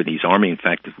the Lebanese army. In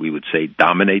fact, we would say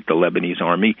dominate the Lebanese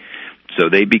army. So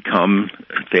they become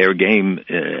fair game,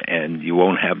 and you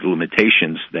won't have the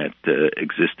limitations that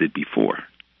existed before.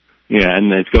 Yeah,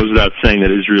 and it goes without saying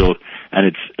that Israel and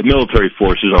its military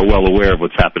forces are well aware of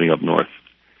what's happening up north.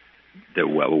 They're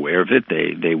well aware of it.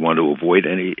 They want to avoid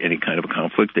any kind of a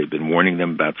conflict. They've been warning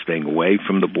them about staying away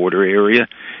from the border area,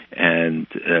 and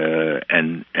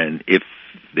if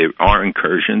there are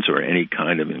incursions or any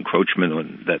kind of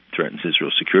encroachment that threatens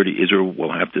Israel's security, Israel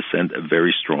will have to send a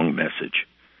very strong message.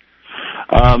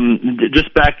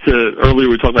 Just back to earlier,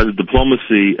 we talked about the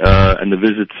diplomacy and the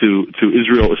visit to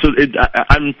Israel. So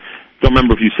I don't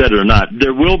remember if you said it or not.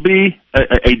 There will be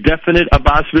a definite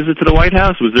Abbas visit to the White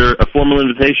House? Was there a formal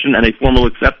invitation and a formal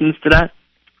acceptance to that?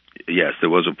 Yes, there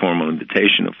was a formal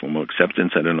invitation, a formal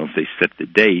acceptance. I don't know if they set the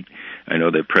date. I know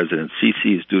that President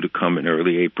Sisi is due to come in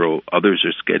early April. Others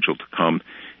are scheduled to come,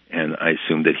 and I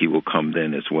assume that he will come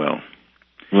then as well.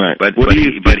 Right.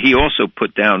 But he also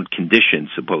put down conditions,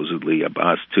 supposedly,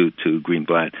 Abbas to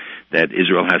Greenblatt, that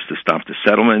Israel has to stop the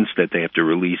settlements, that they have to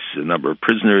release a number of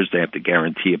prisoners, they have to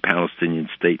guarantee a Palestinian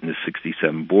state in the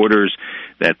 67 borders,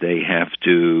 that they have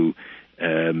to...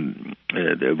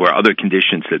 there were other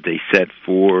conditions that they set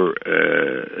for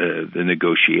the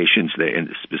negotiations, and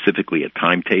specifically a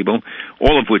timetable,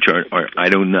 all of which are I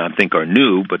do not think are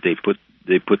new, but they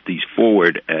put these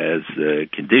forward as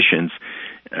conditions,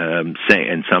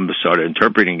 and some started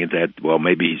interpreting it that, well,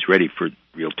 maybe he's ready for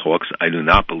real talks. I do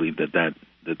not believe that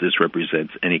this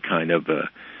represents any kind of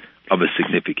a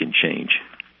significant change.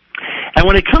 And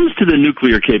when it comes to the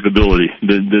nuclear capability,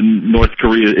 the North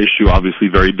Korea issue obviously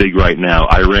very big right now.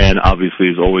 Iran obviously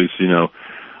is always,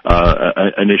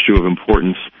 an issue of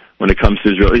importance when it comes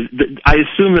to Israel. I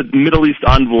assume that Middle East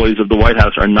envoys of the White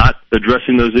House are not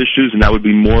addressing those issues, and that would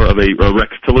be more of a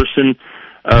Rex Tillerson,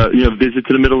 visit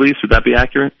to the Middle East. Would that be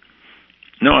accurate?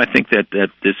 No, I think that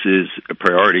this is a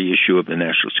priority issue of the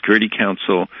National Security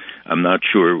Council. I'm not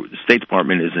sure the State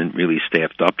Department isn't really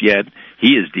staffed up yet. He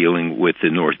is dealing with the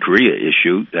North Korea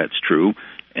issue. That's true.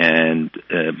 And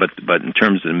but in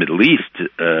terms of the Middle East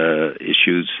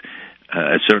issues,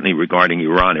 certainly regarding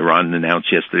Iran. Iran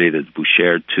announced yesterday that the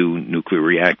Bushehr 2 nuclear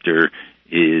reactor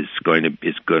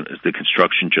the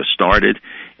construction just started,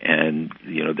 and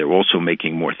they're also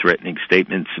making more threatening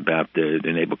statements about their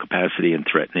naval capacity and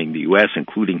threatening the U.S.,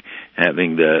 including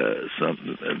having a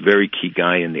very key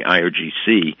guy in the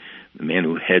IRGC, the man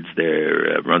who heads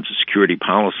runs the security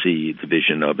policy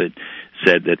division of it,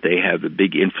 said that they have a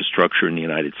big infrastructure in the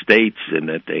United States and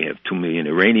that they have 2 million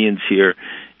Iranians here.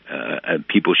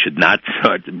 People should not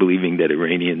start believing that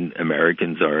Iranian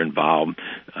Americans are involved.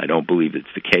 I don't believe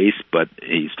it's the case, but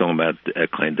he's talking about a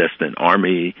clandestine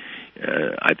army.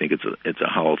 I think it's a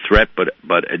hollow threat,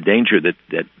 but a danger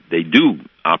that they do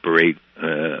operate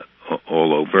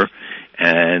all over,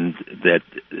 and that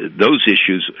those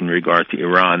issues in regard to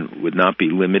Iran would not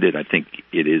be limited. I think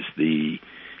it is the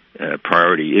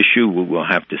priority issue. We will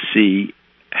have to see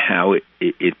how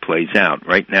it plays out.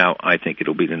 Right now, I think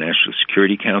it'll be the National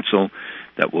Security Council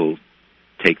that will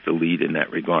take the lead in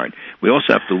that regard. We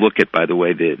also have to look at, by the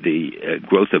way, the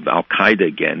growth of Al-Qaeda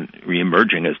again,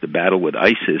 reemerging as the battle with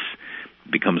ISIS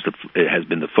has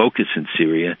been the focus in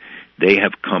Syria. They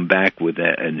have come back with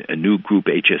a new group,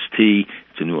 HST.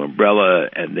 It's a new umbrella,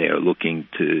 and they are looking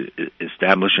to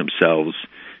establish themselves.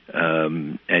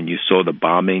 And you saw the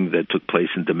bombing that took place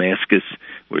in Damascus,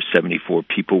 where 74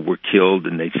 people were killed,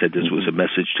 and they said this was a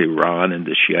message to Iran and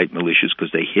the Shiite militias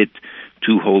because they hit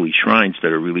 2 holy shrines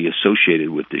that are really associated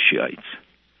with the Shiites.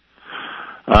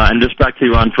 And just back to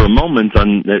Iran for a moment,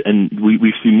 and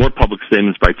we've seen more public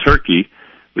statements by Turkey,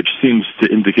 which seems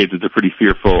to indicate that they're pretty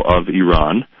fearful of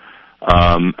Iran.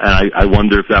 And I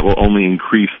wonder if that will only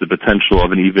increase the potential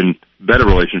of an even better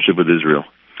relationship with Israel.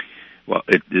 Well,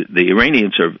 the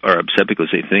Iranians are upset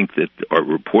because they think that, or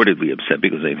reportedly upset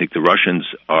because they think the Russians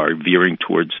are veering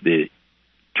towards the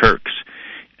Turks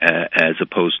as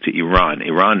opposed to Iran.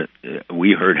 Iran,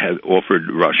 we heard, had offered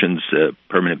Russians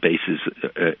permanent bases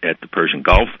at the Persian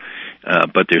Gulf,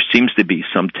 but there seems to be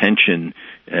some tension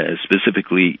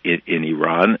specifically in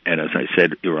Iran, and as I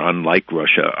said, Iran, like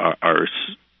Russia, are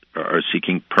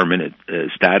seeking permanent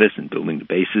status and building the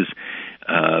bases.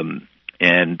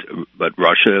 But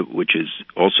Russia, which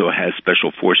also has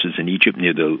special forces in Egypt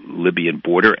near the Libyan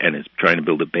border and is trying to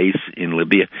build a base in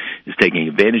Libya, is taking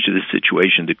advantage of this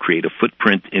situation to create a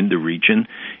footprint in the region.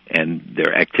 And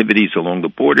their activities along the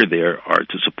border there are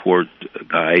to support a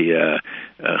guy,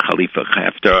 Khalifa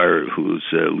Haftar, who's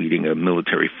leading a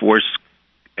military force.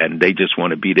 And they just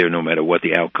want to be there no matter what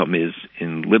the outcome is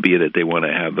in Libya, that they want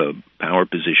to have a power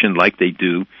position like they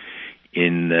do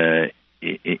in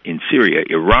Syria.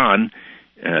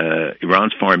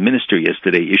 Iran's foreign minister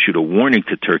yesterday issued a warning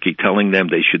to Turkey, telling them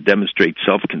they should demonstrate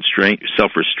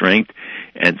self-restraint,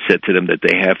 and said to them that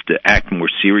they have to act more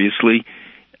seriously.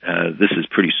 This is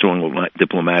pretty strong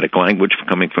diplomatic language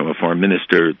coming from a foreign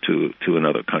minister to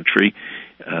another country.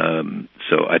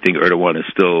 So I think Erdogan is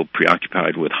still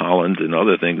preoccupied with Holland and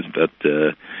other things, but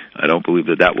I don't believe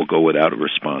that will go without a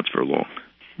response for long.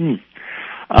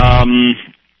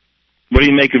 What do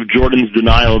you make of Jordan's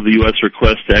denial of the U.S.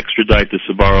 request to extradite the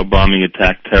Sbarro bombing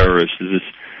attack terrorists? Is this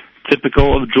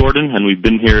typical of Jordan? And we've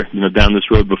been here, down this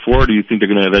road before. Or do you think they're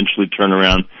going to eventually turn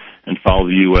around and follow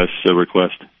the U.S.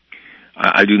 request?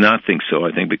 I do not think so.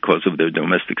 I think because of their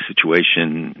domestic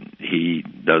situation, he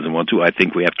doesn't want to. I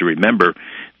think we have to remember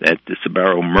that the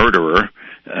Sbarro murderer,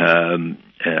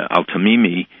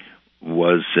 Al-Tamimi,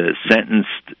 was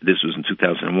sentenced, this was in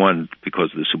 2001,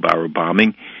 because of the Sbarro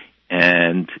bombing,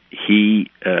 and he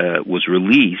was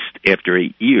released after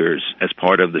 8 years as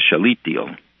part of the Shalit deal.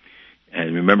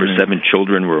 And remember, 7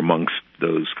 children were amongst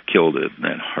those killed in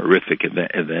that horrific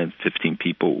event. 15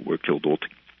 people were killed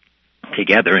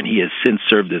altogether, and he has since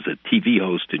served as a TV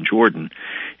host in Jordan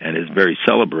and is very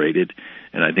celebrated.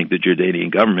 And I think the Jordanian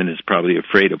government is probably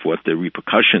afraid of what the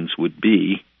repercussions would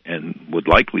be and would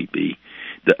likely be.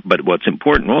 But what's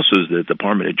important also is that the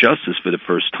Department of Justice, for the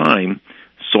first time,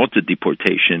 sought the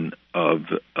deportation of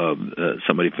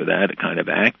somebody for that kind of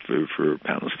act, for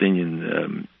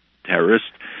Palestinian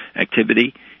terrorist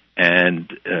activity,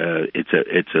 and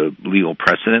it's a legal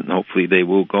precedent, and hopefully they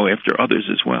will go after others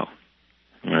as well.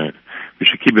 Right. We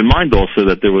should keep in mind also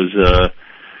that there was a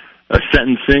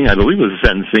sentencing, I believe it was a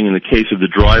sentencing in the case of the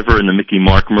driver in the Mickey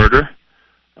Mark murder.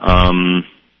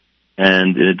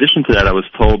 And in addition to that, I was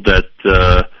told that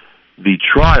the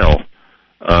trial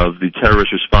of the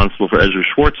terrorist responsible for Ezra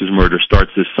Schwartz's murder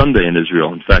starts this Sunday in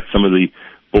Israel. In fact, some of the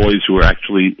boys who were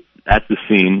actually at the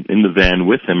scene in the van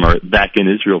with him are back in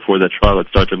Israel for that trial that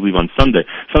starts, I believe, on Sunday.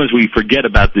 Sometimes we forget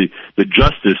about the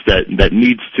justice that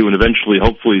needs to and eventually,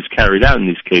 hopefully, is carried out in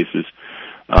these cases.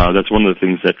 That's one of the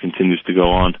things that continues to go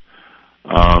on.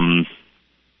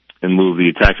 in lieu of the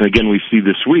attacks. And again, we see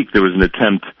this week there was an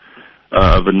attempt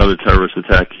of another terrorist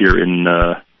attack here in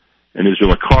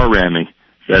Israel, a car ramming.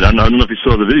 That I don't know if you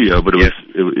saw the video, but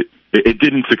it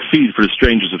didn't succeed for the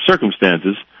strangest of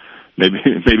circumstances.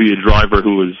 Maybe a driver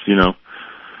who was,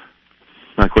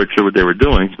 not quite sure what they were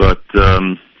doing, but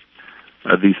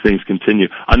these things continue.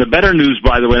 On the better news,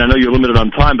 by the way, and I know you're limited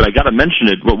on time, but I got to mention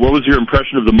it. What was your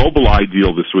impression of the Mobileye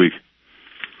deal this week?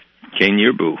 Ken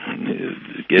Yerbu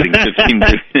getting 15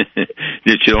 billion.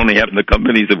 It should only happen to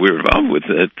companies that we're involved with.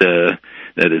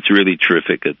 That it's really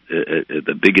terrific.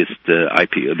 The biggest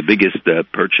IPO, the biggest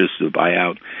purchase, the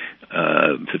buyout,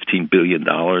 $15 billion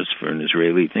for an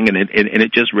Israeli thing, and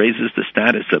it just raises the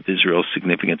status of Israel's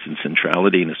significance and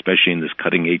centrality, and especially in this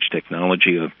cutting edge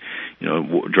technology of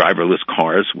driverless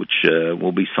cars, which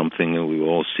will be something that we will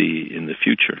all see in the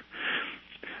future.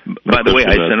 By the way,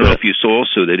 I don't know if you saw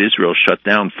also that Israel shut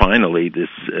down finally this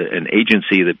an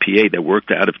agency, the PA, that worked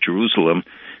out of Jerusalem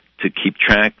to keep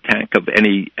track of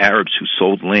any Arabs who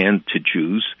sold land to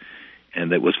Jews,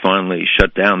 and that was finally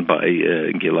shut down by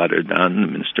Gilad Erdan,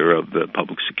 the Minister of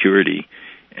Public Security.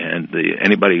 And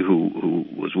anybody who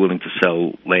was willing to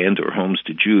sell land or homes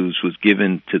to Jews was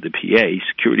given to the PA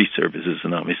security services,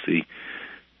 and obviously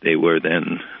they were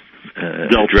then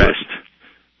addressed.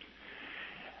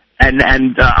 And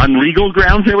on legal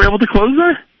grounds, they were able to close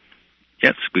that?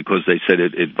 Yes, because they said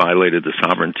it violated the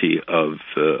sovereignty of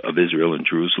Israel and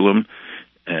Jerusalem,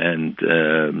 and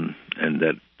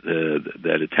that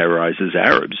it terrorizes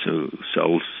Arabs who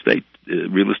sell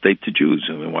real estate to Jews.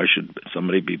 I mean, why should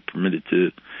somebody be permitted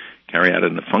to carry out a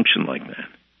function like that?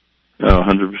 Oh,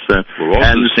 100%. We're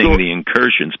also seeing the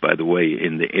incursions, by the way,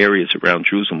 in the areas around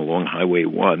Jerusalem along Highway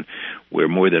 1, where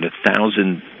more than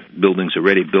 1,000 buildings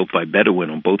already built by Bedouin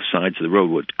on both sides of the road,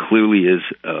 what clearly is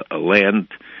a land,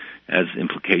 has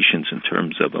implications in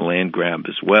terms of a land grab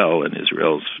as well, and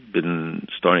Israel's been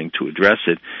starting to address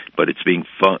it, but it's being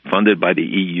funded by the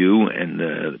EU and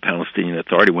the Palestinian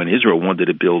Authority. When Israel wanted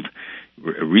to build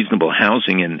reasonable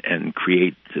housing and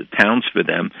create towns for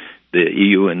them, the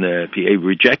EU and the PA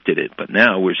rejected it. But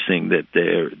now we're seeing that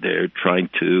they're trying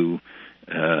to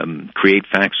create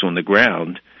facts on the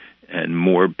ground, and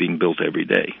more being built every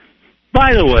day.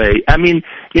 By the way, I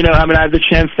have the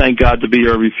chance, thank God, to be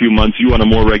here every few months, you on a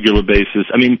more regular basis.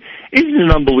 Isn't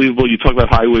it unbelievable? You talk about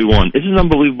Highway 1. Isn't it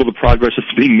unbelievable the progress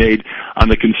that's being made on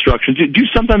the construction? Do you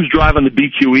sometimes drive on the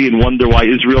BQE and wonder why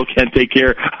Israel can't take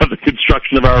care of the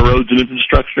construction of our roads and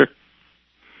infrastructure?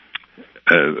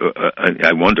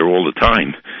 I wonder all the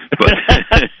time, but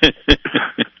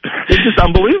it's just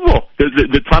unbelievable.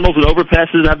 The tunnels and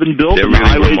overpasses have been built. They're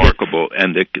really remarkable,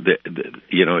 and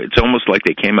it's almost like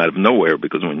they came out of nowhere.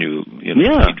 Because when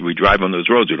we drive on those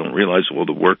roads, we don't realize all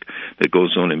the work that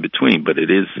goes on in between. But it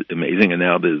is amazing, and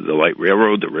now the light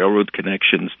railroad, the railroad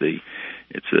connections,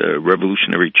 it's a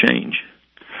revolutionary change.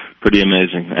 Pretty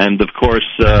amazing, and of course.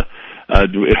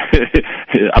 Although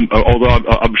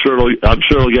I'm sure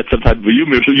it'll get some type of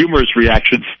humorous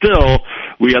reaction. Still,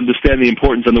 we understand the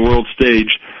importance on the world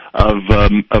stage of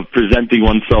presenting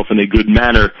oneself in a good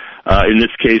manner. In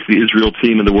this case, the Israel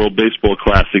team in the World Baseball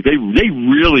Classic, they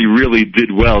really, really did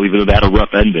well, even though they had a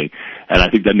rough ending. And I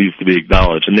think that needs to be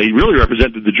acknowledged. And they really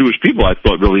represented the Jewish people, I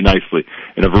thought, really nicely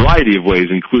in a variety of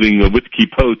ways, including with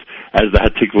Kippot as the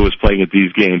Hatikva was playing at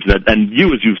these games. And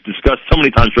you, as you've discussed so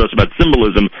many times for us about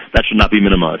symbolism, that should not be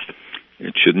minimized.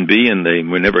 It shouldn't be, and they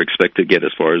were never expected to get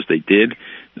as far as they did.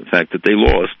 The fact that they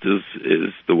lost is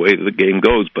the way the game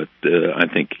goes, but I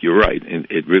think you're right.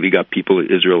 It really got people in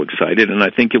Israel excited, and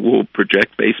I think it will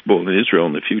project baseball in Israel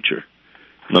in the future.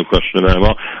 No question about it.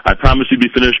 Well, I promise you'll be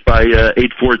finished by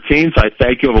 8:14, so I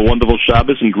thank you. Have a wonderful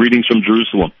Shabbos and greetings from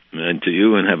Jerusalem. And to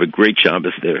you, and have a great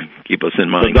Shabbos there. Keep us in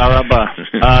mind.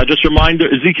 Just a reminder,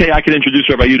 ZK, I can introduce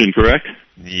Rabbi Yudin, correct?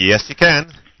 Yes, you can.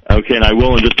 Okay, and I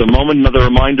will in just a moment. Another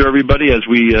reminder, everybody, as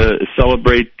we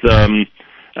celebrate...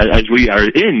 as we are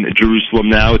in Jerusalem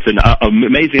now, it's an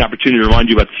amazing opportunity to remind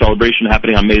you about the celebration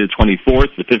happening on May the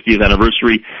 24th, the 50th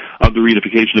anniversary of the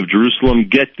reunification of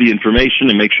Jerusalem. Get the information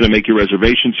and make sure to make your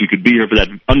reservations so you could be here for that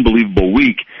unbelievable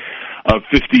week of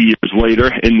 50 years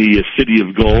later in the City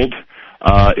of Gold.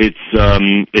 It's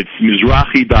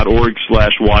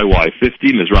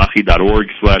Mizrahi.org/YY50,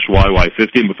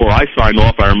 Mizrahi.org/YY50. And before I sign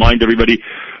off, I remind everybody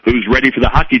who's ready for the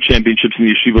hockey championships in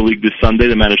the Yeshiva League this Sunday,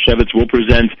 the Manischewitz will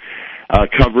present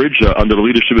coverage under the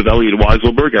leadership of Elliot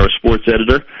Weiselberg, our sports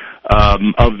editor,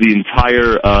 of the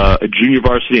entire junior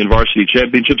varsity and varsity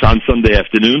championships on Sunday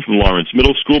afternoon from Lawrence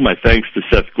Middle School. My thanks to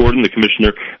Seth Gordon, the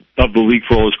commissioner of the league,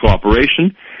 for all his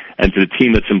cooperation, and to the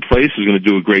team that's in place who's going to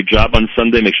do a great job on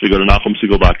Sunday. Make sure to go to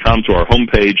NachumSegal.com, to our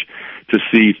homepage, to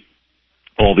see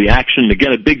all the action.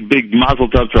 Again, a big mazel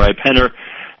tov to Rabbi Penner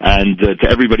and to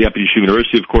everybody up at Yeshiva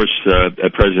University, of course,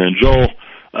 President Joel,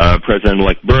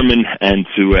 President-elect Berman, and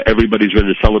to everybody who's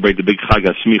ready to celebrate the big Chag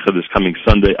HaSmicha this coming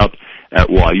Sunday up at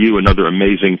YU, another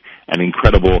amazing and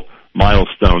incredible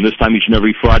milestone. This time each and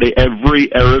every Friday,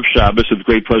 every Erev Shabbos, with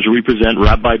great pleasure, we present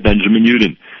Rabbi Benjamin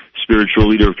Yudin, spiritual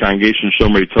leader of Congregation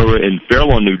Shomrei Torah in Fair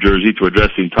Lawn, New Jersey, to address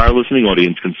the entire listening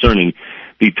audience concerning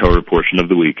the Torah portion of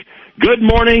the week. Good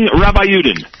morning, Rabbi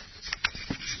Yudin.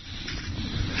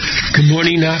 Good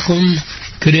morning, Nachum.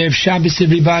 Good Erev Shabbos,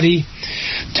 everybody.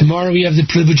 Tomorrow we have the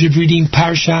privilege of reading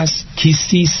Parshas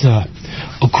Kisisa.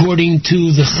 According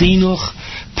to the Chinuch,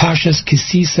 Parshas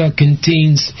Kisisa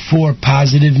contains 4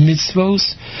 positive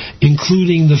mitzvos,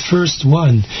 including the first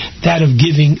one, that of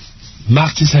giving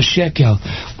Machzis HaShekel,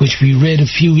 which we read a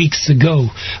few weeks ago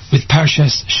with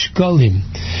Parshas Shkolim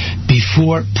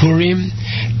before Purim,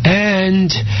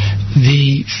 and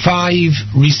the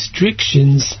 5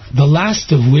 restrictions, the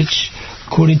last of which,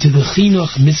 according to the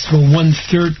Chinuch, Mitzvah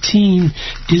 113,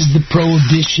 is the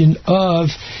prohibition of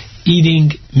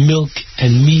eating milk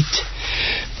and meat.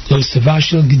 In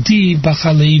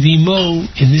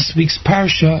this week's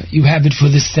Parsha, you have it for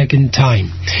the second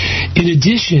time. In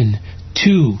addition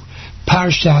to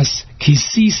Parshas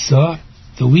Kisisa,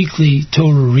 the weekly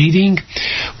Torah reading,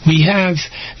 we have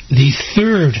the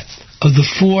third of the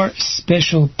 4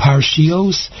 special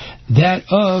Parshios, that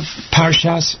of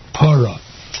Parshas Parah.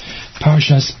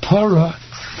 Parshas Parah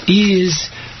is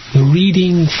the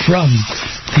reading from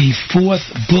the 4th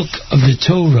book of the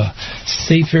Torah,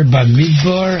 Sefer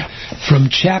Bamidbar, from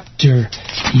chapter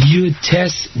Yud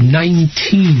Tes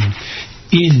 19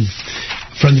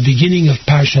 from the beginning of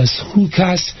Parshas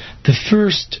Chukas, the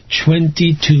first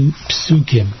 22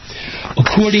 psukim.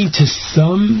 According to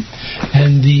some,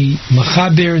 and the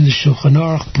Machaber and the Shulchan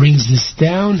Aruch brings this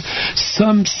down,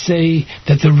 some say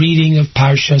that the reading of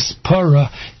Parshas Parah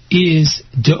is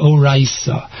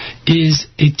deoraisa, is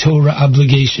a Torah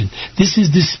obligation. This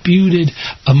is disputed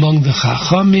among the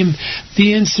Chachamim.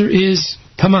 The answer is,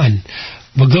 come on,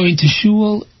 we're going to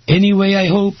shul anyway, I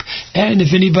hope, and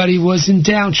if anybody was in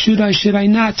doubt, should I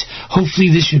not, hopefully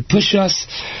this should push us,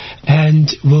 and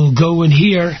we'll go and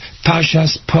hear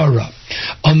Parshas Parah.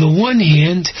 On the one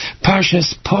hand,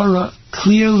 Parshas Parah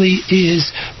clearly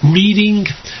is reading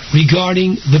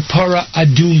regarding the Parah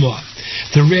Aduma,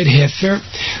 the red heifer,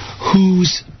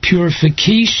 whose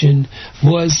purification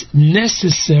was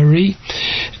necessary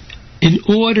in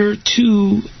order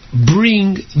to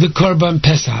bring the Korban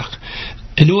Pesach.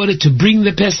 In order to bring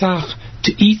the Pesach,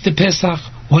 to eat the Pesach,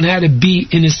 one had to be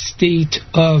in a state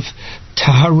of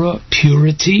Tahara,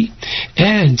 purity,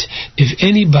 and if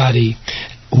anybody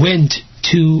went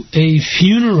to a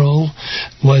funeral,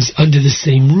 was under the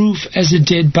same roof as a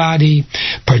dead body,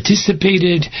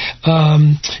 participated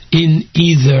in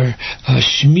either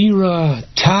Shmira,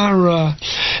 Tara,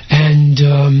 and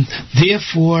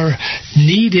therefore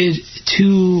needed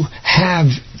to have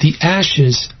the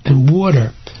ashes and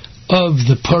water of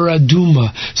the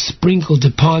paraduma sprinkled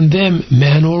upon them,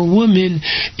 man or woman,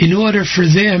 in order for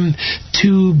them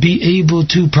to be able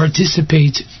to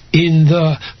participate in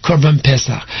the Korban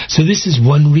Pesach. So this is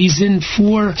one reason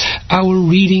for our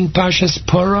reading Parshas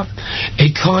Parah, a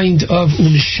kind of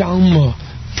unshalma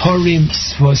parim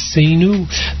svasenu,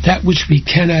 that which we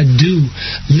cannot do.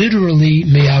 Literally,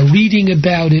 may our reading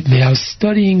about it, may our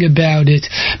studying about it,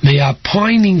 may our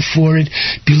pining for it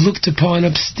be looked upon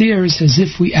upstairs as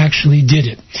if we actually did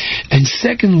it. And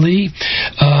secondly,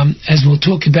 as we'll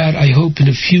talk about, I hope, in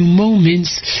a few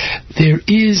moments, there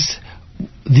is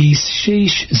the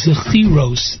Sheish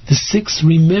Zechiros, the 6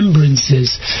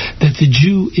 remembrances that the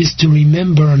Jew is to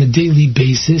remember on a daily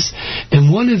basis,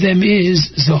 and one of them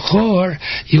is Zachor.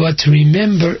 You are to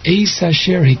remember Eis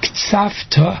Asher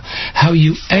Hiktzafta, how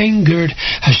you angered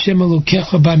Hashem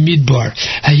Elokecha Bamidbar,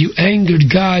 how you angered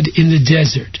God in the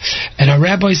desert. And our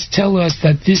rabbis tell us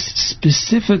that this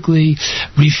specifically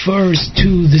refers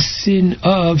to the sin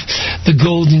of the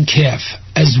golden calf,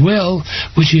 as well,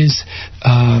 which is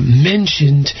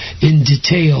mentioned in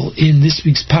detail in this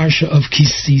week's Parsha of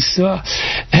Kisisa,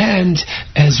 and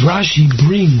as Rashi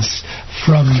brings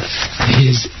from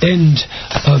his end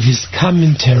of his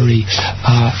commentary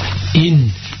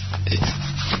in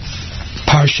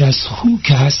Parshas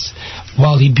Chukas,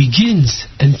 while he begins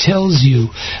and tells you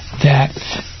that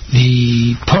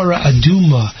the Parah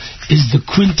Aduma is the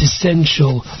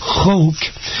quintessential chok,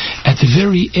 at the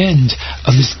very end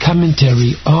of his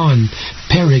commentary on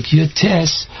Perek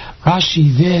Yotes,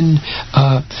 Rashi then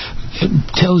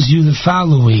tells you the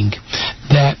following,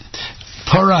 that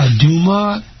Parah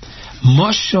Aduma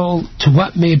Moshel, to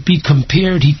what may it be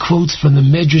compared, he quotes from the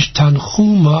Medrash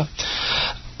Tanchuma,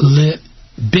 le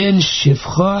ben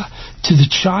shivcha, to the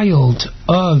child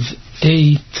of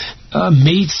a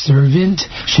maidservant,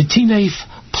 shetinef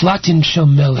platin shel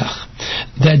melech,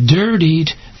 that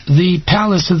dirtied the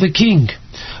palace of the king.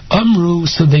 Amru,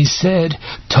 so they said,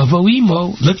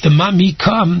 Tavoimo, let the mami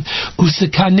come,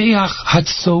 usekaneach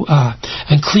hatsoa,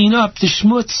 and clean up the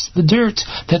shmutz, the dirt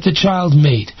that the child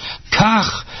made.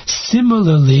 Kach,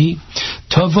 similarly,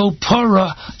 Tavo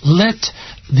para, let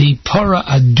the para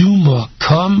aduma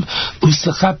come,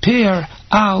 usechaper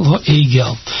al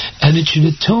ha'egel, and it should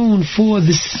atone for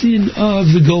the sin of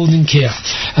the golden calf.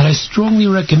 And I strongly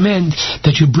recommend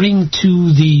that you bring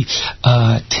to the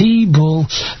table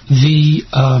the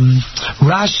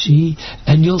Rashi,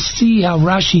 and you'll see how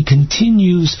Rashi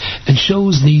continues and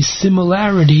shows the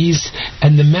similarities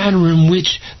and the manner in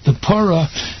which the para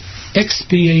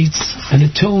expiates and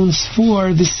atones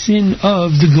for the sin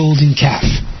of the golden calf.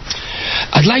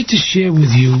 I'd like to share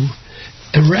with you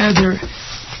a rather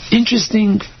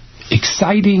interesting,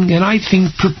 exciting, and I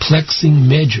think perplexing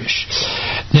medrash.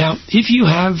 Now, if you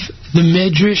have the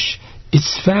medrash,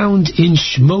 it's found in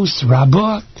Shmos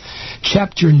Rabbah,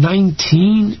 chapter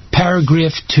 19,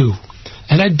 paragraph 2.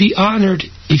 And I'd be honored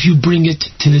if you bring it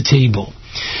to the table.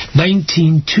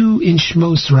 19.2 in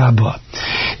Shmos Rabbah.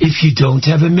 If you don't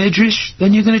have a medrash,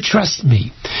 then you're going to trust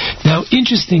me. Now,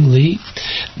 interestingly,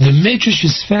 the medrash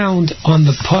is found on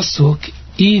the pasuk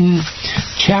in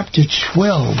chapter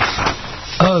 12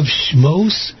 of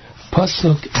Shmos,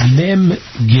 pasuk Mem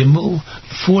Gimel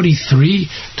 43,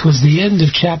 towards the end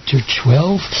of chapter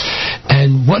 12.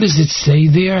 And what does it say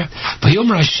there?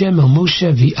 Vayomer Hashem el Moshe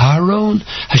v'Aaron.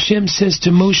 Hashem says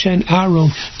to Moshe and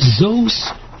Aaron, Zos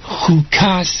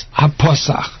Chukas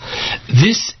HaPasach.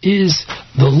 This is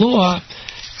the law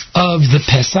of the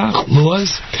Pesach,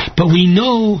 laws, but we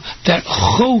know that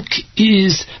Chok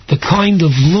is the kind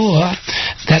of law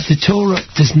that the Torah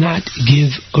does not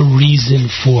give a reason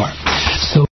for.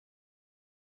 So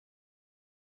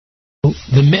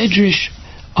the Medrash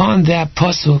on that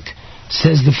pasuk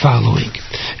says the following,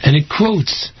 and it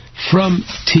quotes from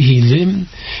Tehillim,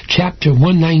 chapter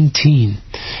 119,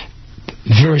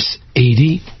 verse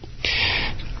 80,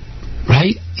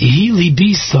 right?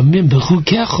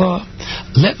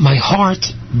 Let my heart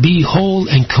be whole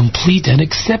and complete and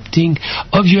accepting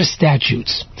of your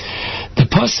statutes. The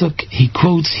pasuk he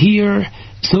quotes here,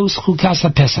 Zos Chukas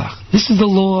HaPesach. This is the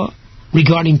law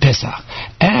regarding Pesach.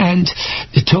 And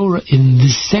the Torah in the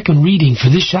second reading for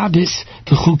this Shabbos,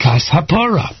 the Chukas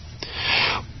HaPara.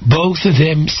 Both of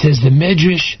them, says the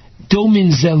Medrash,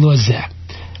 Domin Zelozeh.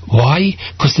 Why?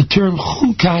 Because the term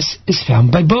Chukas is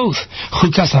found by both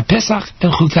Chukas HaPesach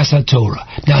and Chukas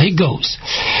HaTorah. Now he goes,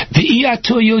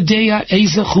 V'iyatu yodea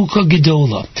eza chuka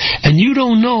gedola, and you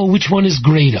don't know which one is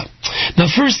greater. Now,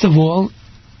 first of all,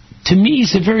 to me,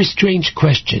 it's a very strange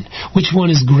question. Which one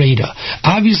is greater?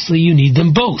 Obviously, you need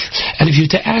them both. And if you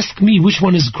were to ask me which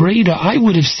one is greater, I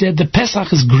would have said the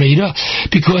Pesach is greater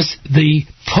because the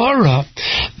Para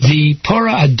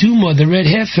Aduma, the red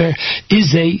heifer,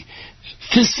 is a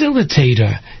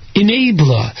facilitator,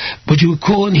 enabler, what you would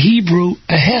call in Hebrew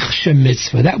a hechsha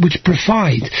mitzvah, that which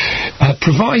provides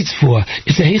for.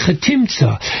 It's a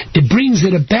hechatimtza. It brings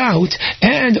it about,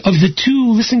 and of the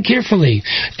two, listen carefully,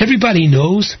 everybody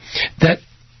knows that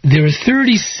there are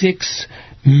 36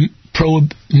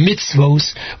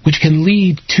 mitzvos which can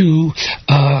lead to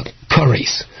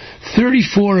kares.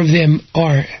 34 of them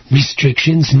are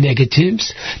restrictions,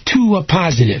 negatives. 2 are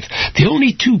positive. The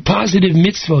only 2 positive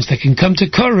mitzvos that can come to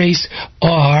kares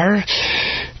are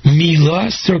milah,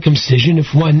 circumcision,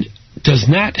 if one does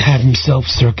not have himself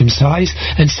circumcised,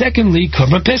 and secondly,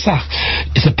 korban pesach.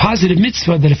 It's a positive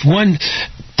mitzvah that if one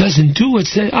doesn't do it,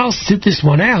 say, I'll sit this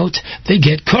one out, they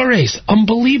get kares.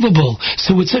 Unbelievable.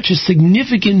 So it's such a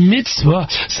significant mitzvah,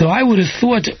 so I would have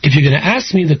thought, if you're going to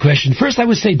ask me the question, first I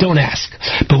would say don't ask.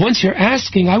 But once you're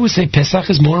asking, I would say Pesach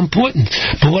is more important.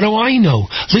 But what do I know?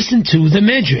 Listen to the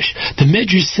Medrash. The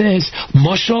Medrash says,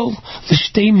 Moshel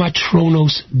l'shtei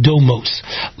matronos domos.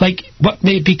 Like, what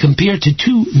may it be compared to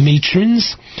 2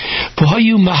 matrons?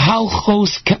 V'hayu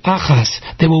mahalchos ka'achas.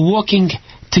 They were walking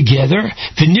together,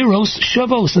 v'niros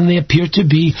shavos, and they appear to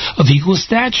be of equal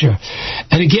stature.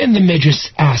 And again the Medrash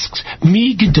asks,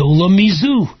 mi gedola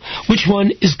mizu, which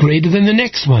one is greater than the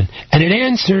next one? And it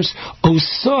answers,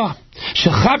 osa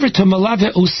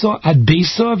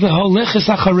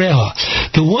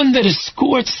The one that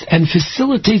escorts and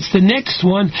facilitates the next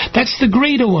one, that's the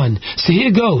greater one. So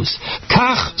here goes.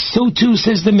 Kach, so too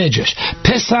says the Medrash.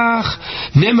 Pesach,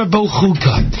 nemer bo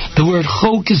chuka. The word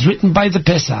chok is written by the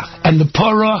Pesach. And the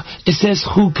para, it says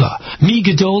chuka. Mi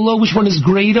gedolo, which one is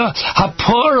greater?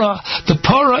 Ha-para, the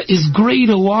para is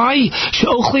greater. Why?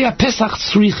 She'ochlei ha-pesach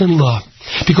tzrichin la.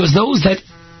 Because those that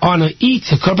eat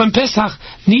the Korban Pesach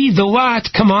need the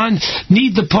what? Come on,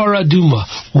 need the Parah Aduma.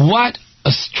 What a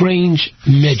strange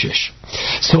medrash.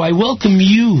 So I welcome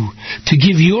you to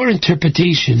give your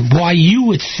interpretation why you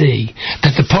would say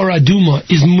that the Parah Aduma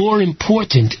is more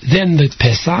important than the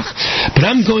Pesach, but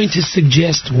I'm going to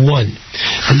suggest one,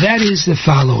 and that is the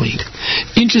following.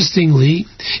 Interestingly,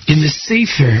 in the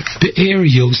Sefer Be'er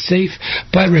Yosef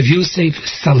by Rav Yosef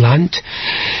Salant,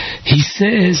 he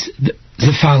says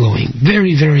the following,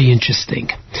 very, very interesting.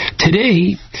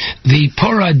 Today, the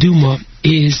Parah Aduma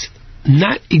is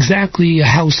not exactly a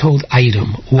household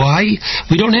item. Why?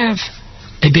 We don't have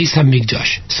a Beis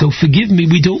HaMikdash. So forgive me,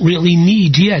 we don't really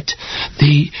need yet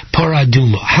the Parah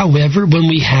Aduma. However, when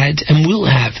we had and will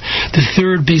have the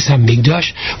third Beis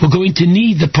HaMikdash, we're going to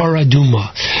need the Parah Aduma.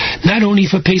 Not only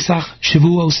for Pesach,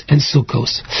 Shavuos, and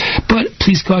Sukkos. But,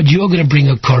 please God, you're going to bring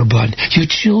a Karban. Your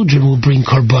children will bring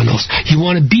Karbanos. You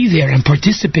want to be there and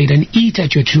participate and eat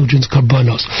at your children's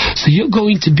Karbanos. So you're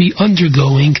going to be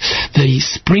undergoing the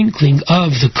sprinkling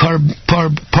of the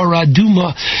Parah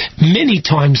Aduma many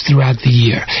times throughout the year.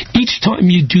 Each time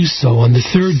you do so, on the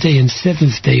third day and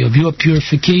seventh day of your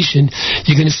purification,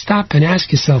 you're going to stop and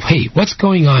ask yourself, hey, what's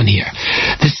going on here?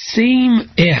 The same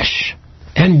ash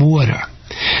and water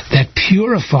that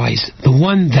purifies the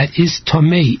one that is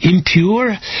tamei,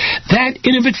 impure, that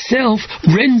in of itself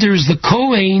renders the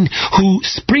Kohen who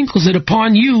sprinkles it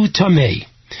upon you tamei.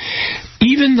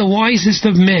 Even the wisest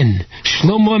of men,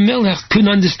 Shlomo Melech,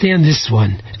 couldn't understand this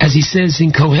one. As he says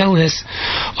in Koheles,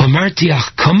 Omarti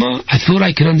Achkama, I thought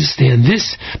I could understand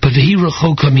this, but Vehi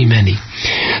Rechoka Mimeni.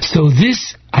 So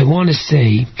this, I want to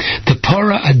say, the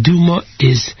Parah Aduma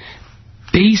is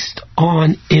based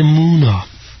on Emunah.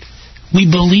 We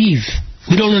believe.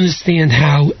 We don't understand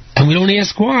how, and we don't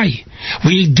ask why.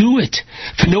 We do it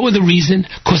for no other reason,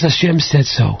 because Hashem said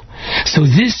so. So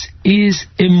this is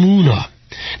Emunah.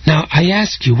 Now, I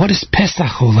ask you, what is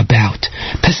Pesach all about?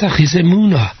 Pesach is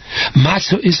Emunah.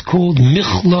 Matzah is called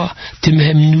Michla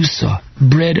Timhemnusa,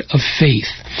 bread of faith.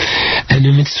 And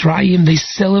in Mitzrayim, they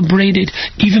celebrated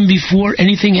even before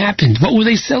anything happened. What were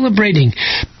they celebrating?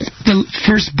 The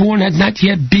firstborn had not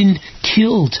yet been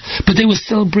killed, but they were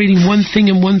celebrating one thing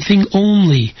and one thing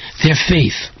only, their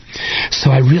faith.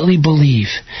 So I really believe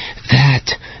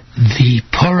that the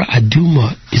Parah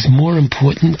Aduma is more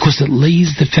important because it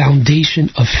lays the foundation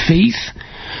of faith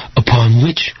upon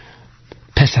which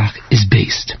Pesach is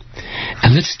based.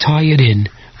 And let's tie it in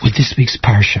with this week's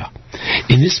Parsha.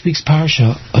 In this week's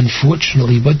Parsha,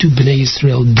 unfortunately, what do Bnei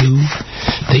Yisrael do?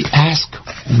 They ask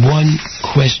one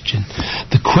question.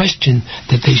 The question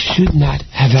that they should not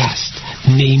have asked.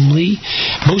 Namely,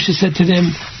 Moshe said to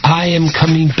them, I am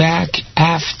coming back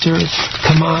after,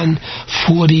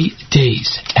 40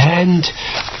 days. And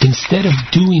instead of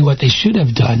doing what they should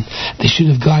have done, they should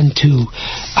have gone to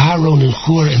Aaron and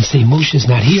Hur and say, Moshe's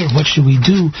not here, what should we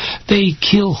do? They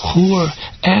kill Hur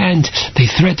and they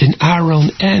threaten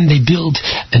Aaron and they build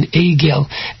an Egel.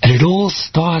 And it all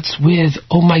starts with,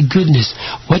 oh my goodness,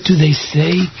 what do they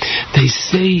say? They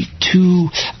say to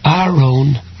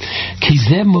Aaron,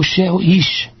 Kizeh Moshe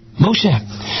Ish. Moshe,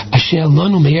 Asher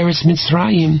Lanu Me'eretz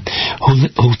Mitzrayim,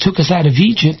 who took us out of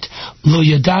Egypt, Lo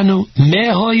Yadanu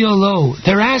Mehoyolo.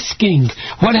 They're asking,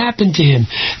 what happened to him?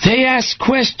 They ask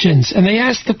questions, and they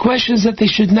ask the questions that they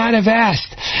should not have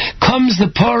asked. Comes the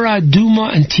Parah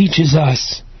Aduma and teaches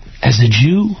us, as a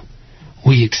Jew,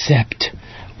 we accept.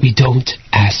 We don't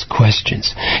ask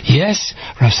questions. Yes,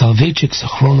 Rav Soloveitchik,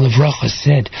 Zachron Levracha,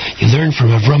 said, you learn from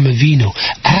Avram Avinu.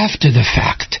 After the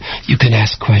fact, you can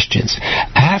ask questions.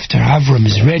 After Avram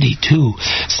is ready to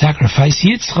sacrifice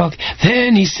Yitzchak,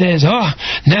 then he says,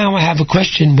 now I have a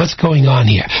question, what's going on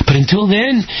here? But until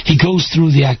then, he goes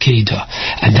through the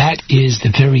Akedah. And that is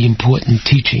the very important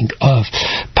teaching of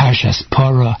Parshas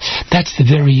Parah. That's the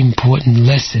very important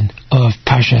lesson of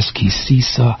Parshas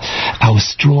Kisisa, our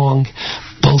strong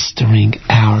bolstering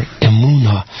our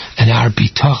emunah and our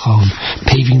bitachon,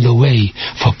 paving the way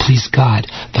for, please God,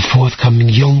 the forthcoming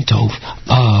Yom Tov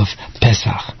of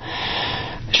Pesach.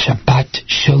 Shabbat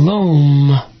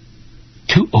Shalom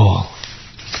to all.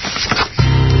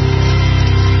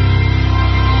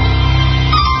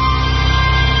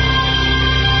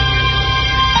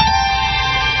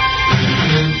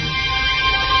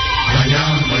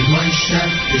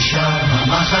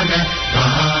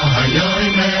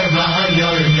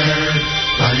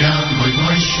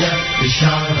 Moshe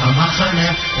Bishar HaMachane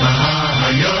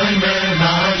V'hayomer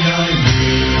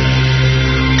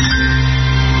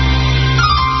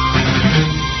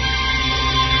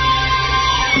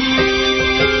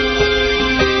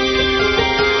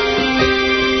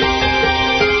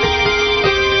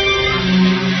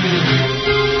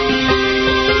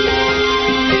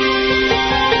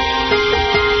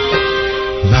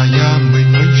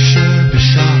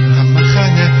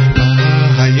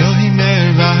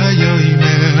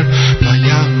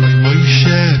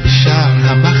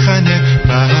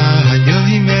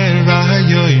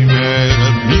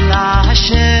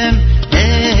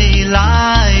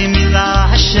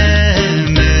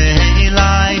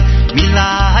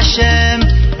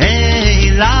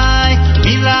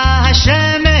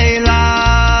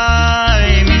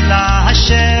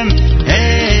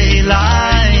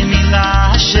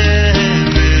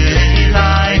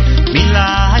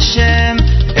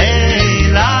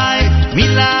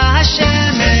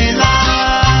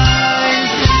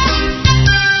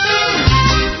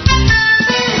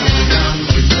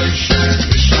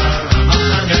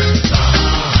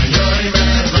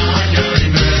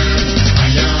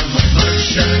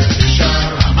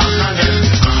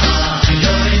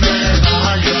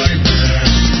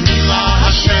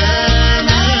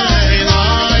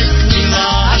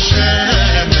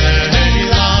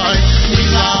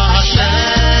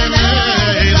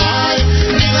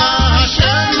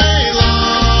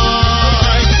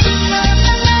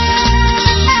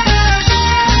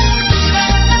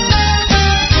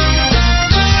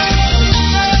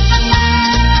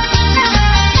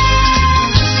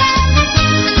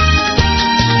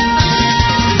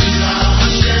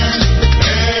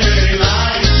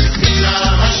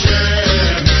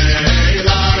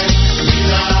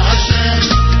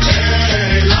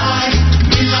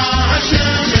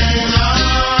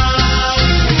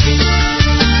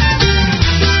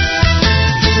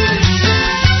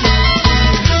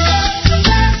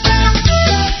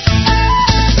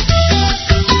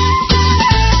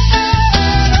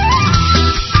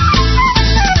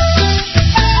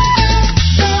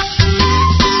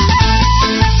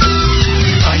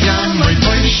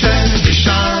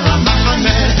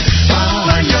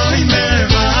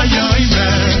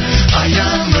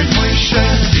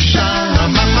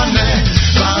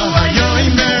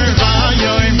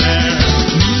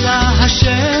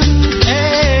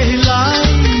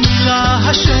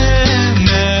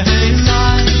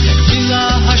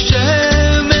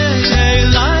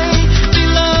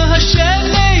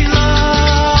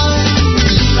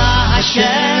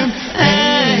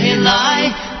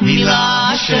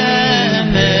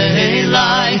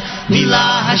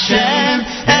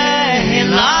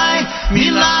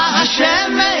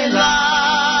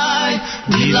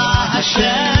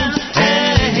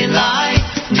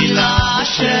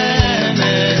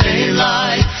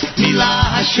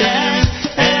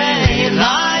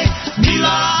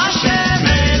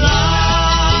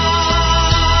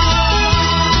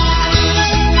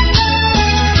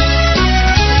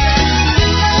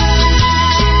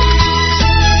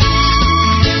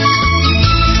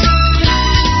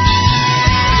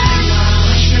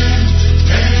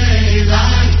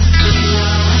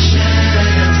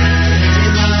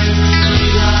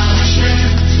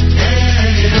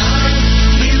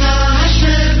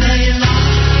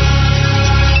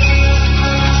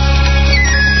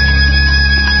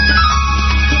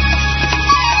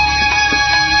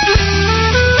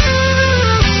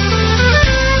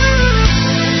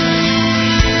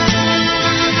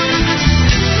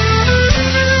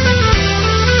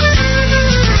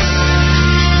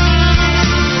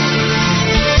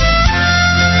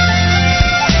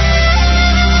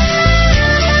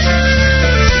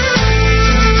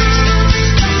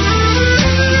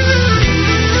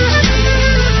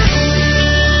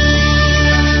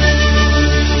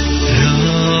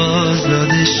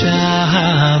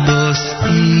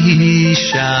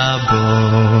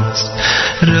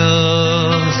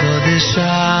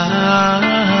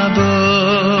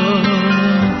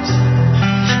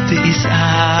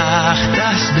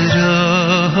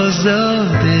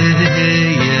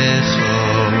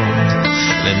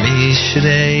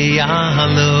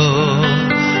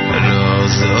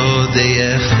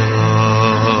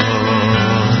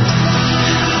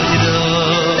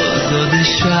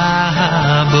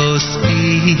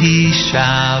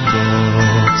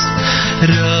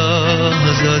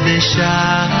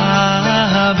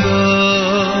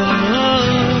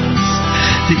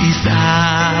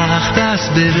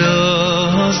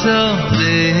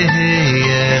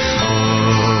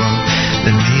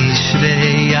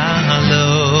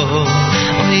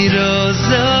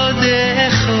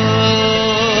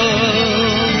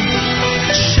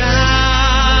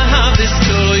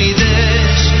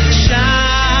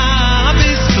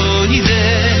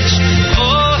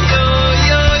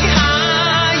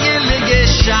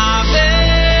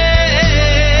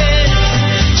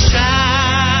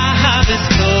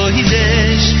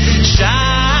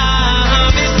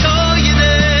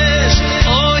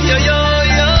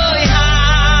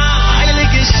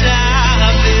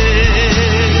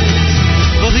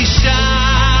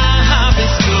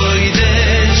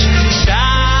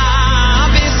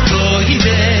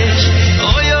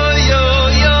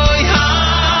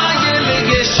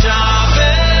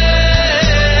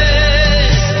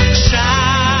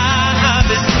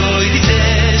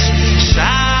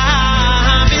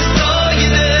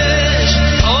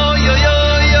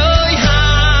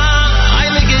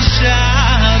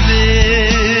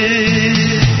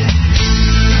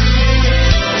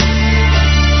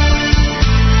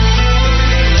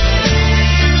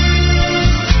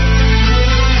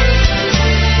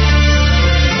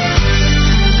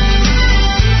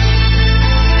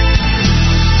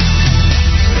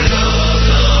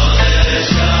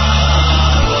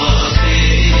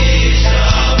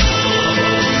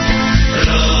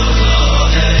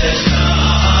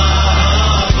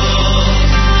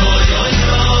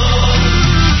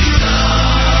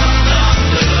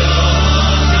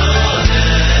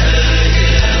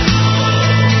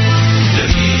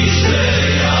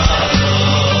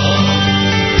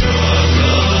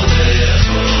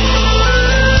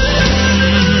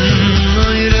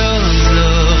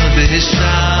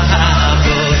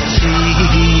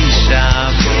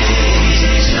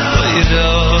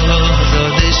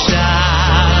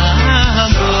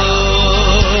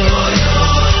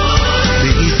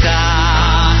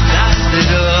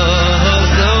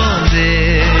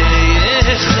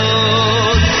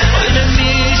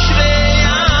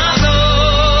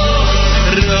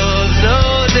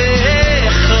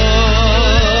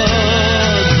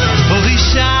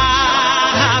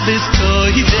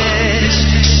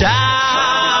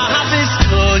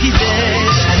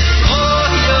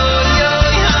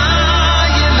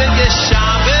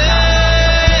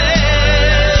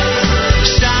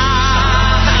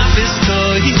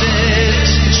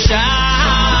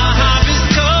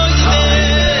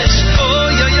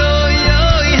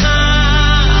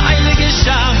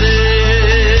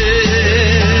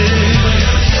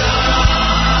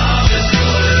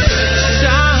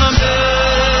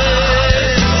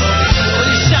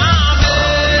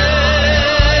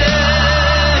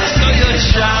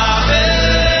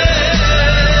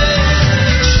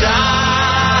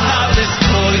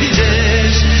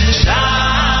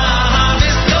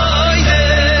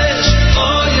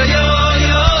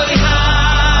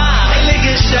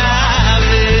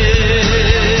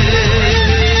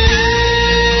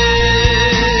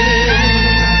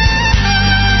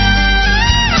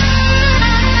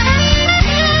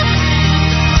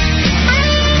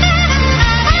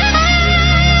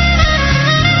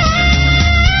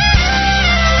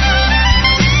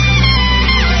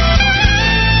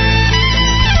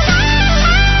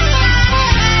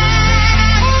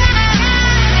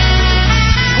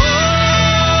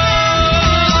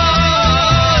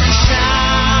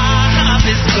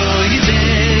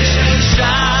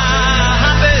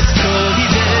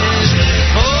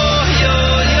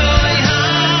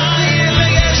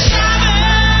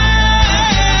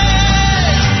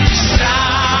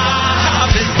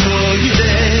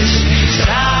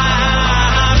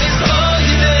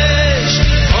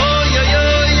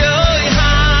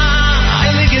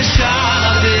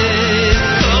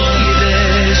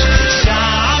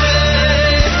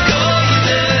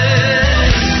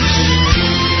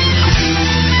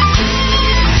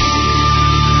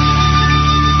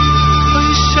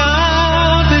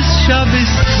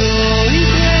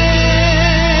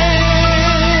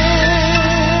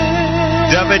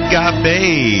David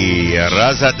Gabe,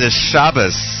 Razat de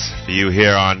Shabbos, for you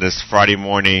here on this Friday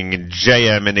morning,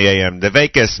 JM in the AM.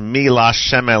 Devekis Mila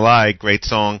Shemelai, great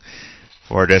song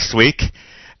for this week.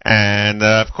 And,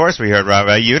 of course, we heard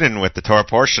Rabbi Yudin with the Torah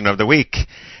portion of the week.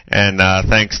 And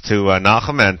thanks to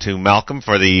Nachum and to Malcolm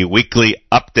for the weekly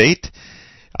update.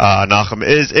 Nachum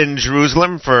is in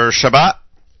Jerusalem for Shabbat.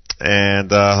 And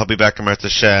he'll be back in Eretz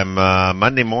Hashem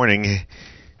Monday morning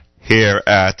here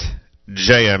at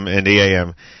JM in the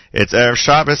AM. It's Erev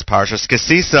Shabbos, Parshas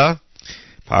Kesisa,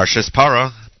 Parshas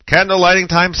Para. Candle lighting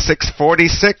time,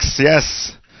 6:46.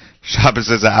 Yes, Shabbos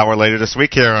is an hour later this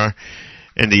week here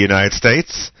in the United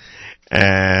States.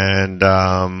 And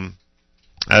as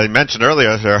I mentioned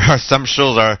earlier, there are some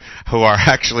shuls who are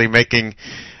actually making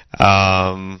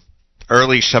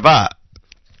early Shabbat.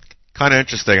 Kind of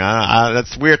interesting.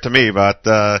 That's weird to me, but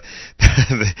there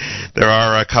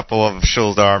are a couple of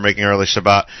shuls that are making early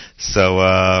Shabbat,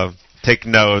 so take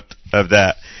note of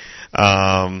that.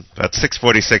 That's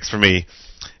 6:46 for me,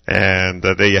 and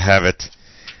there you have it.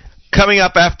 Coming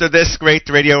up after this great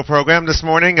radio program this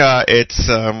morning, it's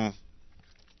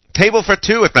Table for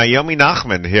Two with Naomi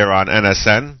Nachman here on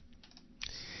NSN.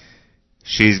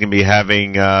 She's going to be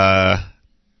having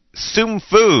Sum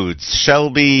Foods.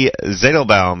 Shelby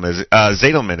Zadelman, is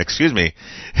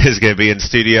going to be in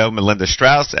studio. Melinda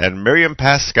Strauss and Miriam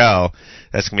Pascal.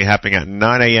 That's going to be happening at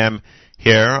 9 a.m.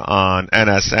 here on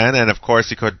NSN. And, of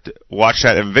course, you could watch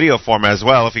that in video form as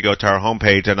well if you go to our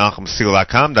homepage at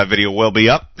NachumSegal.com. That video will be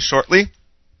up shortly.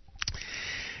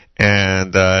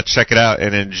 And check it out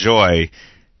and enjoy.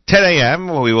 10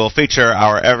 a.m. we will feature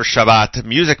our Erev Shabbat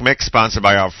music mix sponsored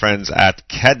by our friends at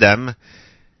Kedem.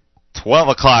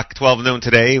 12 noon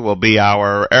today will be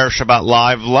our Erev Shabbat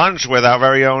live lunch with our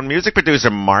very own music producer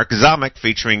Mark Zamek,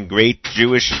 featuring great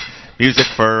Jewish music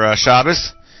for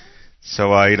Shabbos.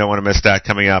 So you don't want to miss that,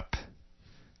 coming up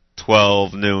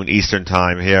 12 noon Eastern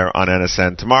time here on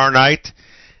NSN. Tomorrow night,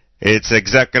 it's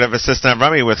Executive Assistant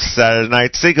Rabbi with Saturday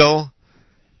Night Siegel.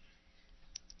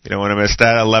 You don't want to miss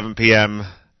that. 11 p.m.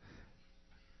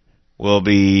 will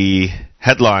be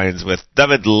Headlines with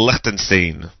David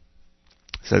Lichtenstein.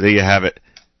 So there you have it.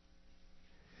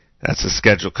 That's the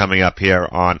schedule coming up here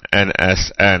on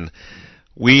NSN.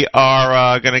 We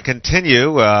are going to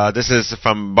continue. This is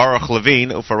from Baruch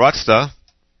Levine, Ufaratsta.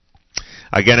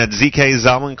 Again at ZK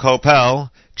Zalman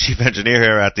Kopel, Chief Engineer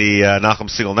here at the Nachum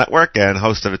Segal Network and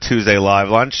host of a Tuesday live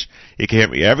lunch. You can hear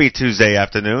me every Tuesday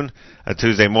afternoon,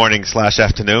 Tuesday morning /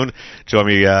 afternoon. Join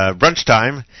me brunch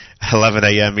time, 11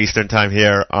 a.m. Eastern time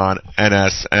here on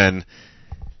NSN.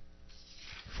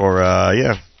 For,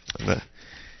 a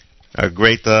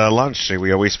great lunch.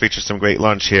 We always feature some great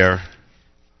lunch here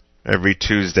every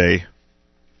Tuesday.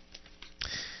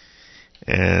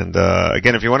 And,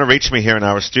 again, if you want to reach me here in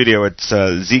our studio, it's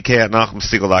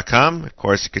zk@NachumSegal.com. Of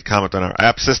course, you could comment on our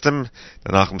app system,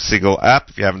 the Nachum Segal app.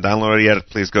 If you haven't downloaded it yet,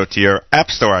 please go to your app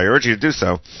store. I urge you to do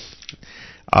so.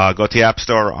 Go to the app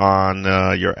store on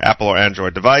your Apple or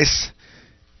Android device,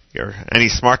 any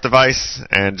smart device,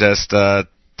 and just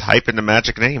type in the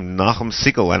magic name, Nachum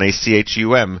Segal,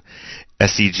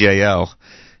 N-A-C-H-U-M-S-E-G-A-L.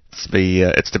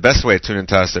 It's the best way to tune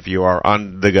into us if you are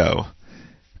on the go.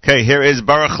 Okay, here is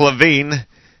Baruch Levine.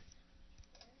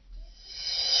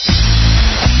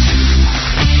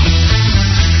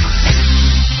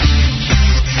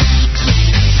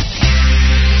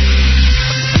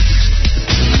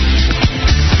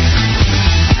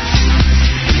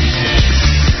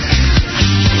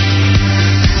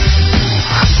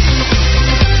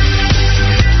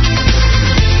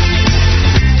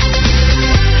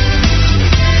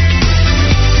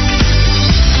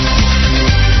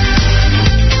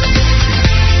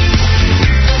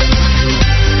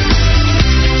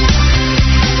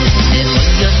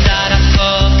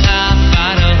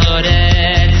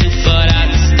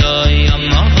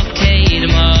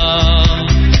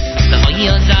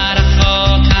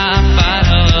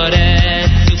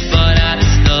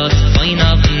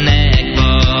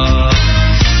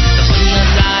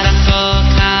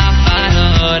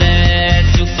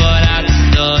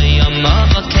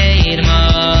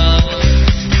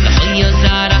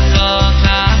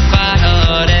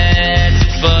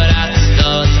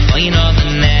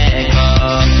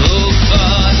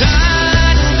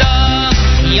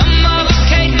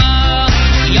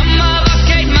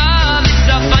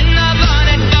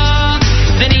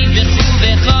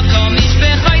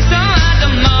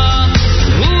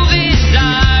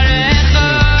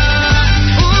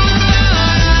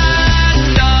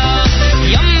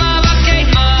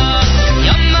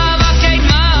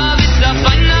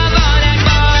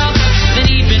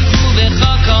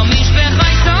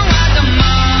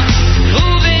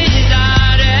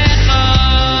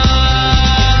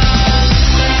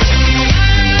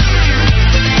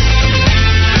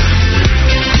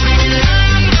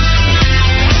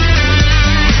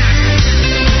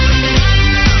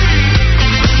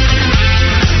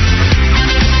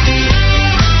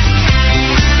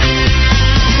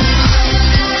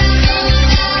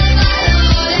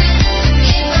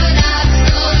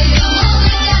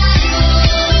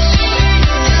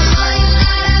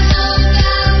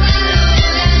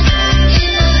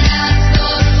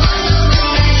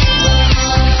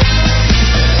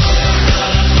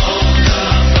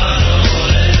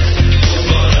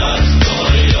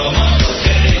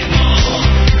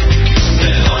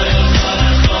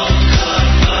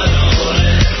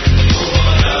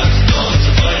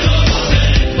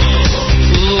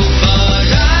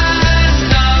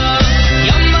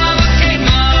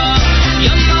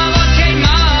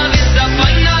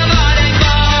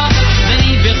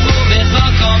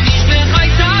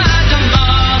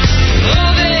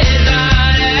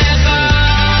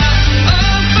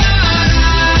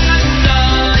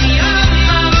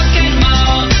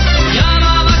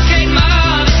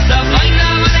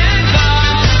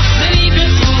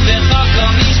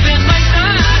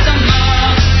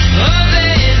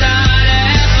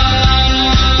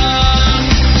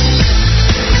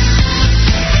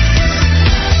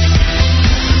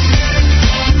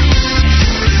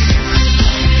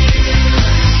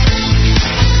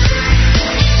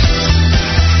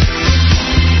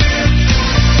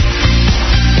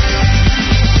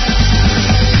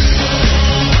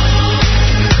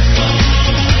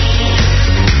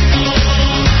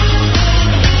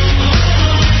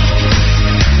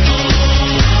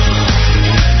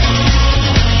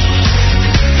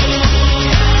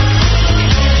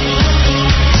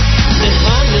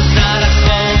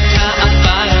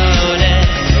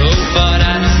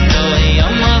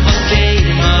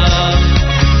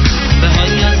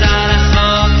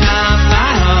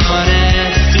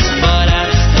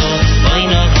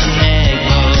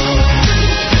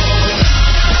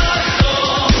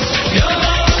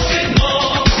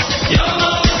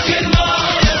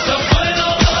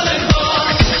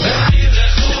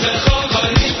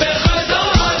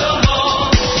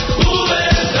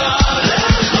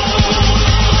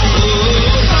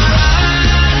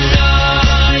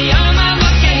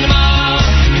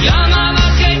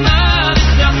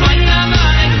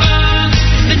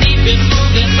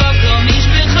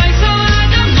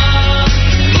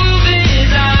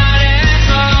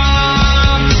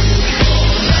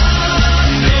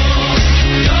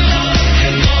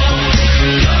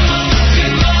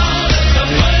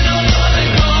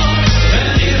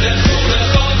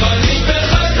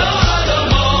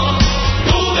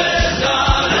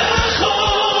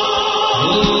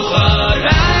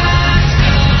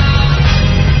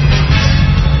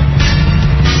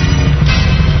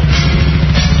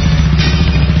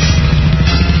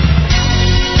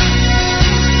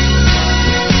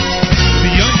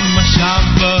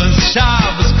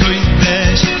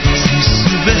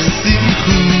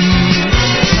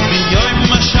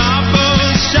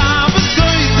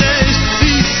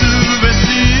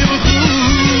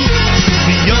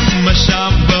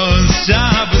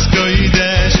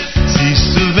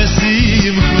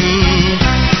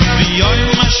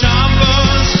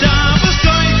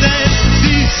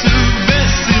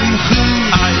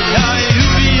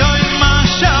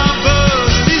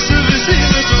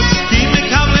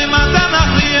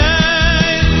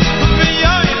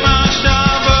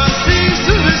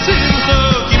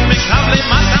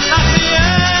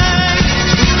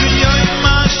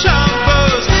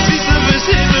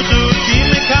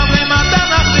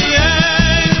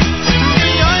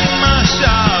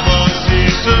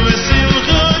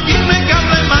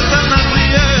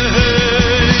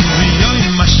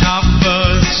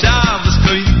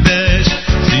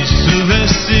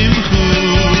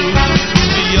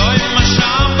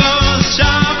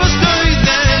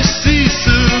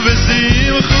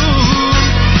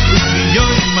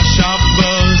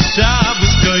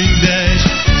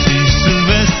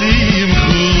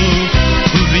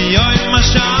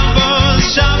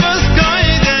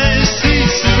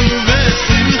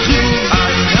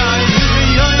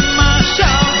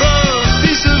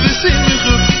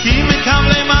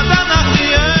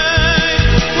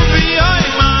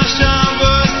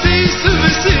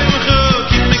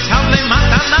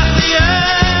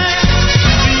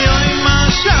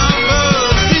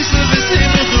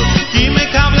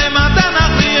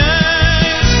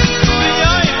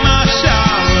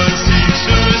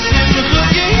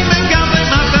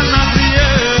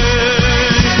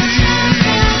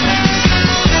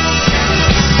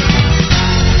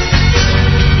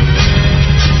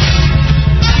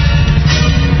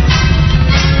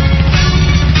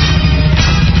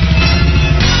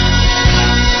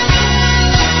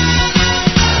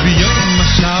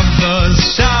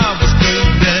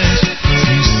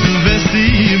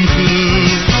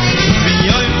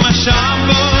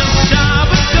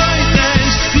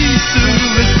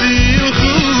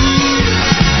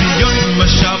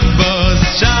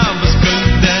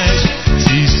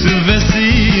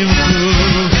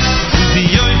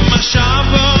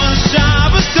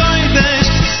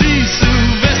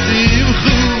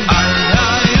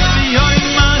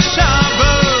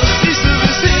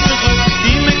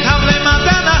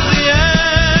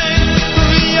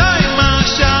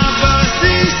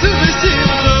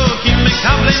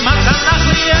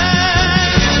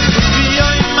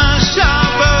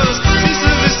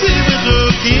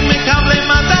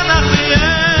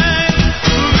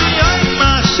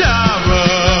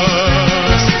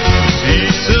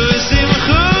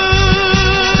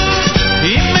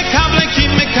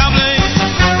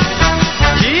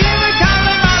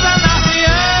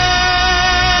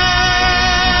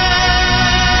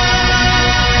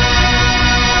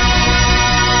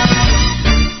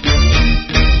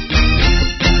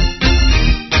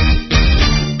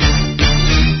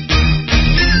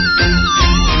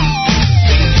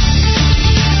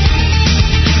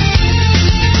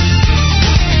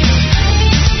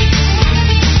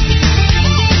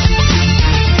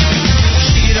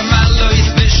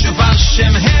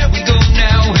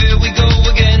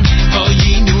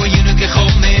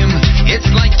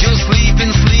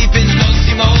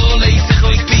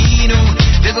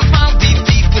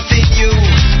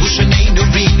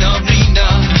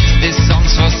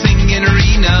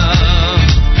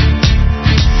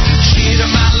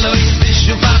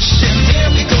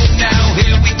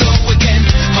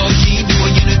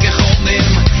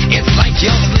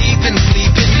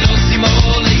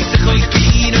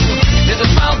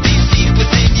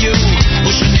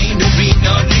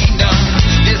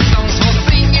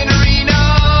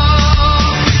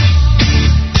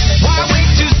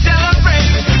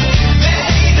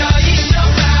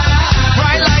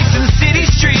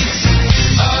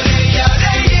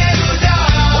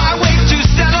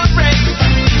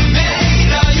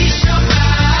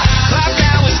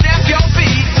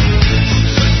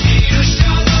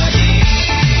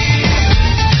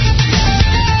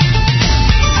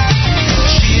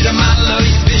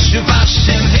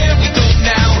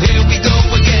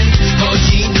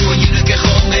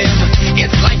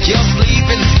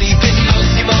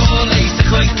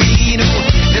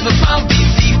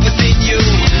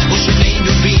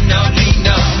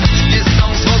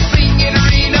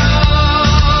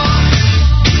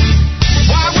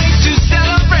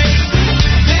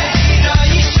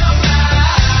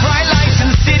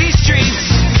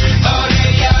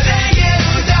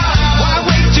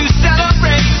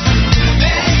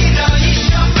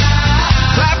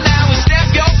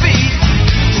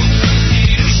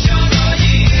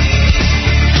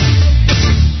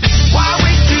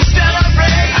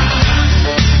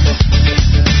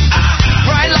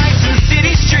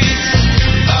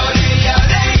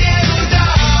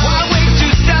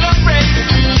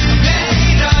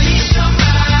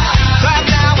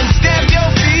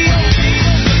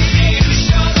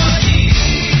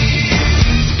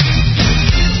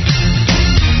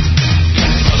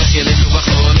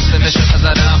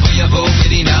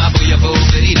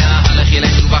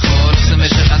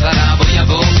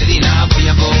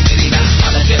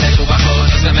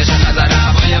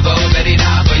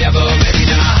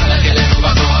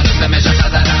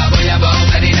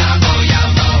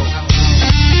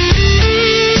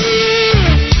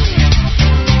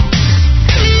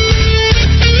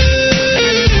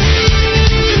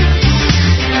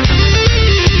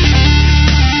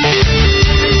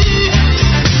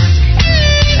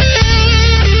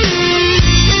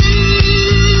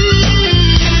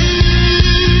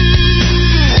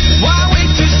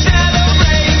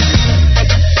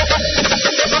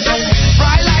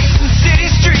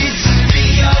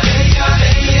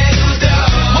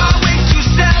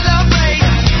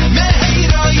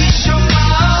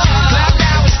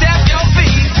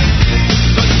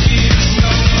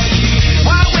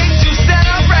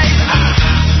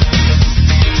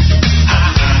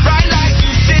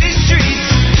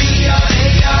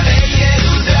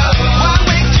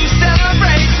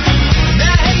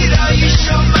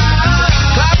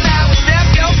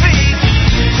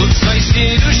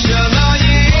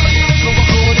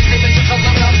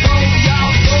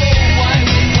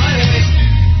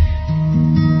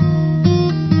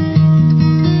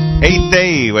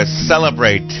 we would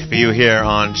celebrate for you here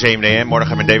on JM AM,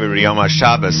 Mordechai and David Riyom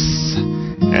Shabbos,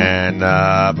 and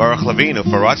Baruch Levinu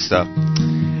for Ratzta.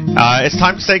 It's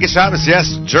time to say good Shabbos.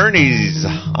 Yes, Journeys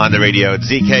on the radio at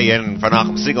ZKN for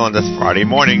Nachum Siegel on this Friday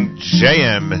morning,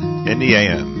 JM in the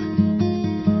AM.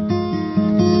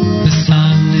 The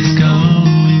sun is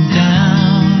going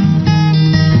down.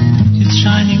 It's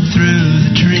shining through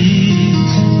the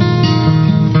trees.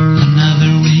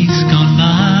 Another week's gone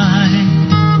by.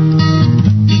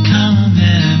 Become a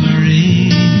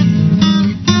memory.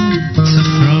 So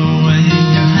throw away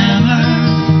your hammer.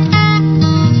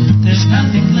 There's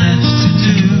nothing left to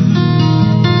do.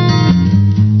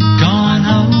 Go on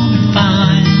home and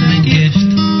find the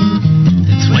gift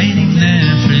that's waiting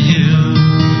there for you.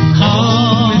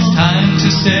 Oh, it's time to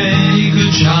say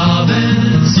good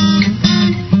Shabbos,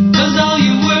 'cause all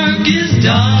your work is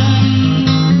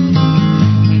done.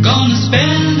 Gonna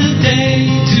spend the day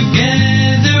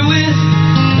together with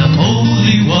the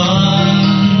Holy One.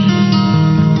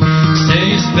 Say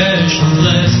a special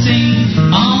blessing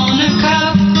on a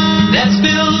cup that's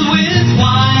filled with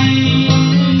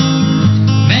wine.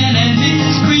 Man and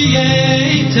his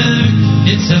Creator,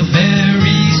 it's a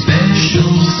very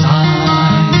special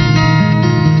sign.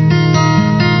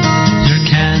 Your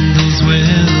candles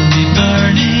will be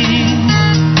burning.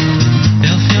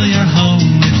 They'll fill your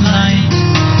home with light.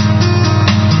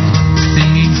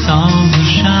 Singing songs of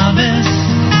Shabbos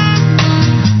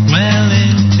well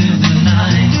into the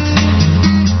night.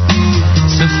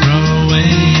 So throw away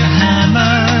your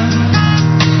hammer.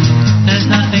 There's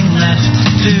nothing left to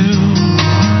do.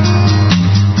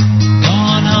 Go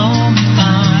on home and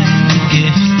find the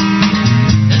gift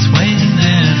that's waiting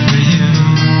there for you.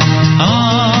 Oh,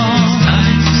 it's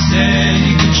time to say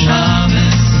good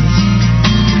Shabbos,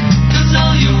 'cause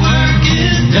all your work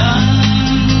is done.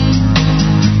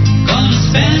 Gonna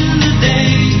spend the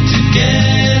day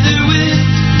together with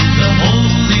the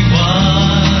Holy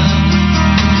One.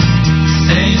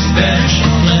 Say a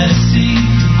special blessing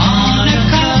on a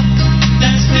cup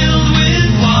that's filled with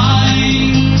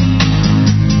wine.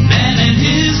 Man and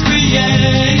his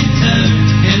Creator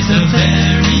is a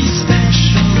very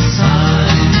special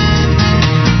sign.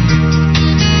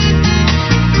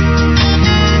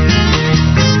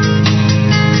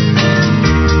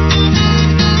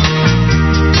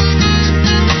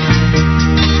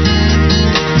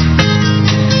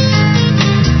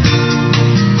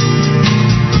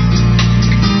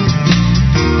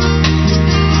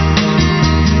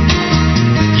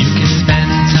 You can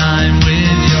spend time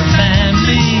with your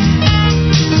family.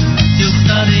 You'll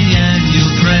study and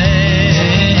you'll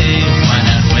pray. Why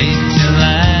not wait till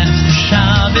after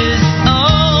Shabbos?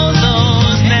 Oh,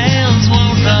 those nails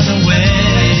won't run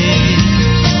away.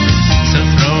 So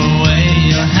throw away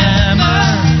your hammer.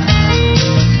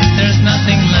 There's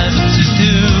nothing left to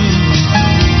do.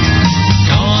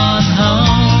 Go on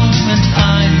home and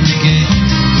find the gift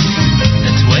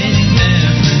that's waiting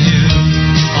there for you.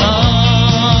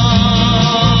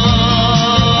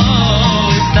 Oh,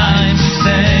 it's time to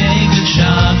say good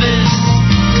Shabbos,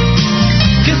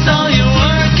 'cause all your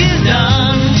work is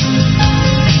done.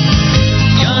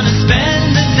 Gonna spend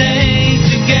the day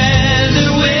together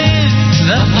with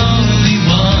the Holy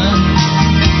One.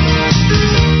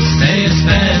 Say a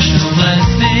special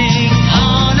blessing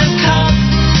on a cup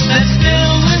that's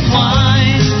filled with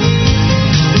wine.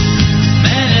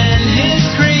 Man and his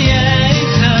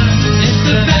Creator, it's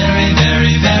a very,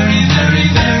 very, very, very,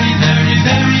 very, very,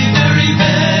 very, very,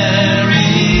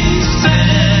 very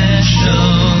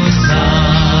special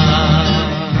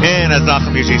sign. And as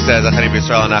Nachum usually says, Achanim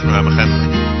Yisrael and Nachum Amachem.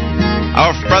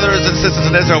 Our brothers and sisters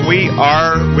in Israel, we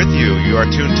are with you. You are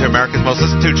tuned to America's most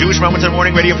listened to Jewish Moments in the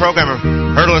Morning radio program.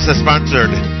 Hurdles is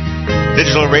sponsored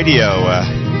digital radio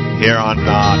here on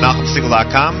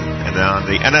NachumSiegel.com and on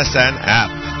the NSN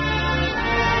app.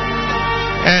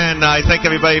 And I thank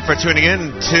everybody for tuning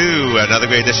in to another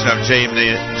great edition of JM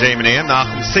and AM.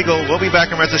 Nachum Siegel will be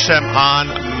back in Rez Hashem on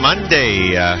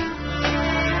Monday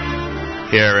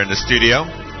here in the studio.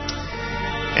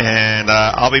 And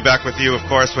I'll be back with you, of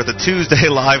course, with a Tuesday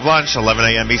live lunch, 11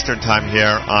 a.m. Eastern Time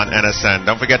here on NSN.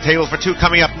 Don't forget Table for Two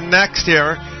coming up next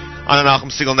here on the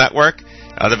Nachum Siegel Network.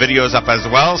 The video is up as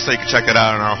well, so you can check it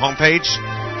out on our homepage.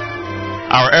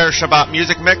 Our Erev Shabbat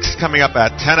music mix coming up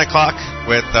at 10 o'clock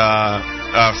with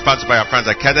sponsored by our friends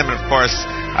at Kedem. And, of course,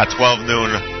 at 12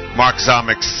 noon, Mark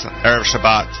Zamek's Erev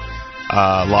Shabbat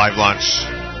live lunch.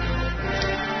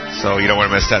 So you don't want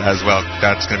to miss that as well.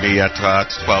 That's going to be at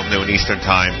 12 noon Eastern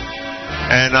Time.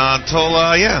 And until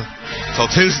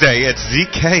Tuesday, it's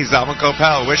ZK Zalman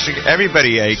Kopel wishing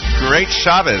everybody a great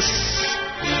Shabbos.